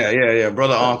 Gotcha. Yeah.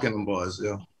 Brother Unc and them boys.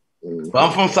 Yeah. But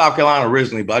I'm from South Carolina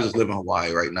originally, but I just live in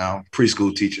Hawaii right now.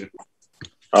 Preschool teacher.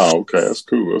 Oh, okay. That's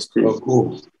cool. Oh,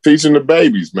 cool. Teaching the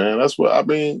babies, man. That's what I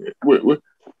mean.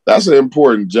 That's an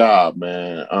important job,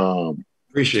 man.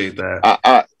 Appreciate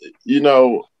that.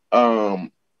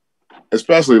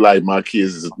 Especially like my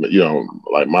kids,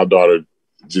 like my daughter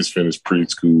just finished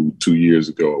preschool 2 years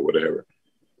ago or whatever.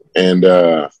 And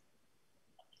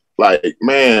like,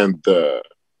 man, the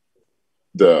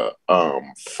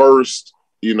first,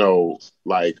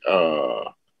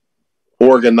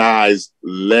 organized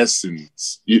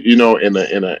lessons, in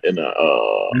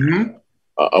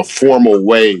a formal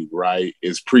way, right,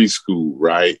 is preschool,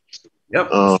 right? Yep.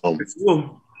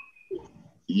 Cool.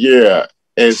 Yeah,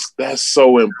 that's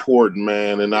so important,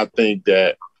 man. And I think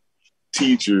that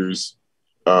teachers,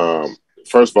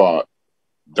 first of all,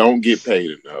 don't get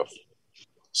paid enough.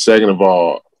 Second of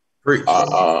all,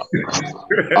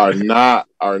 are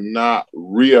not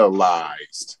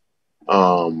realized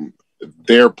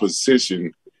their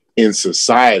position in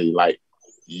society. Like,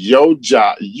 your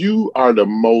job, you are the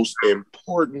most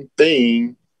important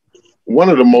thing, one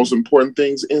of the most important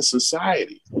things in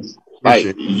society.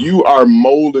 Like, you are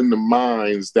molding the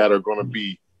minds that are going to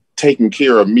be taking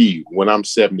care of me when I'm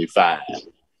 75,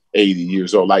 80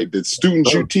 years old. Like, the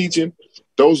students you're teaching,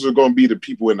 those are going to be the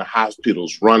people in the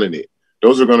hospitals running it.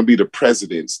 Those are going to be the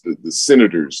presidents, the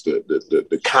senators,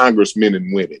 the congressmen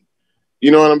and women.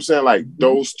 You know what I'm saying? Like,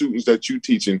 those students that you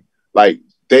teaching, like,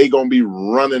 they going to be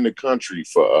running the country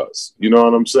for us. You know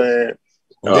what I'm saying?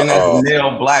 And then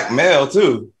that's black male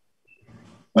too.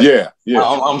 Like, yeah.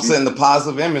 I'm setting the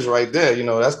positive image right there.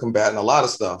 That's combating a lot of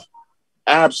stuff.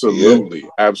 Absolutely,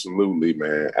 absolutely,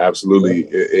 man. Absolutely.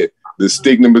 The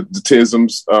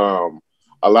stigmatisms,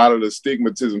 a lot of the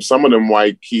stigmatism, some of them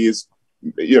white kids,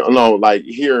 like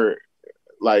here,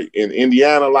 like in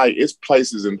Indiana, like it's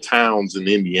places and towns in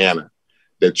Indiana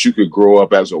that you could grow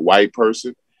up as a white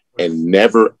person and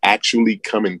never actually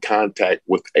come in contact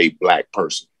with a black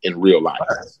person in real life.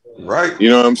 Right. You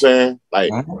know what I'm saying?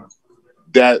 Like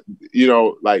that,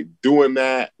 like doing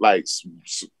that, like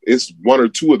it's one or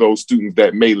two of those students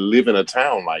that may live in a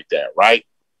town like that, right?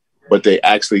 But they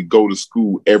actually go to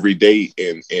school every day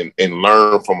and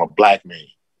learn from a black man.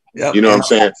 Yep. You know what I'm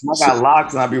saying? I got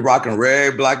locks and I be rocking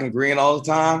red, black, and green all the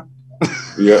time.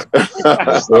 Yeah.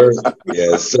 Yes, sir.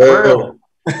 Yes, sir.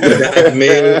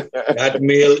 That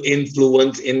male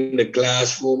influence in the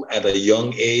classroom at a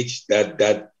young age,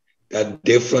 that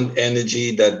different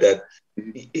energy, that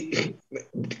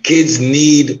kids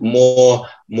need more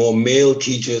male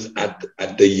teachers at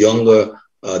the younger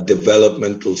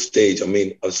developmental stage. I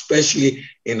mean, especially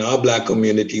in our Black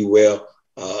community where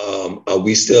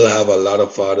we still have a lot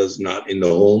of fathers not in the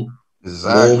home.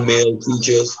 Exactly. More male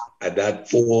teachers at that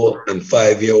 4 and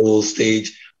 5 year old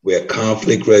stage where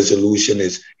conflict resolution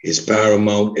is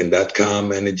paramount, and that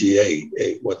calm energy.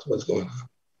 Hey, what's going on?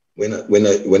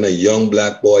 When a young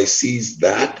Black boy sees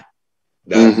that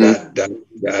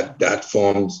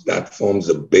forms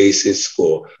the basis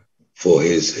for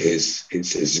his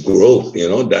growth.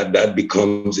 That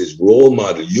becomes his role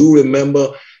model. You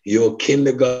remember your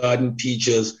kindergarten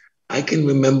teachers. I can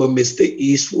remember Mr.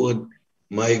 Eastwood,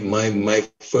 my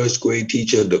first grade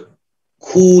teacher, the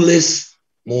coolest,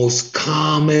 most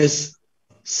calmest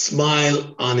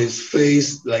smile on his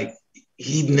face. Like,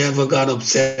 he never got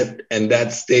upset, and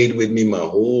that stayed with me my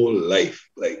whole life.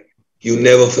 Like, you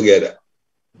never forget it.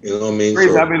 You know what I mean?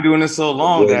 Crazy, I've been doing this so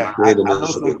long that I know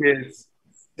some kids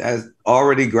that's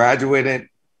already graduated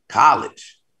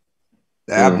college.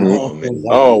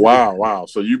 Oh, wow.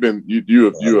 So you're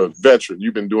a veteran.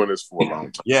 You've been doing this for a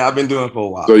long time. Yeah, I've been doing it for a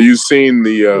while. So you've seen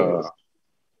the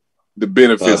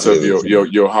benefits of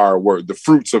your hard work, the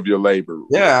fruits of your labor.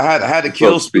 Yeah, I had to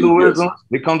kill pseudoisms. Yes.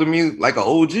 They come to me like an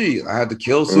OG. I had to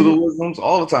kill pseudoisms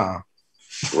all the time.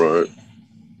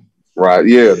 Right.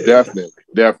 Yeah,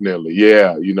 definitely.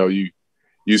 Yeah,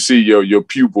 you see your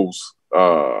pupils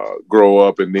grow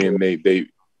up, and then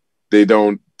they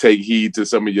don't take heed to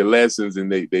some of your lessons,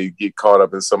 and they get caught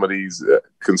up in some of these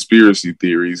conspiracy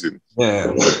theories. And yeah,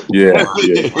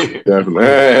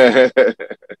 definitely.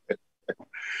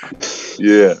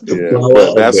 Yeah.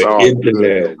 But that's all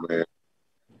good, man.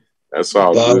 That's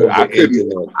all good.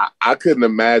 I couldn't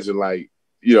imagine, like,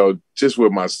 just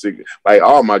with my like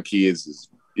all my kids is,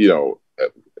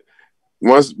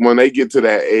 when they get to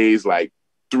that age, like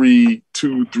 2,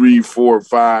 3, 4,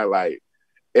 5, like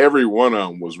every one of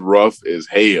them was rough as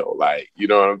hell. Like, you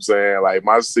know what I'm saying? Like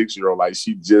my 6-year-old, like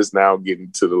she just now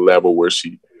getting to the level where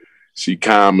she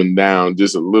calming down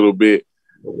just a little bit.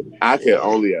 I can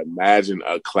only imagine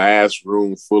a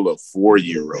classroom full of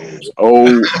 4-year-olds.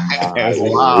 Oh my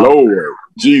Lord,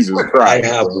 Jesus Christ! I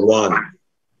have one,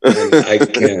 and I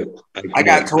can't. I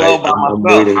got 12 by I'm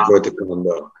myself. waiting for it to come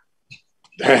down.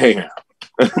 Damn.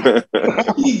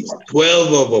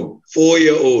 12 of them,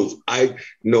 4-year-olds.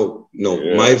 No.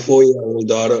 Yeah. My 4-year-old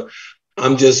daughter,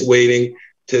 I'm just waiting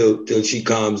till she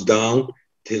calms down,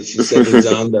 till she settles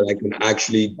down, that I can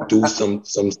actually do some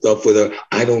stuff with her.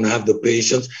 I don't have the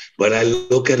patience, but I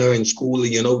look at her in school,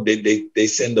 you know, they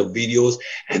send the videos,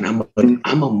 and I'm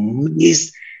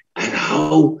amazed at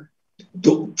how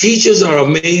the teachers are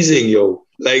amazing, yo.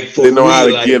 Like, for they know real, how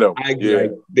to like, get them.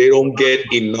 like, they don't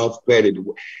get enough credit.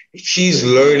 She's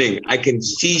learning. I can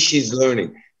see she's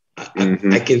learning.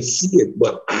 I can see it,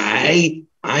 but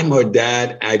I'm her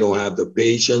dad. I don't have the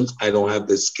patience. I don't have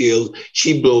the skills.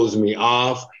 She blows me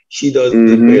off. She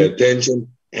doesn't pay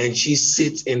attention. And she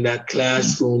sits in that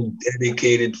classroom,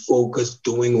 dedicated, focused,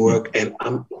 doing work. And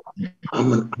I'm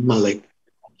like,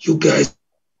 you guys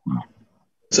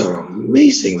are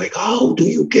amazing. Like, how do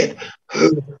you get her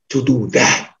to do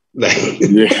that? Like,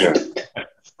 yeah.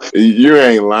 You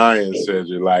ain't lying,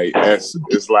 Cedric. Like,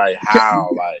 it's like, how?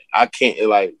 Like, I can't,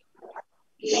 like,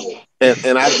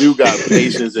 and I do got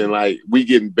patience, and like, we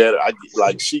getting better.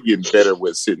 She getting better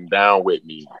with sitting down with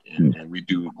me, and we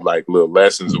do like little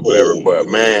lessons or whatever. But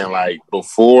man, like,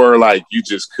 before, like, you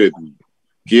just couldn't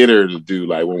get her to do,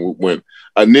 like, when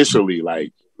initially,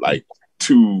 like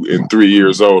 2 and 3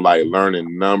 years old, like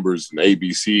learning numbers and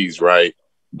ABCs, right?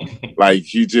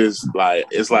 Like, you just, like,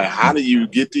 it's like, how do you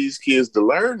get these kids to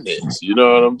learn this? You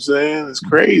know what I'm saying? It's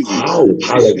crazy. How?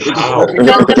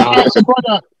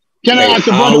 Can I ask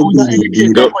the brother who's an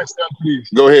educator question, please?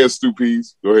 Go ahead, Stu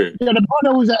Pease. Go ahead. Yeah, the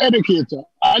brother who's an educator.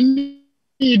 I need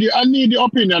the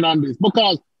opinion on this,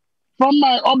 because from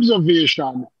my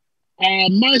observation,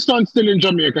 my son's still in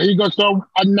Jamaica. He goes to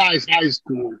a nice high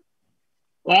school,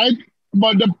 right?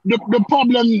 But the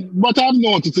problem, what I've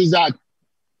noticed is that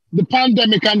the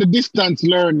pandemic and the distance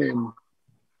learning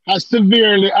has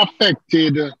severely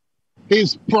affected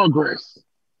his progress.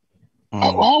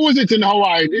 How was it in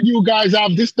Hawaii? Did you guys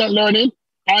have distant learning?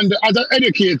 And as an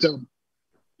educator,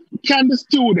 can the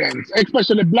students,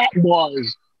 especially black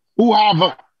boys, who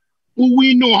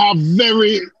we know have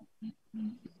very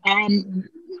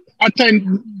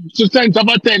sense of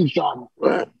attention,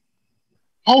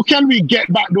 how can we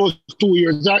get back those 2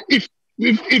 years?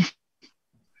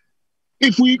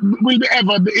 If we will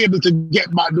ever be able to get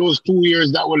back those 2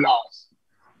 years that were lost?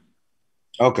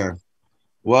 Okay.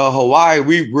 Well, Hawaii,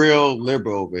 we real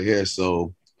liberal over here,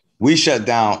 so we shut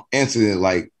down instantly.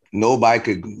 Like, nobody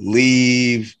could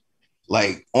leave.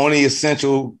 Like, only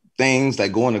essential things,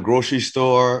 like going to the grocery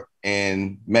store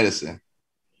and medicine,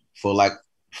 for like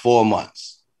 4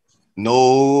 months.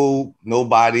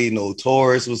 Nobody, no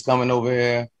tourists was coming over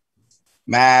here.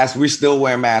 Masks, we're still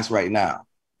wearing masks right now.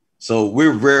 So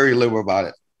we're very liberal about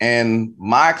it. And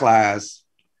my class,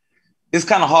 it's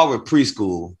kind of hard with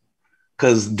preschool,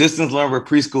 because distance learning with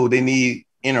preschool, they need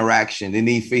interaction. They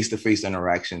need face-to-face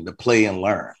interaction to play and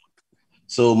learn.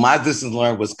 So my distance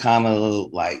learning was kind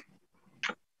of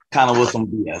with some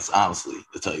BS, honestly,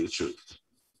 to tell you the truth.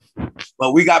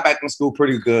 But we got back in school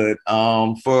pretty good.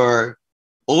 For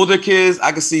older kids,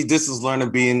 I could see distance learning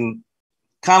being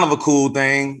kind of a cool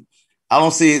thing. I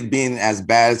don't see it being as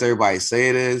bad as everybody say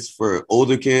it is for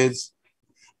older kids,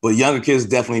 but younger kids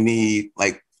definitely need,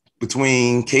 like,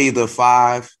 between K to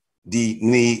 5,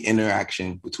 need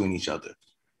interaction between each other.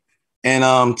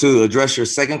 And to address your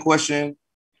second question,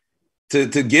 to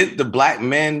get the black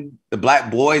men, the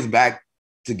black boys back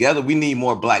together, we need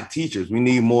more black teachers. We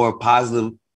need more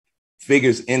positive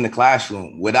figures in the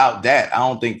classroom. Without that, I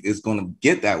don't think it's going to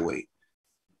get that way.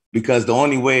 Because the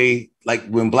only way, like,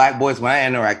 when I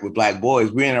interact with black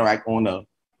boys, we interact on a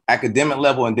academic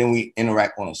level, and then we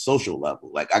interact on a social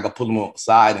level. Like, I could pull them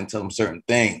aside and tell them certain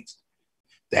things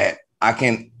that I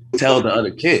can tell the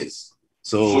other kids.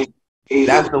 So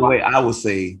that's the way I would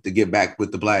say to get back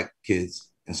with the black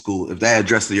kids in school, if that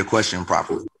addresses your question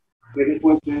properly. Man,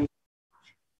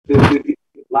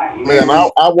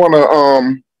 I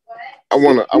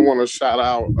wanna shout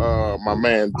out my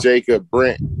man Jacob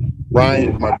Bryant,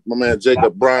 my man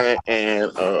Jacob Bryant,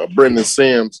 and Brendan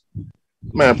Sims.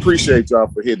 Man, appreciate y'all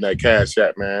for hitting that cash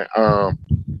app, man.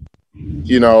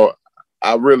 You know,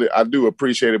 I do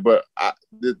appreciate it, but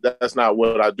that's not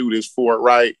what I do this for,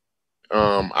 right?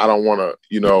 I don't want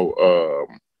to,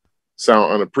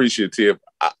 sound unappreciative.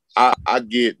 I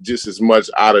get just as much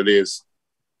out of this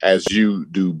as you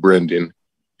do, Brendan,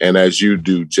 and as you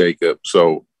do, Jacob.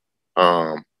 So,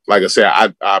 like I said,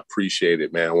 I appreciate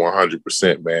it, man,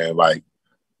 100%, man. Like,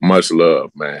 much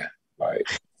love, man. Like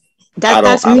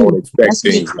that's I me. don't expect That's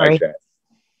things me, like that.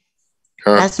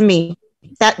 Huh? That's me.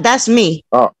 That's me.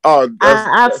 I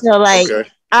That's feel like okay.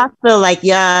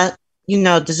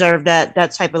 y'all, deserve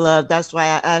that type of love. That's why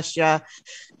I asked y'all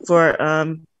for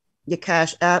your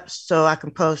cash apps so I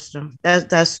can post them.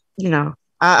 That's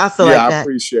I feel like I that.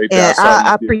 appreciate And that.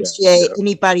 I appreciate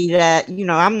anybody that,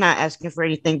 I'm not asking for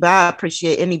anything, but I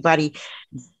appreciate anybody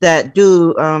that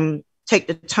do take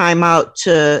the time out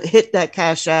to hit that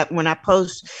cash app when I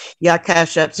post y'all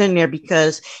cash apps in there,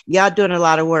 because y'all doing a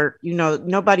lot of work.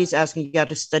 Nobody's asking y'all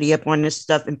to study up on this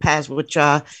stuff and pass what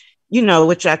y'all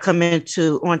come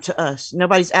into onto us.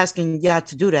 Nobody's asking y'all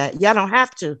to do that. Y'all don't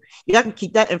have to. Y'all can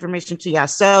keep that information to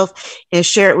yourself and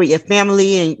share it with your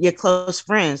family and your close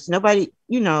friends. Nobody,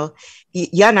 y'all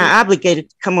not obligated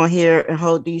to come on here and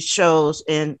hold these shows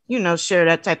and, share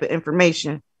that type of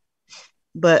information.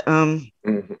 But, well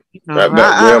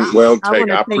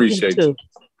taken. I appreciate you.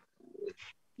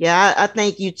 Yeah, I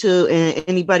thank you too. And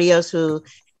anybody else who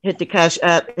hit the cash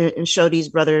app and show these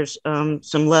brothers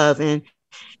some love. And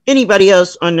anybody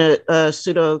else on the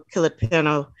Pseudo Killer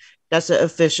panel, that's an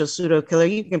official Pseudo Killer,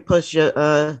 you can post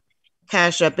your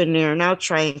cash up in there and I'll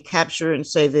try and capture and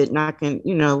save it. And I can,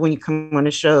 when you come on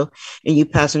the show and you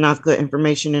passing off good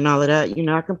information and all of that,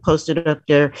 I can post it up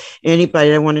there. Anybody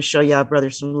that want to show y'all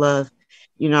brothers some love,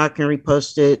 I can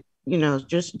repost it,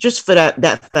 just for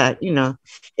that fact,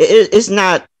 it's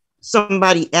not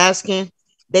somebody asking.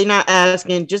 They're not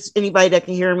asking. Just anybody that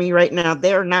can hear me right now,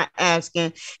 they're not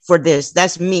asking for this.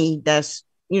 That's me. That's,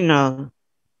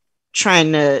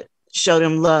 trying to show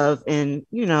them love. And,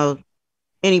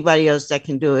 anybody else that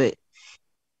can do it,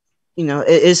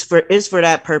 it's for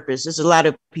that purpose. There's a lot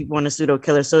of people on the Pseudo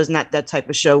Killer. So it's not that type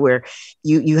of show where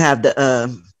you have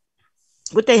the,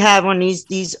 what they have on these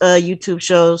YouTube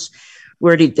shows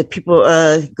where the people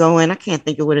go in. I can't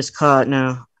think of what it's called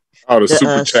now. Oh, the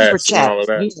super chats and all of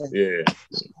that.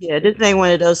 Yeah. This ain't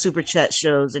one of those super chat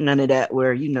shows and none of that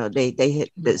where they hit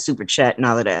the super chat and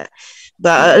all of that.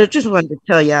 But I just wanted to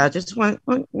tell y'all just one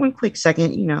quick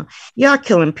second. Y'all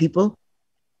killing people.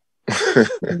 We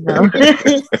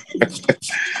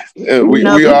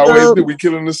always do. We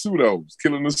killing the pseudos.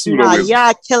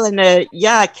 Y'all killing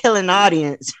the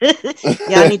audience.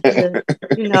 Y'all need to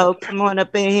come on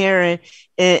up in here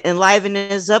and liven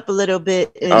this up a little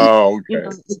bit. And, okay.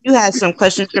 You had some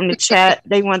questions from the chat.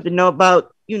 They wanted to know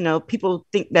about, people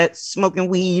think that smoking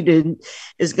weed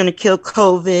is going to kill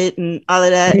COVID and all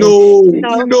of that. No,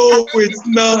 it's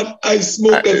not. I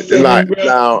smoke a 7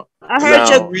 gram. I heard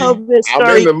your COVID story.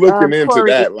 I'm into looking into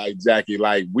that, like Jackie.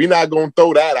 Like, we're not gonna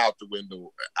throw that out the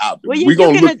window. We're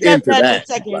gonna look into that. In a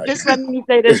second. Like, just let me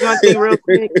say this one thing real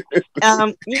quick.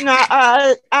 I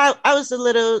was a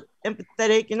little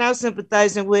empathetic and I was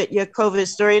sympathizing with your COVID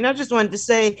story, and I just wanted to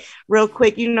say real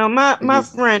quick. My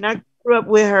friend, I grew up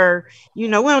with her. We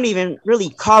don't even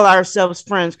really call ourselves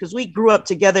friends because we grew up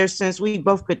together since we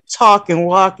both could talk and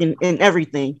walk and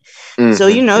everything. Mm-hmm. So,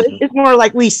 it's more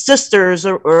like we sisters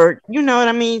or you know what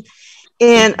I mean?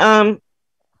 And,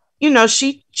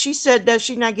 she said that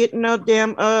she's not getting no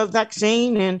damn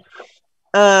vaccine. And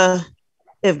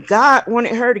if God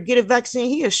wanted her to get a vaccine,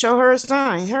 he would show her a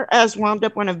sign. Her ass wound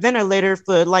up on a ventilator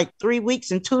for like 3 weeks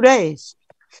and 2 days.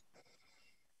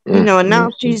 And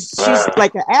now she's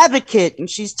like an advocate and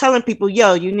she's telling people,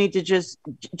 yo, you need to just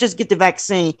get the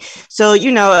vaccine. So,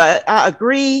 I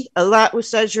agree a lot with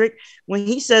Cedric when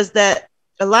he says that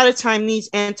a lot of time these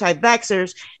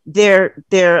anti-vaxxers, they're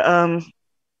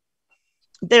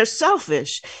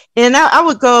selfish. And I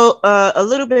would go a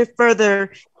little bit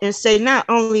further and say, not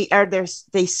only are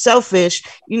they selfish,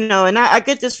 and I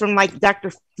get this from like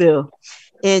Dr. Phil.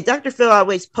 And Dr. Phil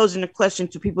always posing a question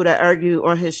to people that argue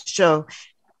on his show.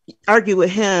 Argue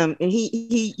with him and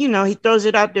he throws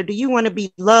it out there. Do you want to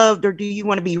be loved or do you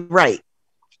want to be right?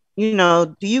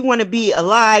 Do you want to be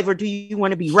alive or do you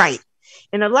want to be right?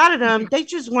 And a lot of them, they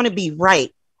just want to be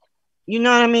right. You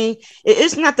know what I mean?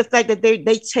 It's not the fact that they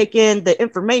take in the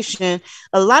information.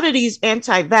 A lot of these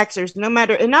anti-vaxxers, no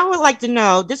matter, and I would like to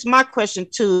know, this is my question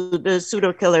to the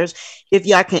pseudo killers, if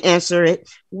y'all can answer it.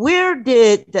 Where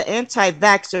did the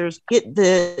anti-vaxxers get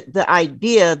the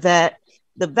idea that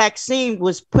the vaccine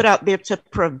was put out there to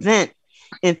prevent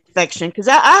infection? Because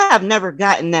I have never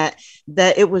gotten that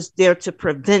it was there to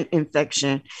prevent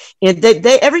infection. And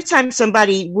they every time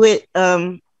somebody with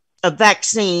a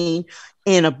vaccine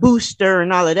and a booster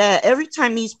and all of that, every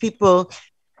time these people,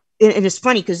 and it's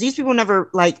funny because these people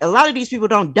never, like, a lot of these people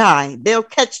don't die. They'll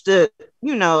catch a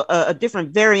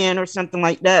different variant or something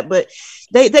like that. But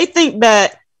they think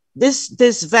that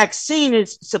this vaccine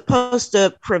is supposed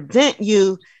to prevent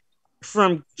you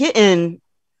from getting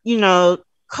you know,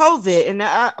 COVID. And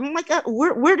I'm like,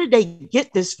 where did they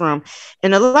get this from?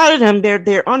 And a lot of them,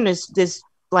 they're on this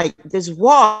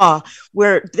wall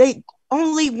where they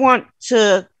only want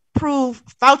to prove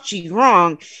Fauci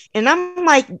wrong. And I'm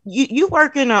like, you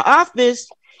work in an office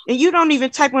and you don't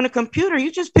even type on a computer.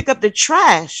 You just pick up the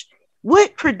trash.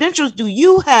 What credentials do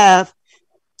you have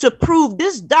to prove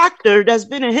this doctor that's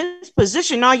been in his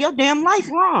position all your damn life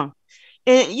wrong?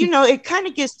 And, you know, it kind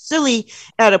of gets silly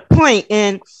at a point.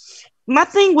 And my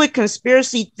thing with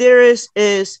conspiracy theorists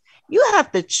is you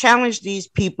have to challenge these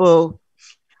people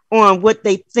on what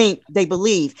they think they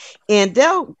believe. And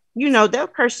they'll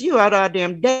curse you out all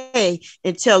damn day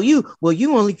and tell you, well,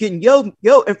 you only getting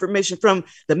your information from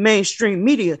the mainstream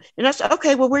media. And I said,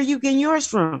 okay, well, where are you getting yours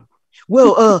from?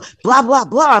 Well, blah, blah,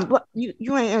 blah.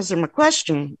 You ain't answering my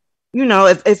question. You know,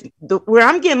 if where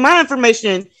I'm getting my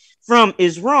information from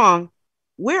is wrong,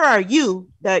 where are you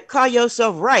that call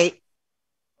yourself right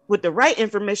with the right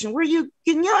information? Where are you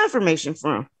getting your information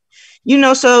from? You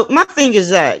know, so my thing is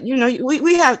that, you know,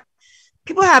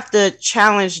 people have to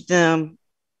challenge them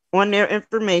on their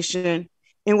information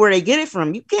and where they get it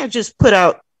from. You can't just put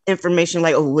out information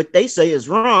like, oh, what they say is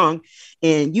wrong,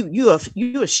 and you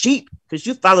a sheep because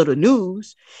you follow the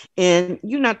news, and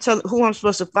you're not telling who I'm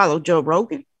supposed to follow. Joe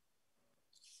Rogan.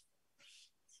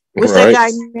 What's that guy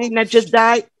name that just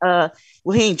died? Well,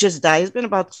 he ain't just died. It's been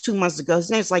about 2 months ago. His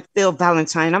name's like Phil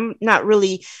Valentine. I'm not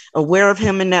really aware of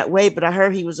him in that way, but I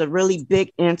heard he was a really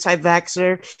big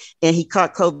anti-vaxxer and he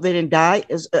caught COVID and died.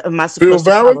 Am I supposed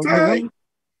Phil to Valentine?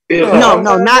 No,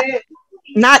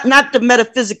 not the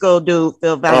metaphysical dude,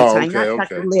 Phil Valentine. Not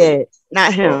Dr. Led,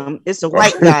 not him. It's a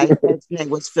white guy. His name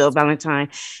was Phil Valentine.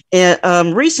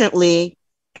 And recently,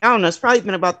 I don't know, it's probably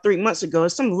been about 3 months ago,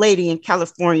 some lady in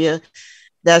California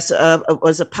that's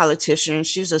was a politician.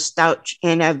 She's a stout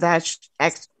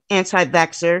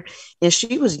anti-vaxxer, and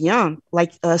she was young,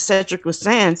 like Cedric was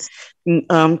saying,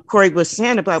 Corey was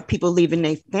saying about people leaving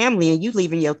their family and you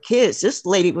leaving your kids. This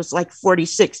lady was like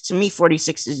 46. To me,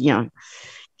 46 is young.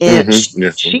 And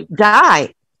she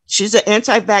died. She's an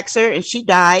anti-vaxxer and she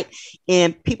died.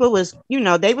 And people was, you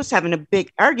know, they was having a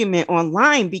big argument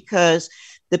online because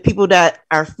the people that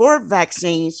are for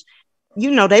vaccines, you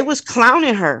know, they was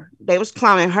clowning her. They was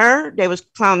clowning her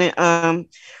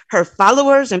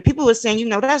followers, and people were saying, you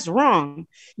know, that's wrong.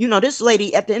 You know, this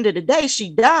lady at the end of the day,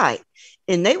 she died.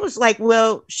 And they was like,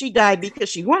 well, she died because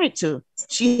she wanted to.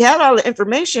 She had all the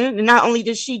information. And not only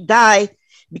did she die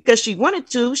because she wanted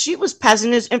to, she was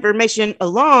passing this information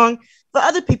along for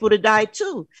other people to die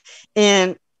too.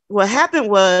 And what happened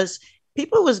was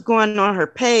people was going on her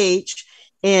page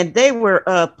and they were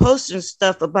posting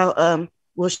stuff about,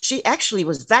 well, she actually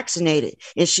was vaccinated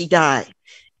and she died.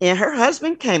 And her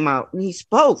husband came out and he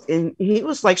spoke and he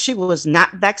was like, she was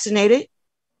not vaccinated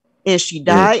and she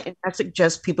died. And I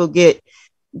suggest people get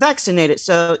vaccinated.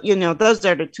 So, you know, those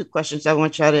are the two questions I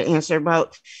want y'all to answer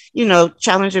about, you know,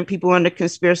 challenging people on the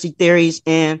conspiracy theories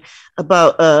and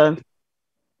about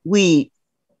weed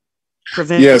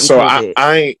prevention. Yeah, so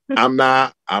I'm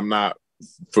not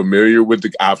familiar with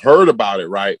I've heard about it,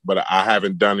 right? But I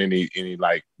haven't done any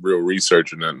like real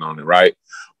research or nothing on it, right?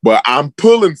 But I'm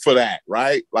pulling for that,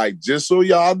 right? Like, just so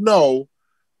y'all know,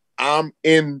 I'm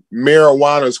in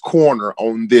marijuana's corner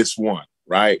on this one,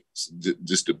 right?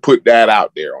 Just to put that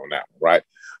out there on that one, right?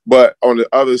 But on the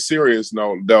other serious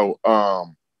note, though,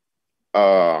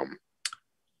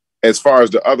 as far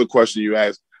as the other question you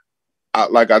asked,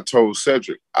 like I told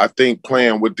Cedric, I think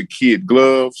playing with the kid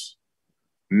gloves,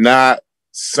 not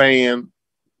saying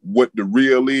what the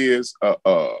real is,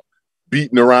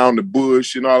 beating around the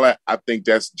bush and all that, I think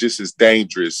that's just as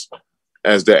dangerous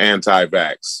as the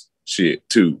anti-vax shit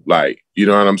too. Like, you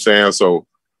know what I'm saying? So,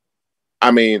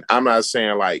 I mean, I'm not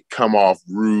saying like come off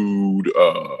rude,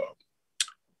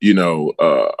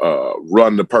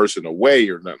 run the person away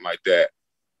or nothing like that.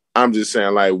 I'm just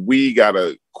saying like we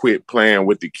gotta quit playing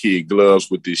with the kid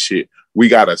gloves with this shit. We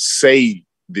gotta say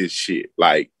this shit.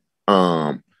 Like,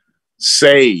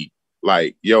 say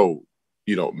like, yo,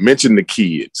 you know, mention the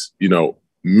kids, you know,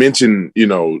 mention, you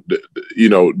know,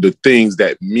 the things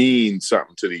that mean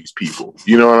something to these people.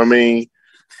 You know what I mean?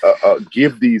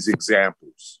 Give these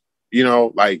examples, you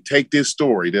know, like take this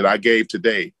story that I gave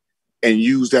today and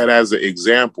use that as an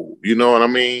example. You know what I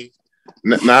mean?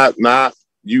 Not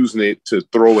using it to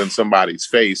throw in somebody's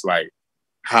face like,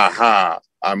 ha ha,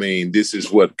 I mean, this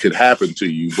is what could happen to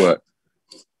you, but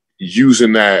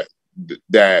using that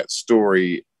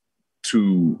story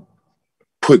to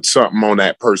put something on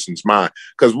that person's mind.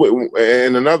 Because,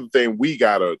 and another thing we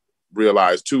got to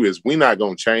realize too is we're not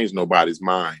going to change nobody's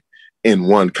mind in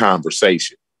one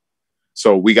conversation.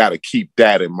 So we got to keep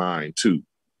that in mind too.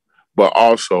 but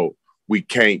also we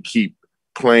can't keep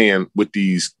playing with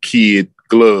these kid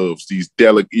gloves, these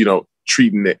delicate,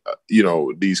 treating it,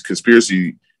 these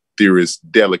conspiracy theorists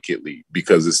delicately,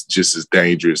 because it's just as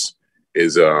dangerous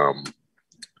as the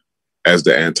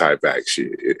anti-vax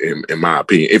shit, in my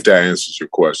opinion. If that answers your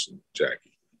question,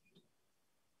 Jackie.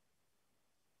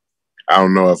 I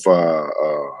don't know if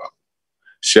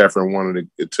Sheffrin wanted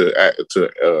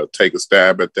to take a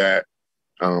stab at that,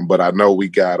 but I know we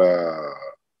got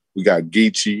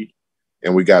Geechee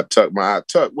and we got Tuck.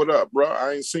 Tuck, what up, bro?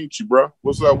 I ain't seen you, bro.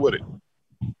 What's up with it?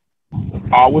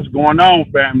 What's going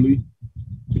on, family?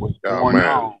 What's going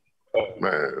on?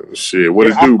 Man, shit. What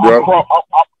it do, bro?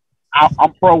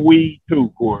 I'm pro weed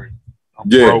too, Corey.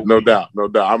 No doubt.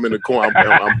 I'm in the corner.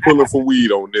 I'm pulling for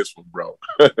weed on this one, bro.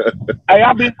 Hey,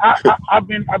 I've been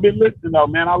listening though,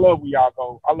 man. I love where y'all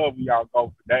go.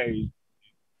 For days.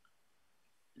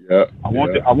 Yeah. I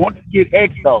want to get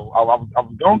X though. I was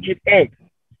gonna get X.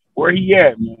 Where he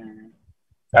at, man?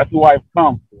 That's who I've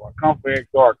come for. I come for X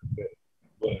Architect.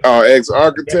 X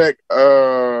Architect.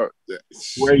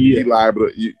 Where he liable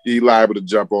to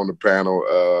jump on the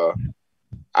panel.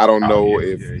 I don't know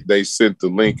if they sent the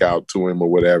link out to him or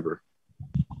whatever.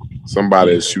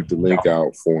 Somebody will shoot the link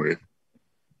out for him,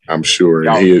 I'm sure,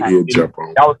 and he'll jump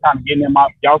on. Y'all was kind of getting in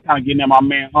my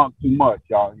man Hunk too much,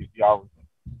 y'all. Y'all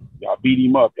beat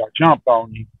him up. Y'all jumped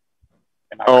on him.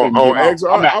 On X,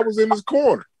 I was in his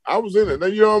corner. I was in it.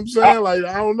 You know what I'm saying? Like,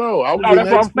 I don't know.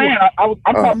 That's what I'm saying. I'm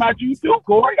talking about you too,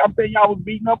 Corey. I'm saying y'all was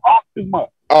beating up Hunk too much.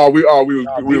 We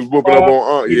was whooping up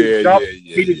on Unc.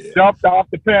 He just jumped off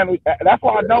the panel. That's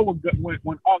why I know when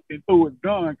Unc threw his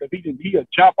gun, because he'll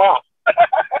jump off.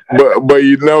 but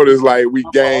you notice, like, we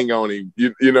gang on him.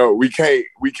 You know, we can't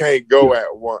go at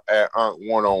Unc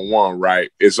one-on-one, right?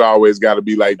 It's always got to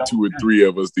be like 2 or 3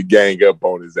 of us to gang up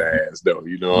on his ass, though.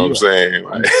 You know what I'm saying?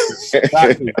 Like,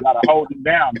 exactly. Gotta hold him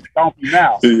down and stomp him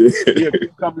out. He'll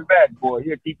keep coming back, boy.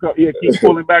 He'll keep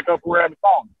pulling back up around the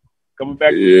corner, coming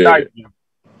back to the dice.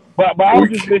 But I was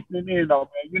just listening in though,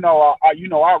 man.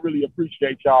 I really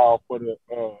appreciate y'all for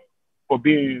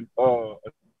being a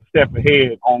step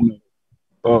ahead on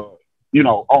the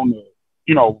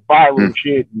viral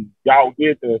shit, and y'all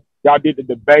did the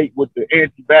debate with the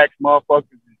anti-vax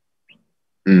motherfuckers.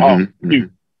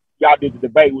 Y'all did the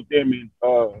debate with them, and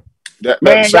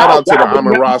shout out to the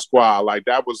Amon-Ra squad. Like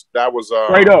that was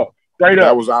straight up.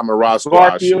 That was Amon-Ra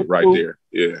squad shit right there.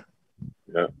 Yeah.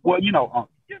 Well,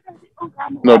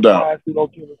 no doubt.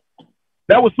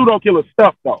 That was pseudo killer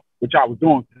stuff though, which I was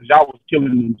doing because y'all was killing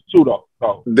them pseudo.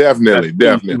 So definitely.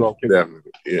 Yeah.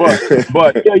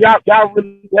 But yeah, y'all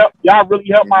really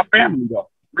helped my family though,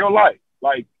 real life.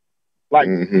 Like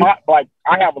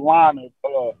I have a line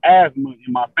of asthma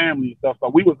in my family and stuff, so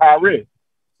we was high risk.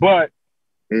 But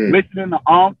listening to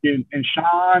Unc and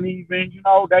Sean, even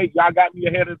y'all got me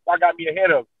ahead of.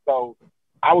 So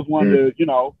I was one of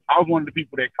the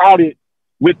people that caught it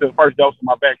with the first dose of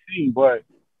my vaccine, but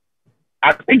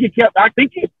I think it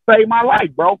saved my life,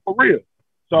 bro, for real.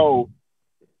 So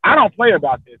I don't play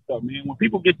about that stuff, man. When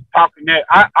people get to talking that,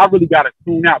 I really got to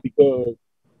tune out, because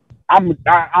I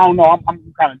don't know, I'm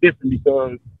kind of different,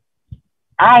 because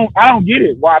I don't get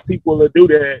it why people will do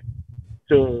that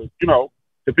to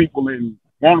people and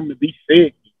want them to be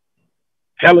sick,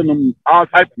 telling them all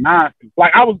types of nonsense.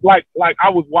 Like I was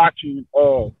watching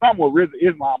something with RZA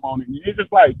Islam on it, and it's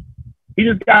just like he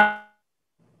just got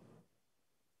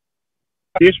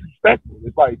disrespectful.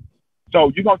 It's like,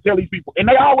 so you're gonna tell these people, and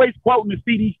they always quoting the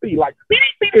CDC. Like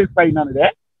CDC didn't say none of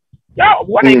that. Y'all,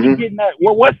 what they be getting at?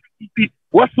 Well, what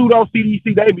pseudo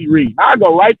CDC they be reading? I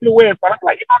go right to the website. I'm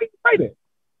like, you don't even say that.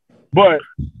 But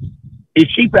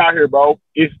it's sheep out here, bro.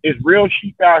 It's real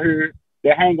sheep out here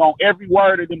that hang on every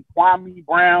word of them Kwame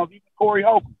Browns, even Corey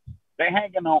Holcomb. They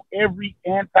hanging on every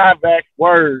anti-vax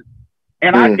word.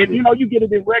 And you get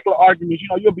it in regular arguments.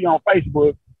 You'll be on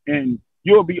Facebook and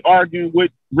you'll be arguing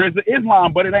with RZA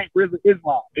Islam, but it ain't RZA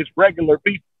Islam. It's regular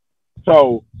people.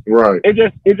 So it's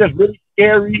just really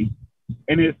scary,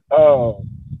 and it's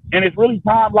really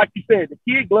time, like you said, the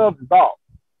kid gloves is off.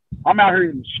 I'm out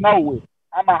here in the snow with it.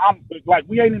 I'm like,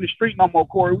 we ain't in the street no more,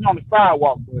 Corey. We on the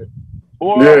sidewalk, but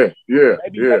boy, maybe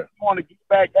make you want to get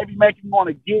back. Maybe make you want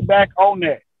to get back on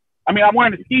that. I mean, I'm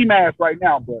wearing a ski mask right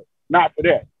now, but not for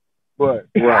that. But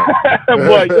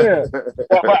but yeah,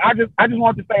 but I just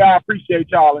want to say I appreciate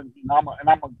y'all, and I'm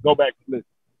gonna go back to listen.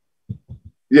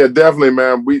 Yeah, definitely,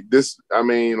 man.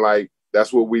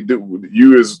 That's what we do.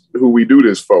 You is who we do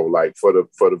this for, like for the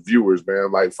viewers,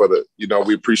 man. Like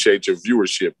we appreciate your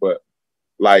viewership, but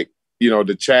like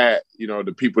the chat,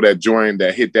 the people that joined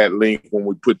that hit that link when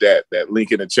we put that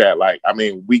link in the chat, like, I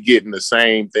mean, we getting the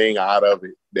same thing out of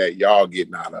it that y'all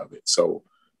getting out of it. So,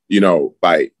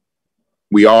 like,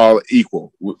 we all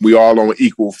equal. We all on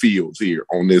equal fields here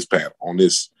on this panel,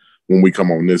 when we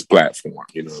come on this platform.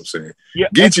 You know what I'm saying? Yeah.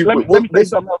 Let me say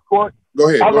something else, Court. Go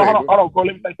ahead. Hold on, Court.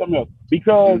 Let me say something else.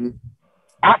 Because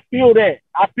I feel that.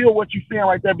 I feel what you're saying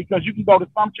right there, because you can go to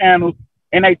some channels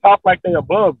and they talk like they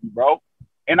above you, bro.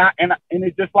 And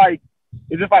it's just like,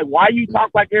 why you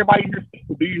talk like everybody in here?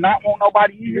 Do you not want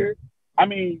nobody here? I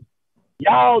mean,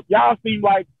 y'all seem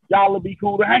like y'all would be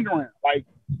cool to hang around. Like,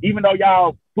 even though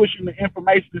y'all pushing the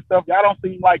information and stuff, y'all don't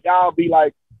seem like y'all be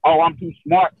like, oh, I'm too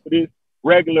smart for this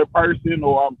regular person,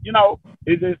 or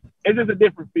it's just a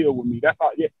different feel with me. That's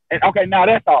all. Yeah. And okay, now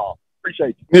that's all.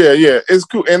 Appreciate you. Yeah, it's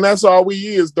cool, and that's all we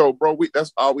is, though, bro.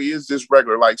 That's all we is, just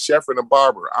regular, like chef and a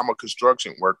barber. I'm a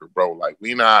construction worker, bro. Like,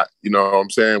 we not, you know what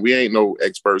I'm saying? We ain't no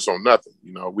experts on nothing.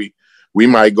 We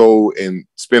might go and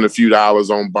spend a few dollars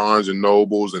on Barnes and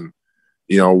Nobles, and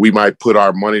we might put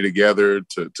our money together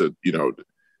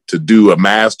to do a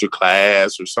master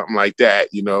class or something like that,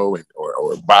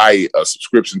 or buy a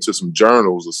subscription to some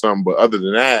journals or something. But other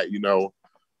than that,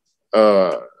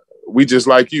 we just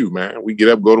like you, man. We get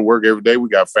up, go to work every day. We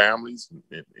got families,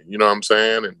 and you know what I'm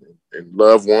saying, and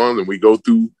loved ones, and we go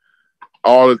through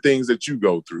all the things that you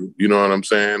go through. You know what I'm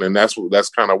saying? And that's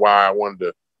kind of why I wanted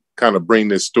to kind of bring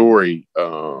this story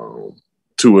to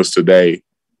us today,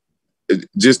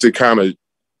 just to kind of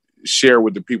share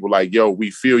with the people, like, yo, we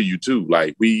feel you too.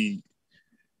 Like, we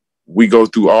go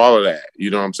through all of that. You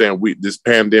know what I'm saying? This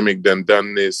pandemic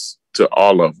done this to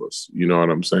all of us. You know what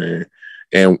I'm saying?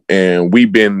 And we've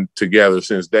been together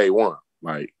since day one.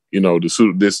 Like,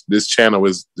 this channel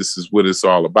this is what it's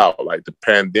all about. Like, the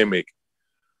pandemic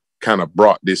kind of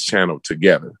brought this channel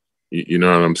together. You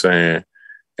know what I'm saying?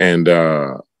 And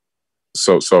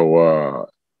so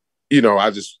I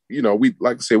just, we,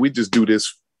 like I said, we just do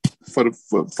this for the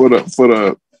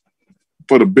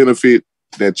benefit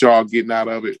that y'all getting out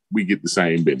of it. We get the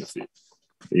same benefit.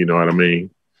 You know what I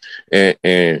mean?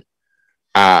 And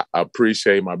I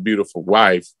appreciate my beautiful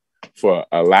wife for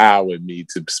allowing me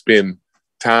to spend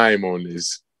time on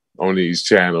these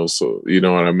channels. So, you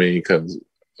know what I mean? Because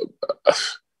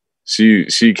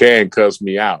she can cuss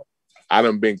me out. I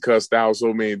done been cussed out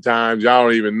so many times. Y'all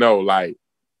don't even know. Like,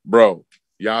 bro,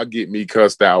 y'all get me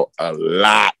cussed out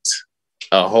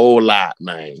a whole lot,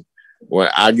 man. When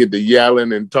I get to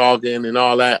yelling and talking and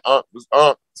all that,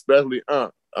 especially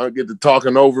get to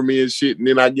talking over me and shit, and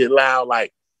then I get loud.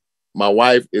 Like, my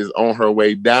wife is on her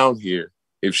way down here.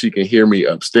 If she can hear me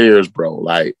upstairs, bro,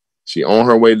 like, she on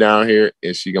her way down here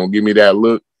and she gonna give me that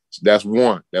look. That's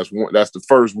one. That's the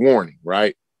first warning,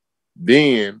 right?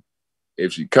 Then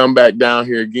if she come back down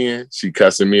here again, she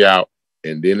cussing me out.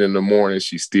 And then in the morning,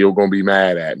 she's still gonna be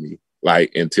mad at me,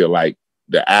 like, until like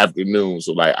the afternoon.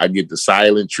 So like, I get the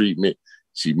silent treatment.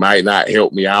 She might not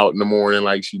help me out in the morning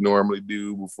like she normally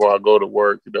do before I go to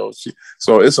work.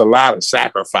 So it's a lot of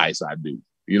sacrifice I do.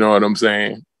 You know what I'm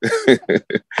saying?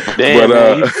 Damn,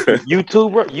 man,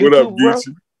 YouTube, bro. What up, bro?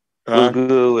 What's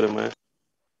good with it, man?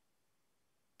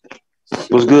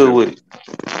 What's good with it?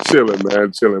 Chilling,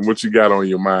 man. Chilling. What you got on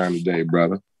your mind today,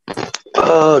 brother?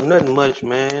 Nothing much,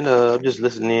 man. Just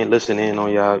listening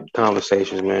on y'all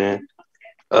conversations, man.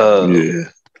 Yeah.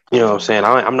 You know what I'm saying?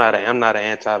 I'm not an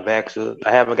anti-vaxxer.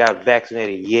 I haven't got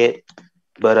vaccinated yet,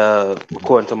 but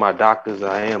according to my doctors,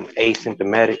 I am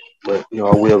asymptomatic. But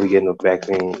I will be getting a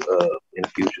vaccine in the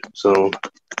future soon.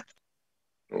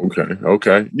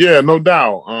 Okay. Yeah, no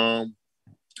doubt.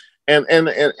 And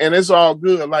it's all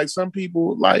good. Like, some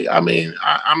people, like, I mean,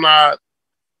 I'm not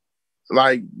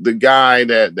like the guy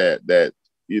that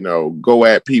go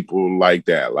at people like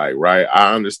that. Like, right?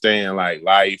 I understand, like,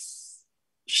 life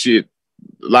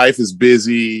is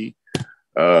busy.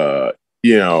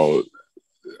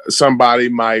 Somebody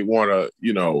might want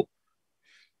to,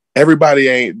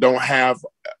 everybody don't have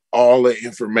all the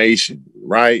information,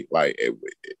 right? Like,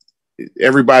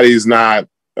 everybody's not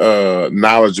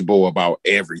knowledgeable about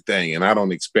everything, and I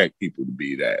don't expect people to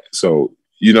be that. So,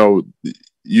 you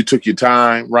took your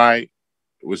time, right?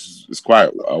 Which is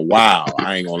quite a while.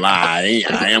 I ain't gonna lie.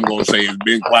 I am gonna say it's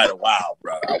been quite a while,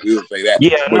 brother. I will say that.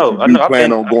 Yeah, but you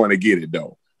plan on going to get it,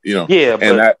 though. Yeah,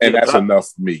 and that's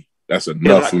enough for me. That's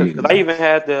enough for me. I even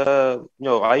had the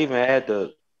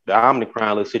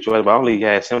Omicron little situation, but I only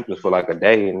had symptoms for like a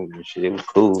day, and shit, it was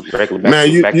cool.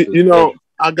 Man,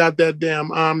 I got that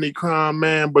damn Omicron,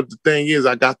 man. But the thing is,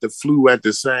 I got the flu at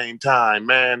the same time,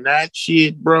 man. That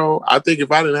shit, bro. I think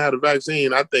if I didn't have the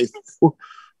vaccine, I think,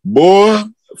 boy,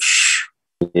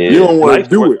 Yeah. You don't want to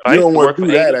do it. You don't want to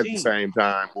do that at the same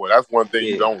time, boy. That's one thing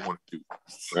you don't want to do.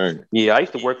 Dang. Yeah, I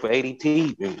used to work for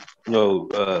ADT, and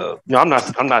I'm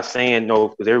not saying no,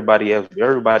 because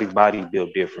everybody's body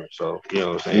built different. So you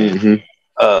know what I'm saying.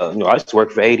 Mm-hmm. I used to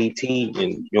work for ADT,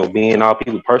 and being in all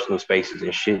people's personal spaces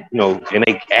and shit. And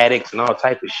they addicts and all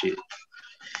type of shit.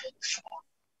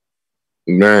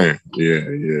 Man, yeah.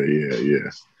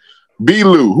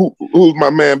 B-Lou, who's my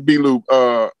man B-Lou?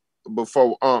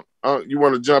 Before you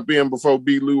want to jump in before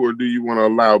B-Lou, or do you want to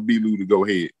allow B-Lou to go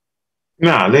ahead?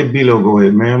 Nah, let B-Lou go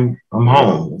ahead, man. I'm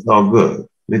home. It's all good.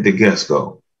 Let the guests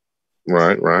go.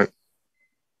 Right.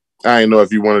 I didn't know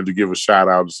if you wanted to give a shout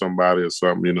out to somebody or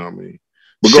something, you know what I mean?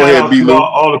 But go ahead, B-Lou.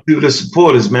 All the people that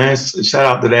support us, man. Shout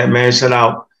out to that, man. Shout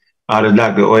out to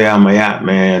Dr. Oya Mayat,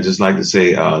 man. Just like to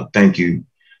say thank you.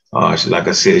 Like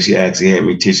I said, she actually had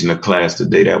me teaching a class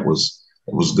today that was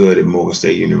good at Morgan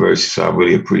State University. So I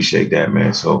really appreciate that,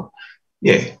 man. So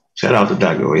yeah, shout out to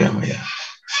Dr. Oya Mayat.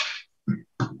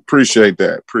 Appreciate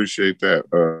that.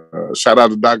 Shout out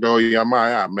to Dr. Oya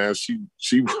Mayat, man. She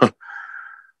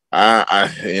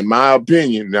I in my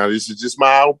opinion, now this is just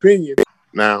my opinion.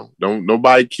 Now, don't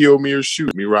nobody kill me or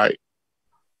shoot me, right?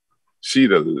 She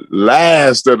the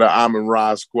last of the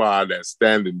Amun-Ra squad that's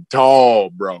standing tall,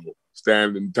 bro.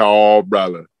 Standing tall,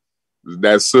 brother.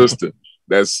 That sister,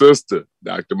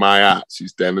 Dr. Mayat,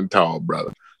 she's standing tall,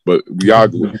 brother. But we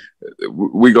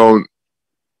gonna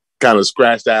kind of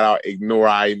scratch that out, ignore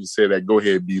I even said that. Go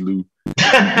ahead, B-Lou.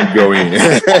 Go in.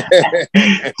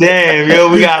 Damn, yo,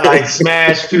 we got like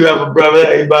smash two of them, brother.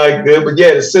 Everybody good. But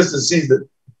yeah, the sister, she's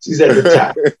at the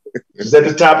top. She's at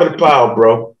the top of the pile,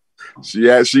 bro. She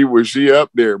up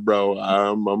there, bro.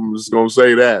 I'm just gonna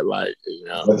say that. Like,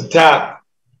 at the top.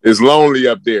 It's lonely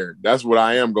up there. That's what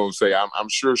I am gonna say. I'm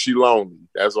sure she lonely.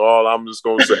 That's all I'm just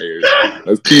gonna say.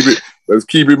 Let's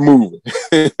keep it moving.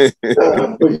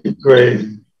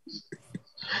 Great.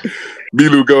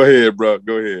 B-Lou, go ahead, bro.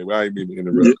 Go ahead. I ain't mean to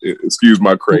interrupt. Excuse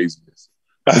my craziness.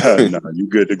 No, you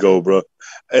good to go, bro.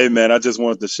 Hey, man, I just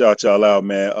wanted to shout y'all out,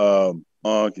 man.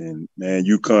 Unc and man,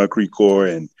 you Concrete Core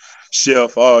and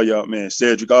Chef, all y'all, man,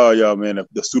 Cedric, all y'all, man,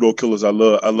 the pseudo killers. I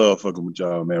love fucking with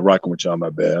y'all, man. Rocking with y'all, my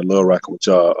bad. I love rocking with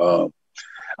y'all.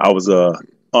 I was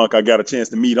Unc, I got a chance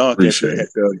to meet Unc at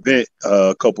the event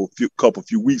a couple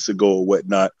few weeks ago or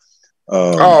whatnot.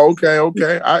 Okay.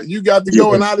 You got to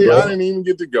go, and I didn't even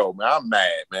get to go, man. I'm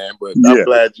mad, man, but I'm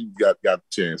glad you got the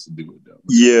chance to do it, though.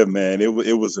 Yeah, man, it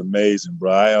was amazing,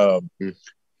 bro.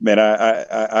 Man,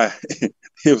 I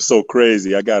it was so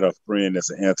crazy. I got a friend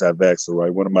that's an anti-vaxxer,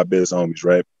 right? One of my best homies,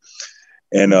 right?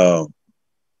 And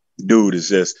dude, is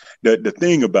just the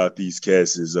thing about these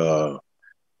cats is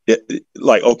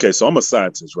like, okay, so I'm a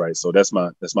scientist, right? So that's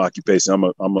my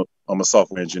occupation. I'm a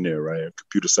software engineer, right? A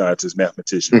computer scientist,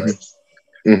 mathematician, right?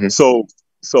 Mm-hmm. So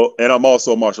and I'm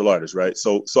also a martial artist, right?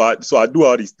 So I do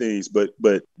all these things, but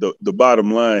the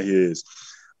bottom line here is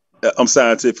I'm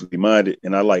scientifically minded,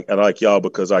 and I like y'all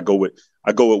because I go with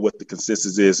what the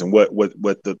consensus is and what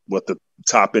the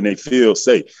top in their field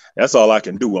say. That's all I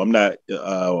can do. I'm not.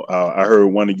 I heard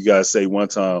one of you guys say one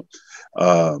time,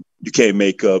 you can't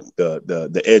make up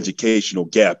the educational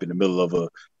gap in the middle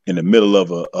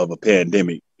of a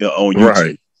pandemic on YouTube.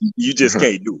 Right. You just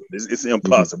can't do it. It's an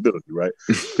impossibility, right?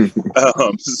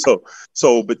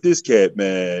 But this cat,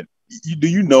 man, do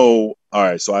you know? All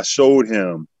right, so I showed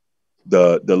him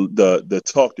the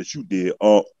talk that you did,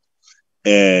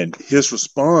 and his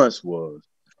response was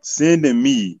sending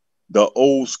me the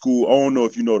old school. I don't know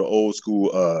if you know the old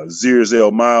school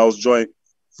Zirzel Miles joint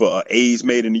for AIDS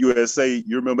made in the USA.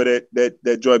 You remember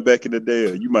that joint back in the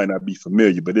day? Or you might not be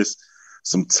familiar, but it's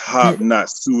some top-notch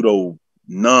pseudo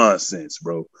nonsense,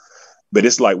 bro. But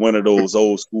it's like one of those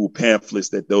old school pamphlets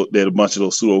that a bunch of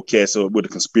those pseudo cats with the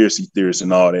conspiracy theorists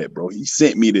and all that, bro. He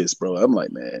sent me this, bro. I'm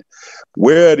like, man,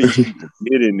 where are these people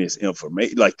getting this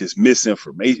information, like this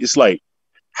misinformation? It's like,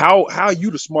 how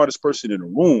you the smartest person in the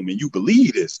room and you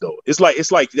believe this though? It's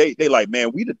like they like,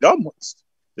 man, we the dumb ones.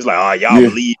 It's like, y'all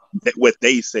believe what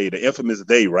they say, the infamous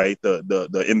they, right?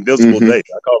 The invisible they.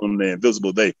 I call them the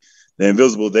invisible they. The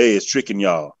invisible they is tricking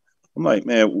y'all. I'm like,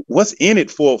 man, what's in it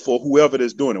for whoever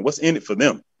that's doing it? What's in it for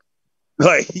them?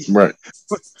 Like, right.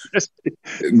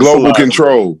 Global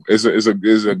control. It's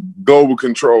a global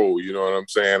control, you know what I'm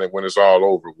saying? And when it's all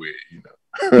over with, you know.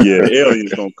 Yeah,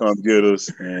 aliens gonna come get us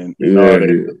and all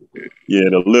that. Yeah,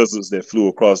 the lizards that flew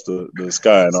across the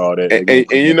sky and all that. And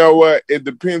you know what? It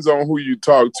depends on who you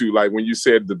talk to. Like when you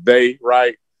said the they,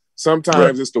 right?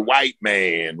 Sometimes it's the white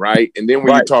man, right? And then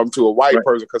when you talk to a white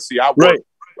person, because see,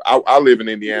 I live in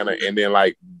Indiana, and then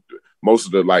like most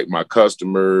of the like my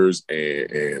customers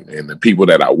and the people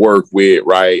that I work with,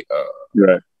 right?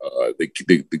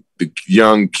 the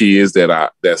young kids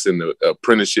that's in the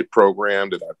apprenticeship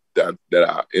program that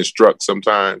I instruct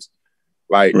sometimes,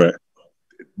 like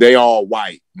they all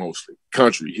white mostly,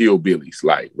 country hillbillies,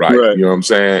 like you know what I'm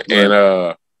saying, and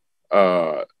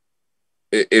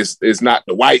it's not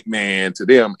the white man to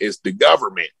them, it's the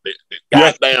government, the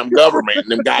goddamn government, and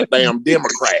them goddamn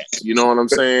Democrats. You know what I'm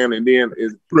saying? And then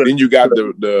then you got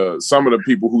the some of the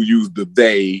people who use the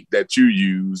they that you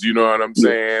use. You know what I'm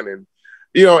saying? And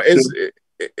you know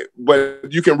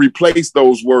but you can replace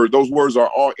those words. Those words are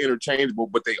all interchangeable,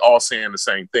 but they all saying the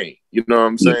same thing. You know what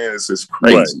I'm saying? It's just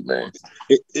crazy, man.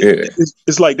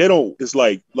 It's like they don't. It's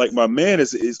like my man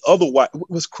is otherwise.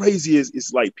 What's crazy is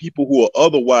it's like people who are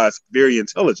otherwise very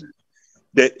intelligent.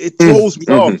 That it throws me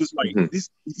off. It's like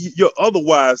you're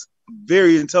otherwise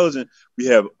very intelligent. We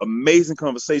have amazing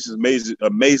conversations,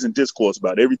 amazing discourse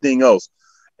about everything else,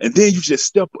 and then you just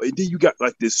step. And then you got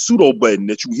like this pseudo button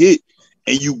that you hit.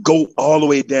 And you go all the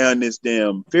way down this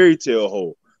damn fairy tale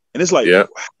hole, and it's like,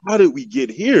 how did we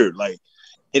get here? Like,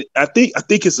 I think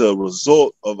it's a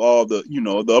result of all the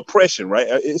the oppression, right?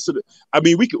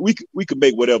 We could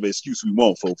make whatever excuse we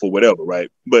want for whatever, right?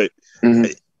 But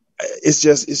it's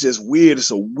just weird.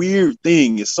 It's a weird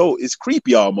thing. It's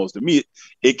creepy almost to me.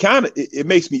 It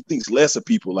makes me think less of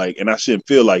people, like, and I shouldn't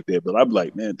feel like that, but I'm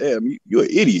like, man, damn, you're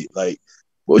an idiot, like.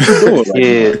 What you doing?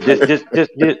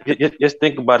 Just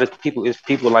think about it. It's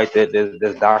people like that.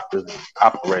 There's doctors,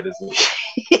 operators, and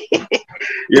shit.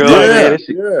 You know what I'm saying? It's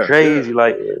crazy.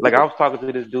 Like I was talking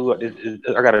to this dude.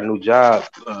 I got a new job.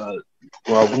 Well,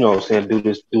 you know what I'm saying? Do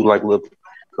like little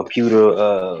computer.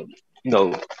 I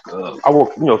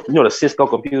work. The Cisco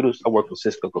computers. I work with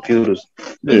Cisco computers.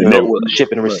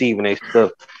 Shipping and receiving and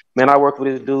stuff. Man, I work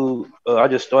with this dude. I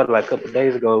just started like a couple of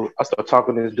days ago. I started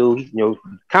talking to this dude.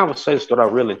 Conversation started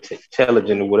out really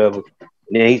intelligent or whatever.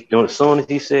 And then as soon as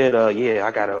he said, I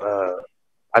got a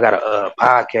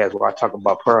podcast where I talk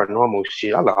about paranormal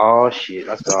shit. I'm like, oh shit.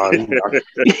 I said,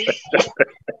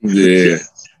 yeah,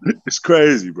 it's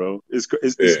crazy, bro. It's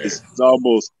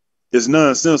almost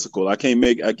nonsensical. I can't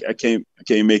make any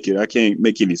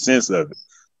sense of it.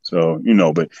 So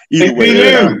but either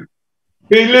way.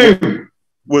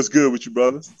 What's good with you,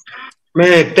 brother?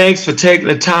 Man, thanks for taking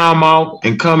the time out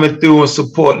and coming through and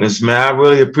supporting us, man. I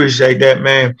really appreciate that,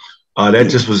 man. That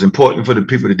just was important for the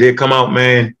people that did come out,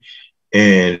 man.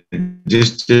 And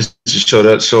just to show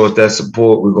us that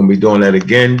support, we're gonna be doing that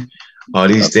again.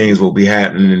 These things will be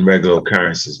happening in regular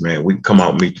occurrences, man. We can come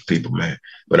out and meet the people, man.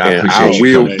 But I appreciate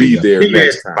you. I will be there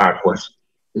next time.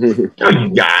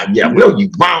 Yeah, will you?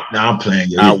 Now I'm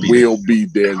playing. I will be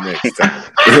there next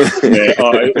time. It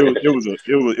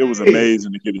was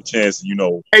amazing to get a chance.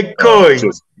 Hey, Coy,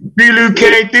 B-Lou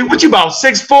came through. What you about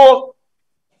 6'4"?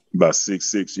 About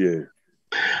 6'6", yeah.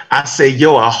 I say,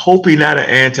 yo, I hope he's not an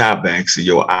anti-vaxxer.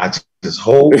 Yo, I just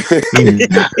hope he's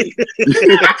not.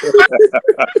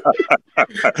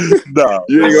 No,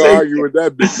 you ain't gonna argue with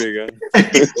that big nigga.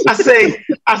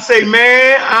 I say,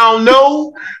 man, I don't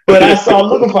know, but I saw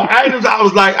looking for items. I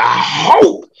was like, I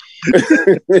hope.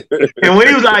 And when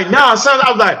he was like, no, son,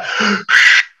 I was like.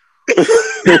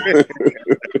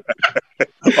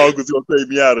 Uncle's gonna take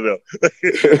me out of there.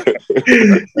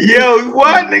 Yo,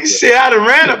 what nigga shit? I done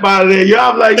ran up out of there. Yo,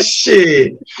 I'm like,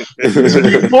 shit.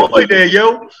 It's boy there,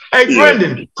 yo. Hey,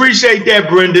 Brendan, appreciate that,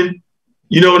 Brendan.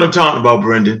 You know what I'm talking about,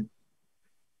 Brendan.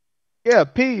 Yeah,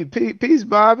 peace,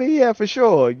 Bobby. Yeah, for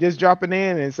sure. Just dropping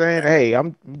in and saying, hey,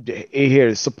 I'm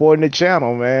here supporting the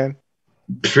channel, man.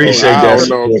 Appreciate that. I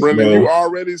don't know, Brendan. You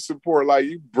already support, like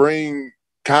you bring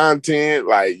content,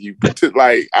 like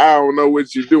I don't know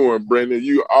what you're doing, Brendan.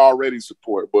 You already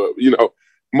support, but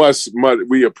much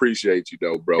we appreciate you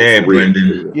though, bro. Yeah,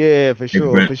 Brendan. Yeah, for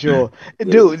sure, for sure,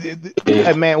 dude.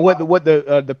 Man, what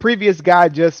the previous guy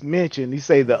just mentioned, he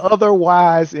say the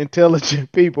otherwise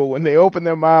intelligent people when they open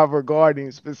their mouth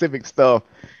regarding specific stuff,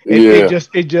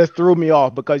 it just threw me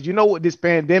off because what this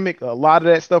pandemic, a lot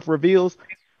of that stuff reveals.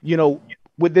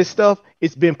 With this stuff,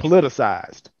 it's been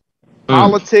politicized.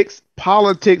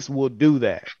 Politics will do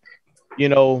that.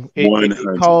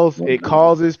 It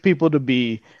causes people to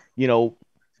be,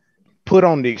 put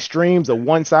on the extremes of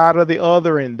one side or the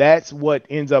other, and that's what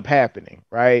ends up happening,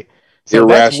 right? So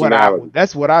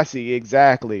that's what I see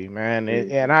exactly, man.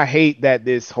 And I hate that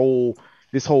this whole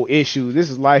issue,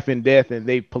 this is life and death, and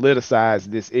they politicize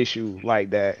this issue like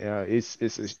that.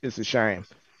 It's a shame.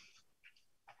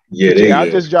 Yeah,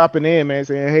 I'm just dropping in, man,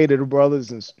 saying hey to the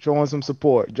brothers and showing some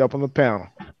support. Jump on the panel.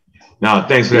 No,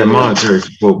 thanks for that monetary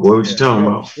support, boy. What you talking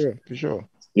about? Yeah, for sure.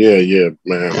 Yeah,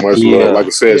 man. Much love. Like I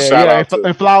said, shout out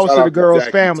and flowers to the girl's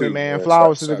family, man.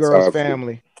 Flowers to the girl's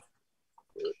family.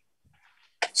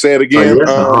 Say it again.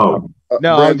 No,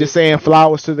 I'm just saying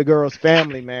flowers to the girl's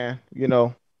family, man. You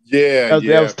know. Yeah,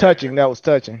 that was touching. That was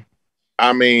touching.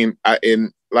 I mean, I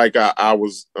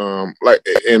was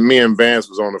and me and Vance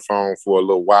was on the phone for a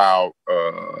little while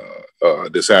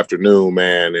this afternoon,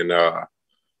 man, and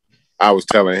I was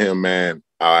telling him, man,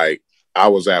 I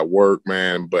was at work,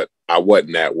 man, but I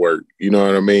wasn't at work. You know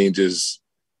what I mean? Just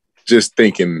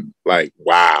thinking like,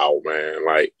 wow, man,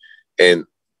 like, and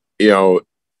you know,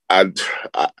 I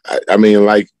mean,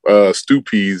 like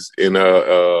Stoopies and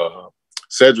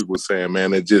Cedric was saying,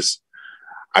 man, I just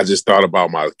thought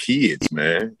about my kids,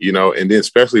 man, you know, and then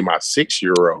especially my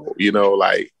 6-year-old, you know,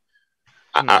 like,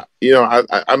 I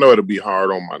know it'll be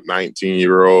hard on my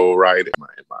 19-year-old, right, and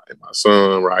my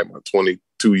son, right, my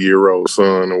 22-year-old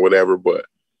son or whatever, but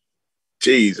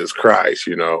Jesus Christ,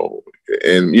 you know,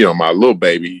 and you know, my little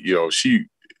baby, you know, she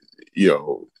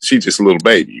just a little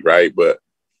baby, right, but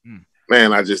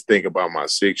man, I just think about my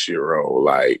 6-year-old,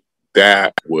 like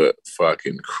that would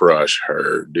fucking crush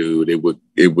her, dude. It would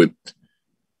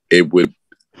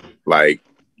like,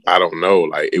 I don't know,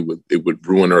 like it would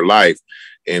ruin her life.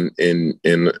 And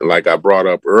like I brought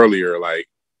up earlier, like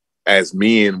as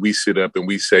men, we sit up and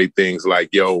we say things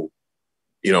like, yo,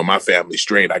 you know, my family's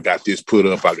straight. I got this put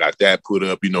up. I got that put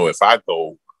up. You know, if I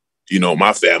go, you know,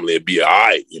 my family would be all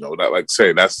right. You know, that, like I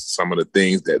say, that's some of the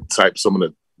things that's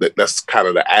kind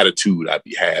of the attitude I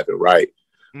be having, right?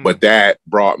 But that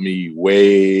brought me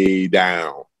way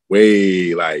down,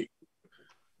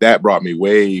 that brought me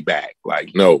way back.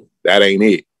 Like, no, that ain't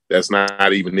it. That's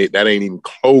not even it. That ain't even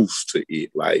close to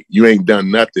it. Like, you ain't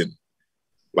done nothing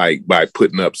like by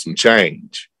putting up some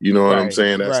change. You know what I'm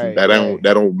saying?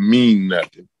 That don't mean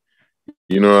nothing.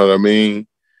 You know what I mean?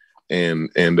 And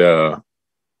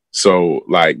so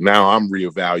like now I'm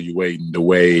reevaluating the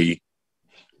way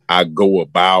I go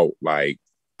about like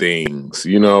things,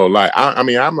 you know, like I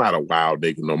mean, I'm not a wild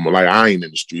nigga no more. Like I ain't in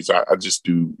the streets. I just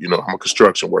do, you know, I'm a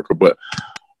construction worker, but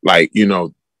like, you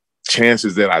know,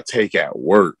 chances that I take at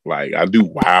work, like I do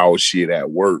wild shit at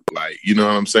work. Like, you know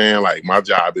what I'm saying? Like my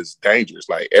job is dangerous.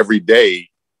 Like every day,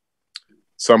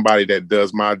 somebody that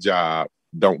does my job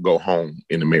don't go home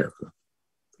in America.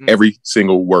 Every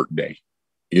single work day.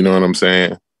 You know what I'm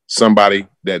saying? Somebody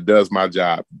that does my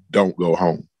job don't go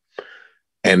home.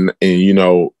 And you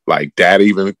know, like that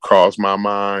even crossed my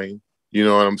mind. You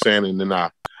know what I'm saying? And then I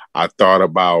thought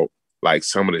about like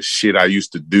some of the shit I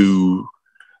used to do,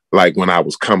 like when I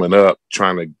was coming up,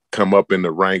 trying to come up in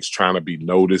the ranks, trying to be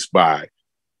noticed by,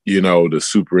 you know, the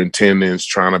superintendents,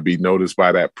 trying to be noticed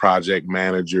by that project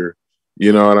manager.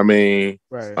 You know what I mean?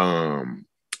 Right.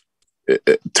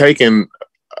 Taking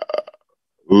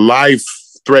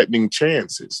life-threatening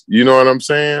chances. You know what I'm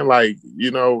saying? Like,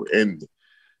 you know, and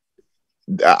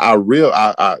I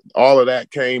all of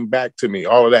that came back to me.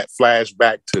 All of that flashed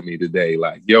back to me today.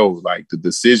 Like, yo, like the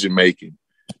decision making,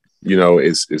 you know,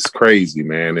 it's crazy,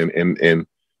 man. And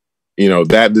you know,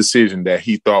 that decision that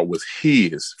he thought was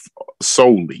his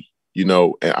solely, you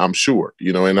know, and I'm sure,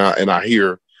 you know, and I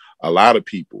hear a lot of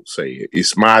people say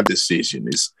it's my decision,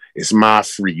 it's my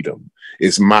freedom,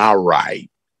 it's my right.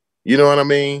 You know what I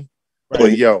mean? Right.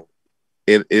 But yo,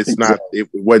 it's not. It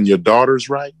wasn't your daughter's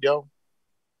right, yo.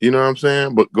 You know what I'm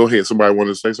saying? But go ahead. Somebody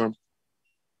wanted to say something?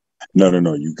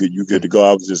 No. You good to go.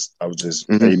 I was just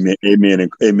amen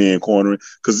cornering.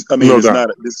 Because I mean, no,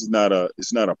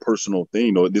 it's not a personal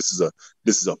thing. No, this is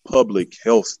a public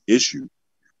health issue.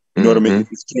 You know what I mean?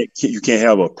 You can't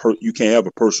have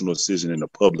a personal decision in a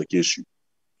public issue.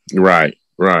 Right.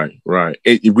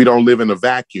 We don't live in a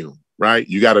vacuum, right?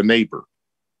 You got a neighbor,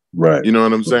 right? You know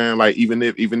what I'm saying? Like even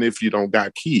if you don't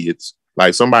got kids,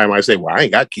 like somebody might say, "Well, I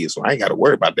ain't got kids, so I ain't got to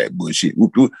worry about that bullshit."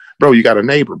 Bro, you got a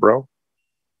neighbor, bro.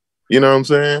 You know what I'm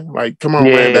saying? Like, come on,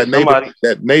 man. That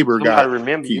neighbor got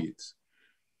kids.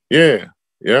 Yeah.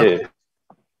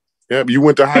 You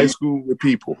went to high school with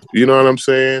people. You know what I'm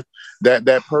saying?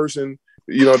 That person,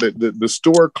 you know, the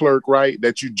store clerk, right?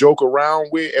 That you joke around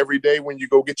with every day when you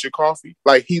go get your coffee.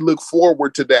 Like he looked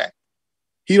forward to that.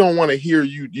 He don't want to hear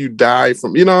you die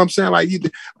from. You know what I'm saying? Like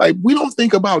we don't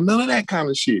think about none of that kind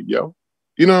of shit, yo.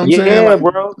 You know what I'm saying? Yeah,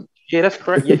 bro. Yeah, that's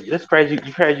crazy. Yeah, that's crazy.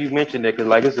 You mentioned that because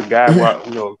like it's a guy where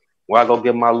I go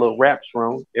get my little raps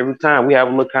from. Every time we have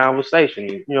a little conversation,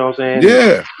 you know what I'm saying?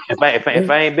 Yeah. If I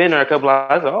ain't been there a couple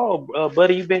of hours, I say, "Oh,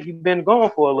 buddy, you've been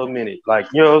gone for a little minute." Like,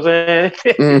 you know what I'm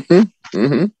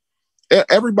saying?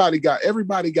 Everybody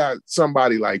got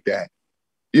somebody like that.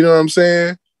 You know what I'm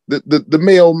saying? The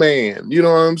mailman. You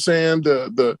know what I'm saying?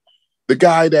 The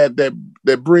guy that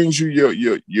brings you your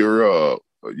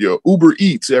Uber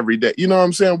Eats every day. You know what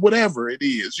I'm saying? Whatever it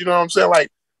is. You know what I'm saying?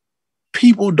 Like,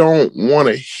 people don't want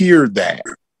to hear that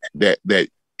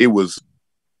it was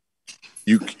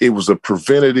a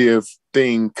preventative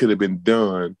thing could have been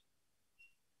done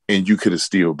and you could have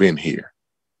still been here.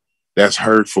 That's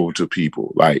hurtful to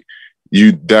people. Like,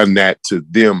 you done that to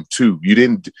them too. You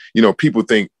didn't, people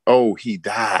think, oh, he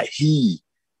died. He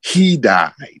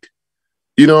died.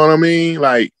 You know what I mean?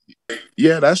 Like,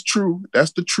 yeah, that's true.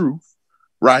 That's the truth.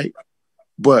 Right.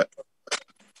 But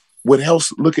what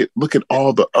else? Look at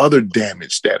all the other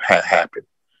damage that had happened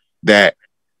that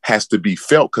has to be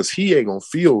felt, because he ain't gonna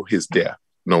feel his death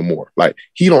no more. Like,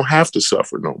 he don't have to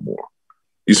suffer no more.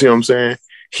 You see what I'm saying?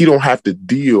 He don't have to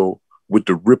deal with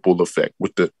the ripple effect,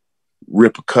 with the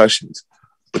repercussions.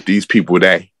 But these people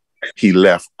that he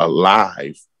left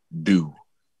alive do.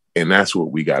 And that's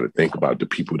what we got to think about, the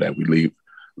people that we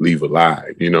leave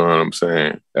alive. You know what I'm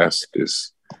saying?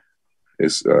 It's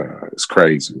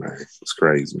crazy, man. It's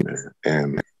crazy, man.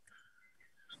 And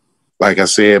like I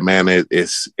said, man,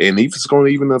 it's going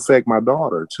to even affect my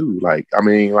daughter too. Like, I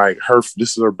mean, like,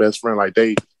 this is her best friend. Like,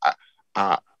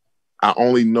 I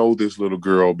only know this little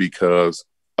girl because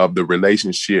of the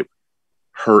relationship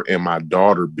her and my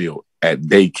daughter built at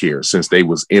daycare since they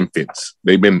was infants.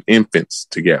 They've been infants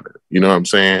together. You know what I'm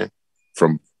saying?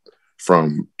 From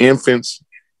infants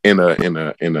in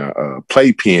a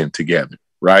playpen together,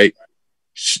 right?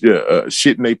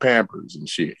 Shitting they Pampers and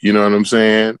shit. You know what I'm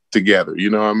saying? Together. You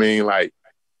know what I mean? Like,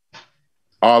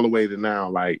 all the way to now,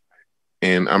 like,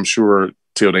 and I'm sure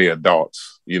till they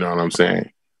adults. You know what I'm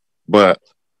saying? But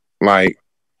like,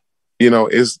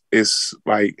 it's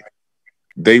like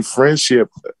they friendship,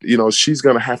 she's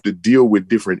going to have to deal with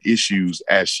different issues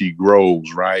as she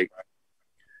grows, right?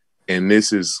 And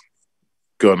this is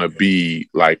going to be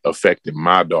like affecting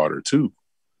my daughter too.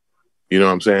 You know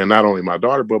what I'm saying? Not only my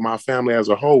daughter, but my family as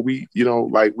a whole. We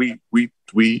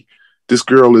this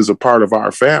girl is a part of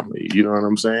our family. You know what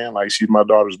I'm saying? Like, she's my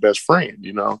daughter's best friend,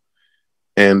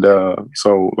 And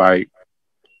so like,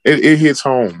 it hits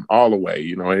home all the way,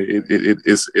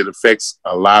 it affects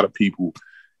a lot of people.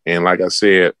 And like I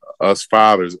said, us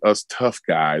fathers, us tough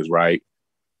guys, right?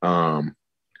 And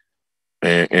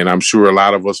I'm sure a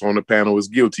lot of us on the panel is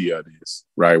guilty of this,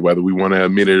 right? Whether we want to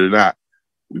admit it or not,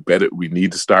 we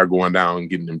need to start going down and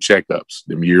getting them checkups,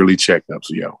 them yearly checkups,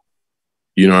 yo.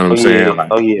 You know what I'm saying?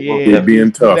 Like, we're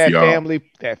being tough, that y'all. Family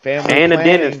and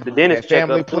planning, the dentist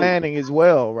family planning as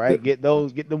well, right? Get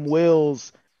them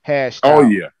wills hashed out. Oh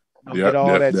yeah. Get all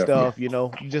that definitely.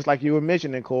 stuff, just like you were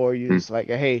mentioning, Corey. You're just like,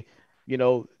 hey,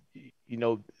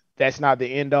 that's not the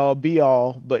end all be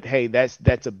all, but hey,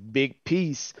 that's a big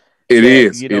piece. It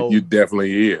is. It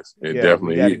definitely is. It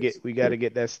definitely is. We got to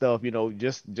get that stuff.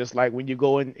 Just like when you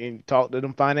go in and talk to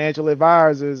them financial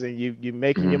advisors and you're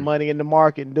making your money in the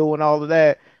market and doing all of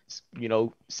that.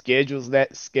 Schedule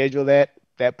that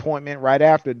appointment right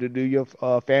after to do your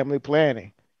family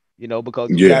planning. Because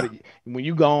when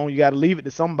you go on, you got to leave it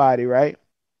to somebody, right?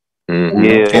 Mm-hmm.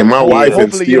 Yeah. And my wife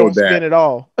hopefully you don't that. spend it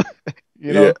all.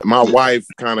 Yeah, my wife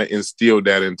kind of instilled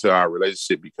that into our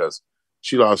relationship because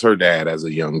she lost her dad as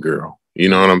a young girl. You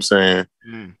know what I'm saying?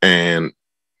 And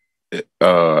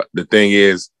the thing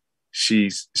is,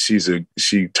 she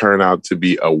turned out to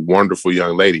be a wonderful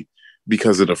young lady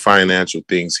because of the financial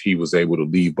things he was able to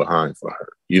leave behind for her.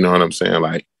 You know what I'm saying?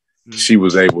 Like, she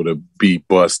was able to be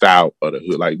bust out of the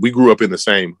hood. Like, we grew up in the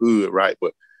same hood, right?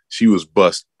 But she was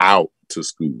bust out to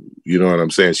school. You know what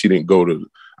I'm saying? She didn't go to.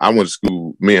 I went to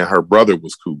school. Me and her brother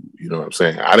was cool. You know what I'm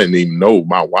saying? I didn't even know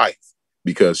my wife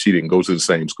because she didn't go to the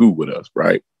same school with us,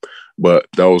 right? But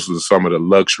those were some of the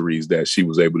luxuries that she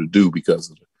was able to do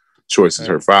because of the choices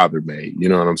her father made. You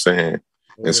know what I'm saying?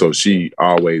 And so she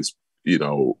always,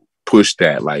 pushed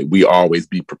that. Like, we always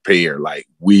be prepared, like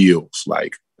wheels,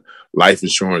 like life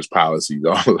insurance policies,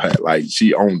 all of that. Like,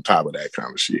 she on top of that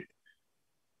kind of shit.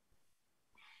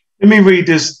 Let me read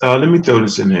this. Let me throw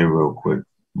this in there real quick.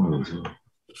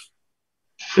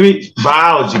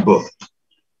 Biology book.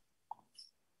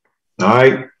 All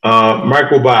right.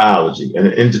 Microbiology,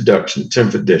 an introduction,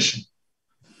 10th edition.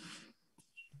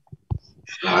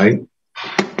 All right.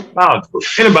 Biology book.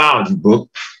 In a biology book,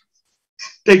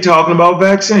 they talking about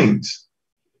vaccines.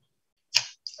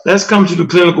 Let's come to the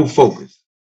clinical focus.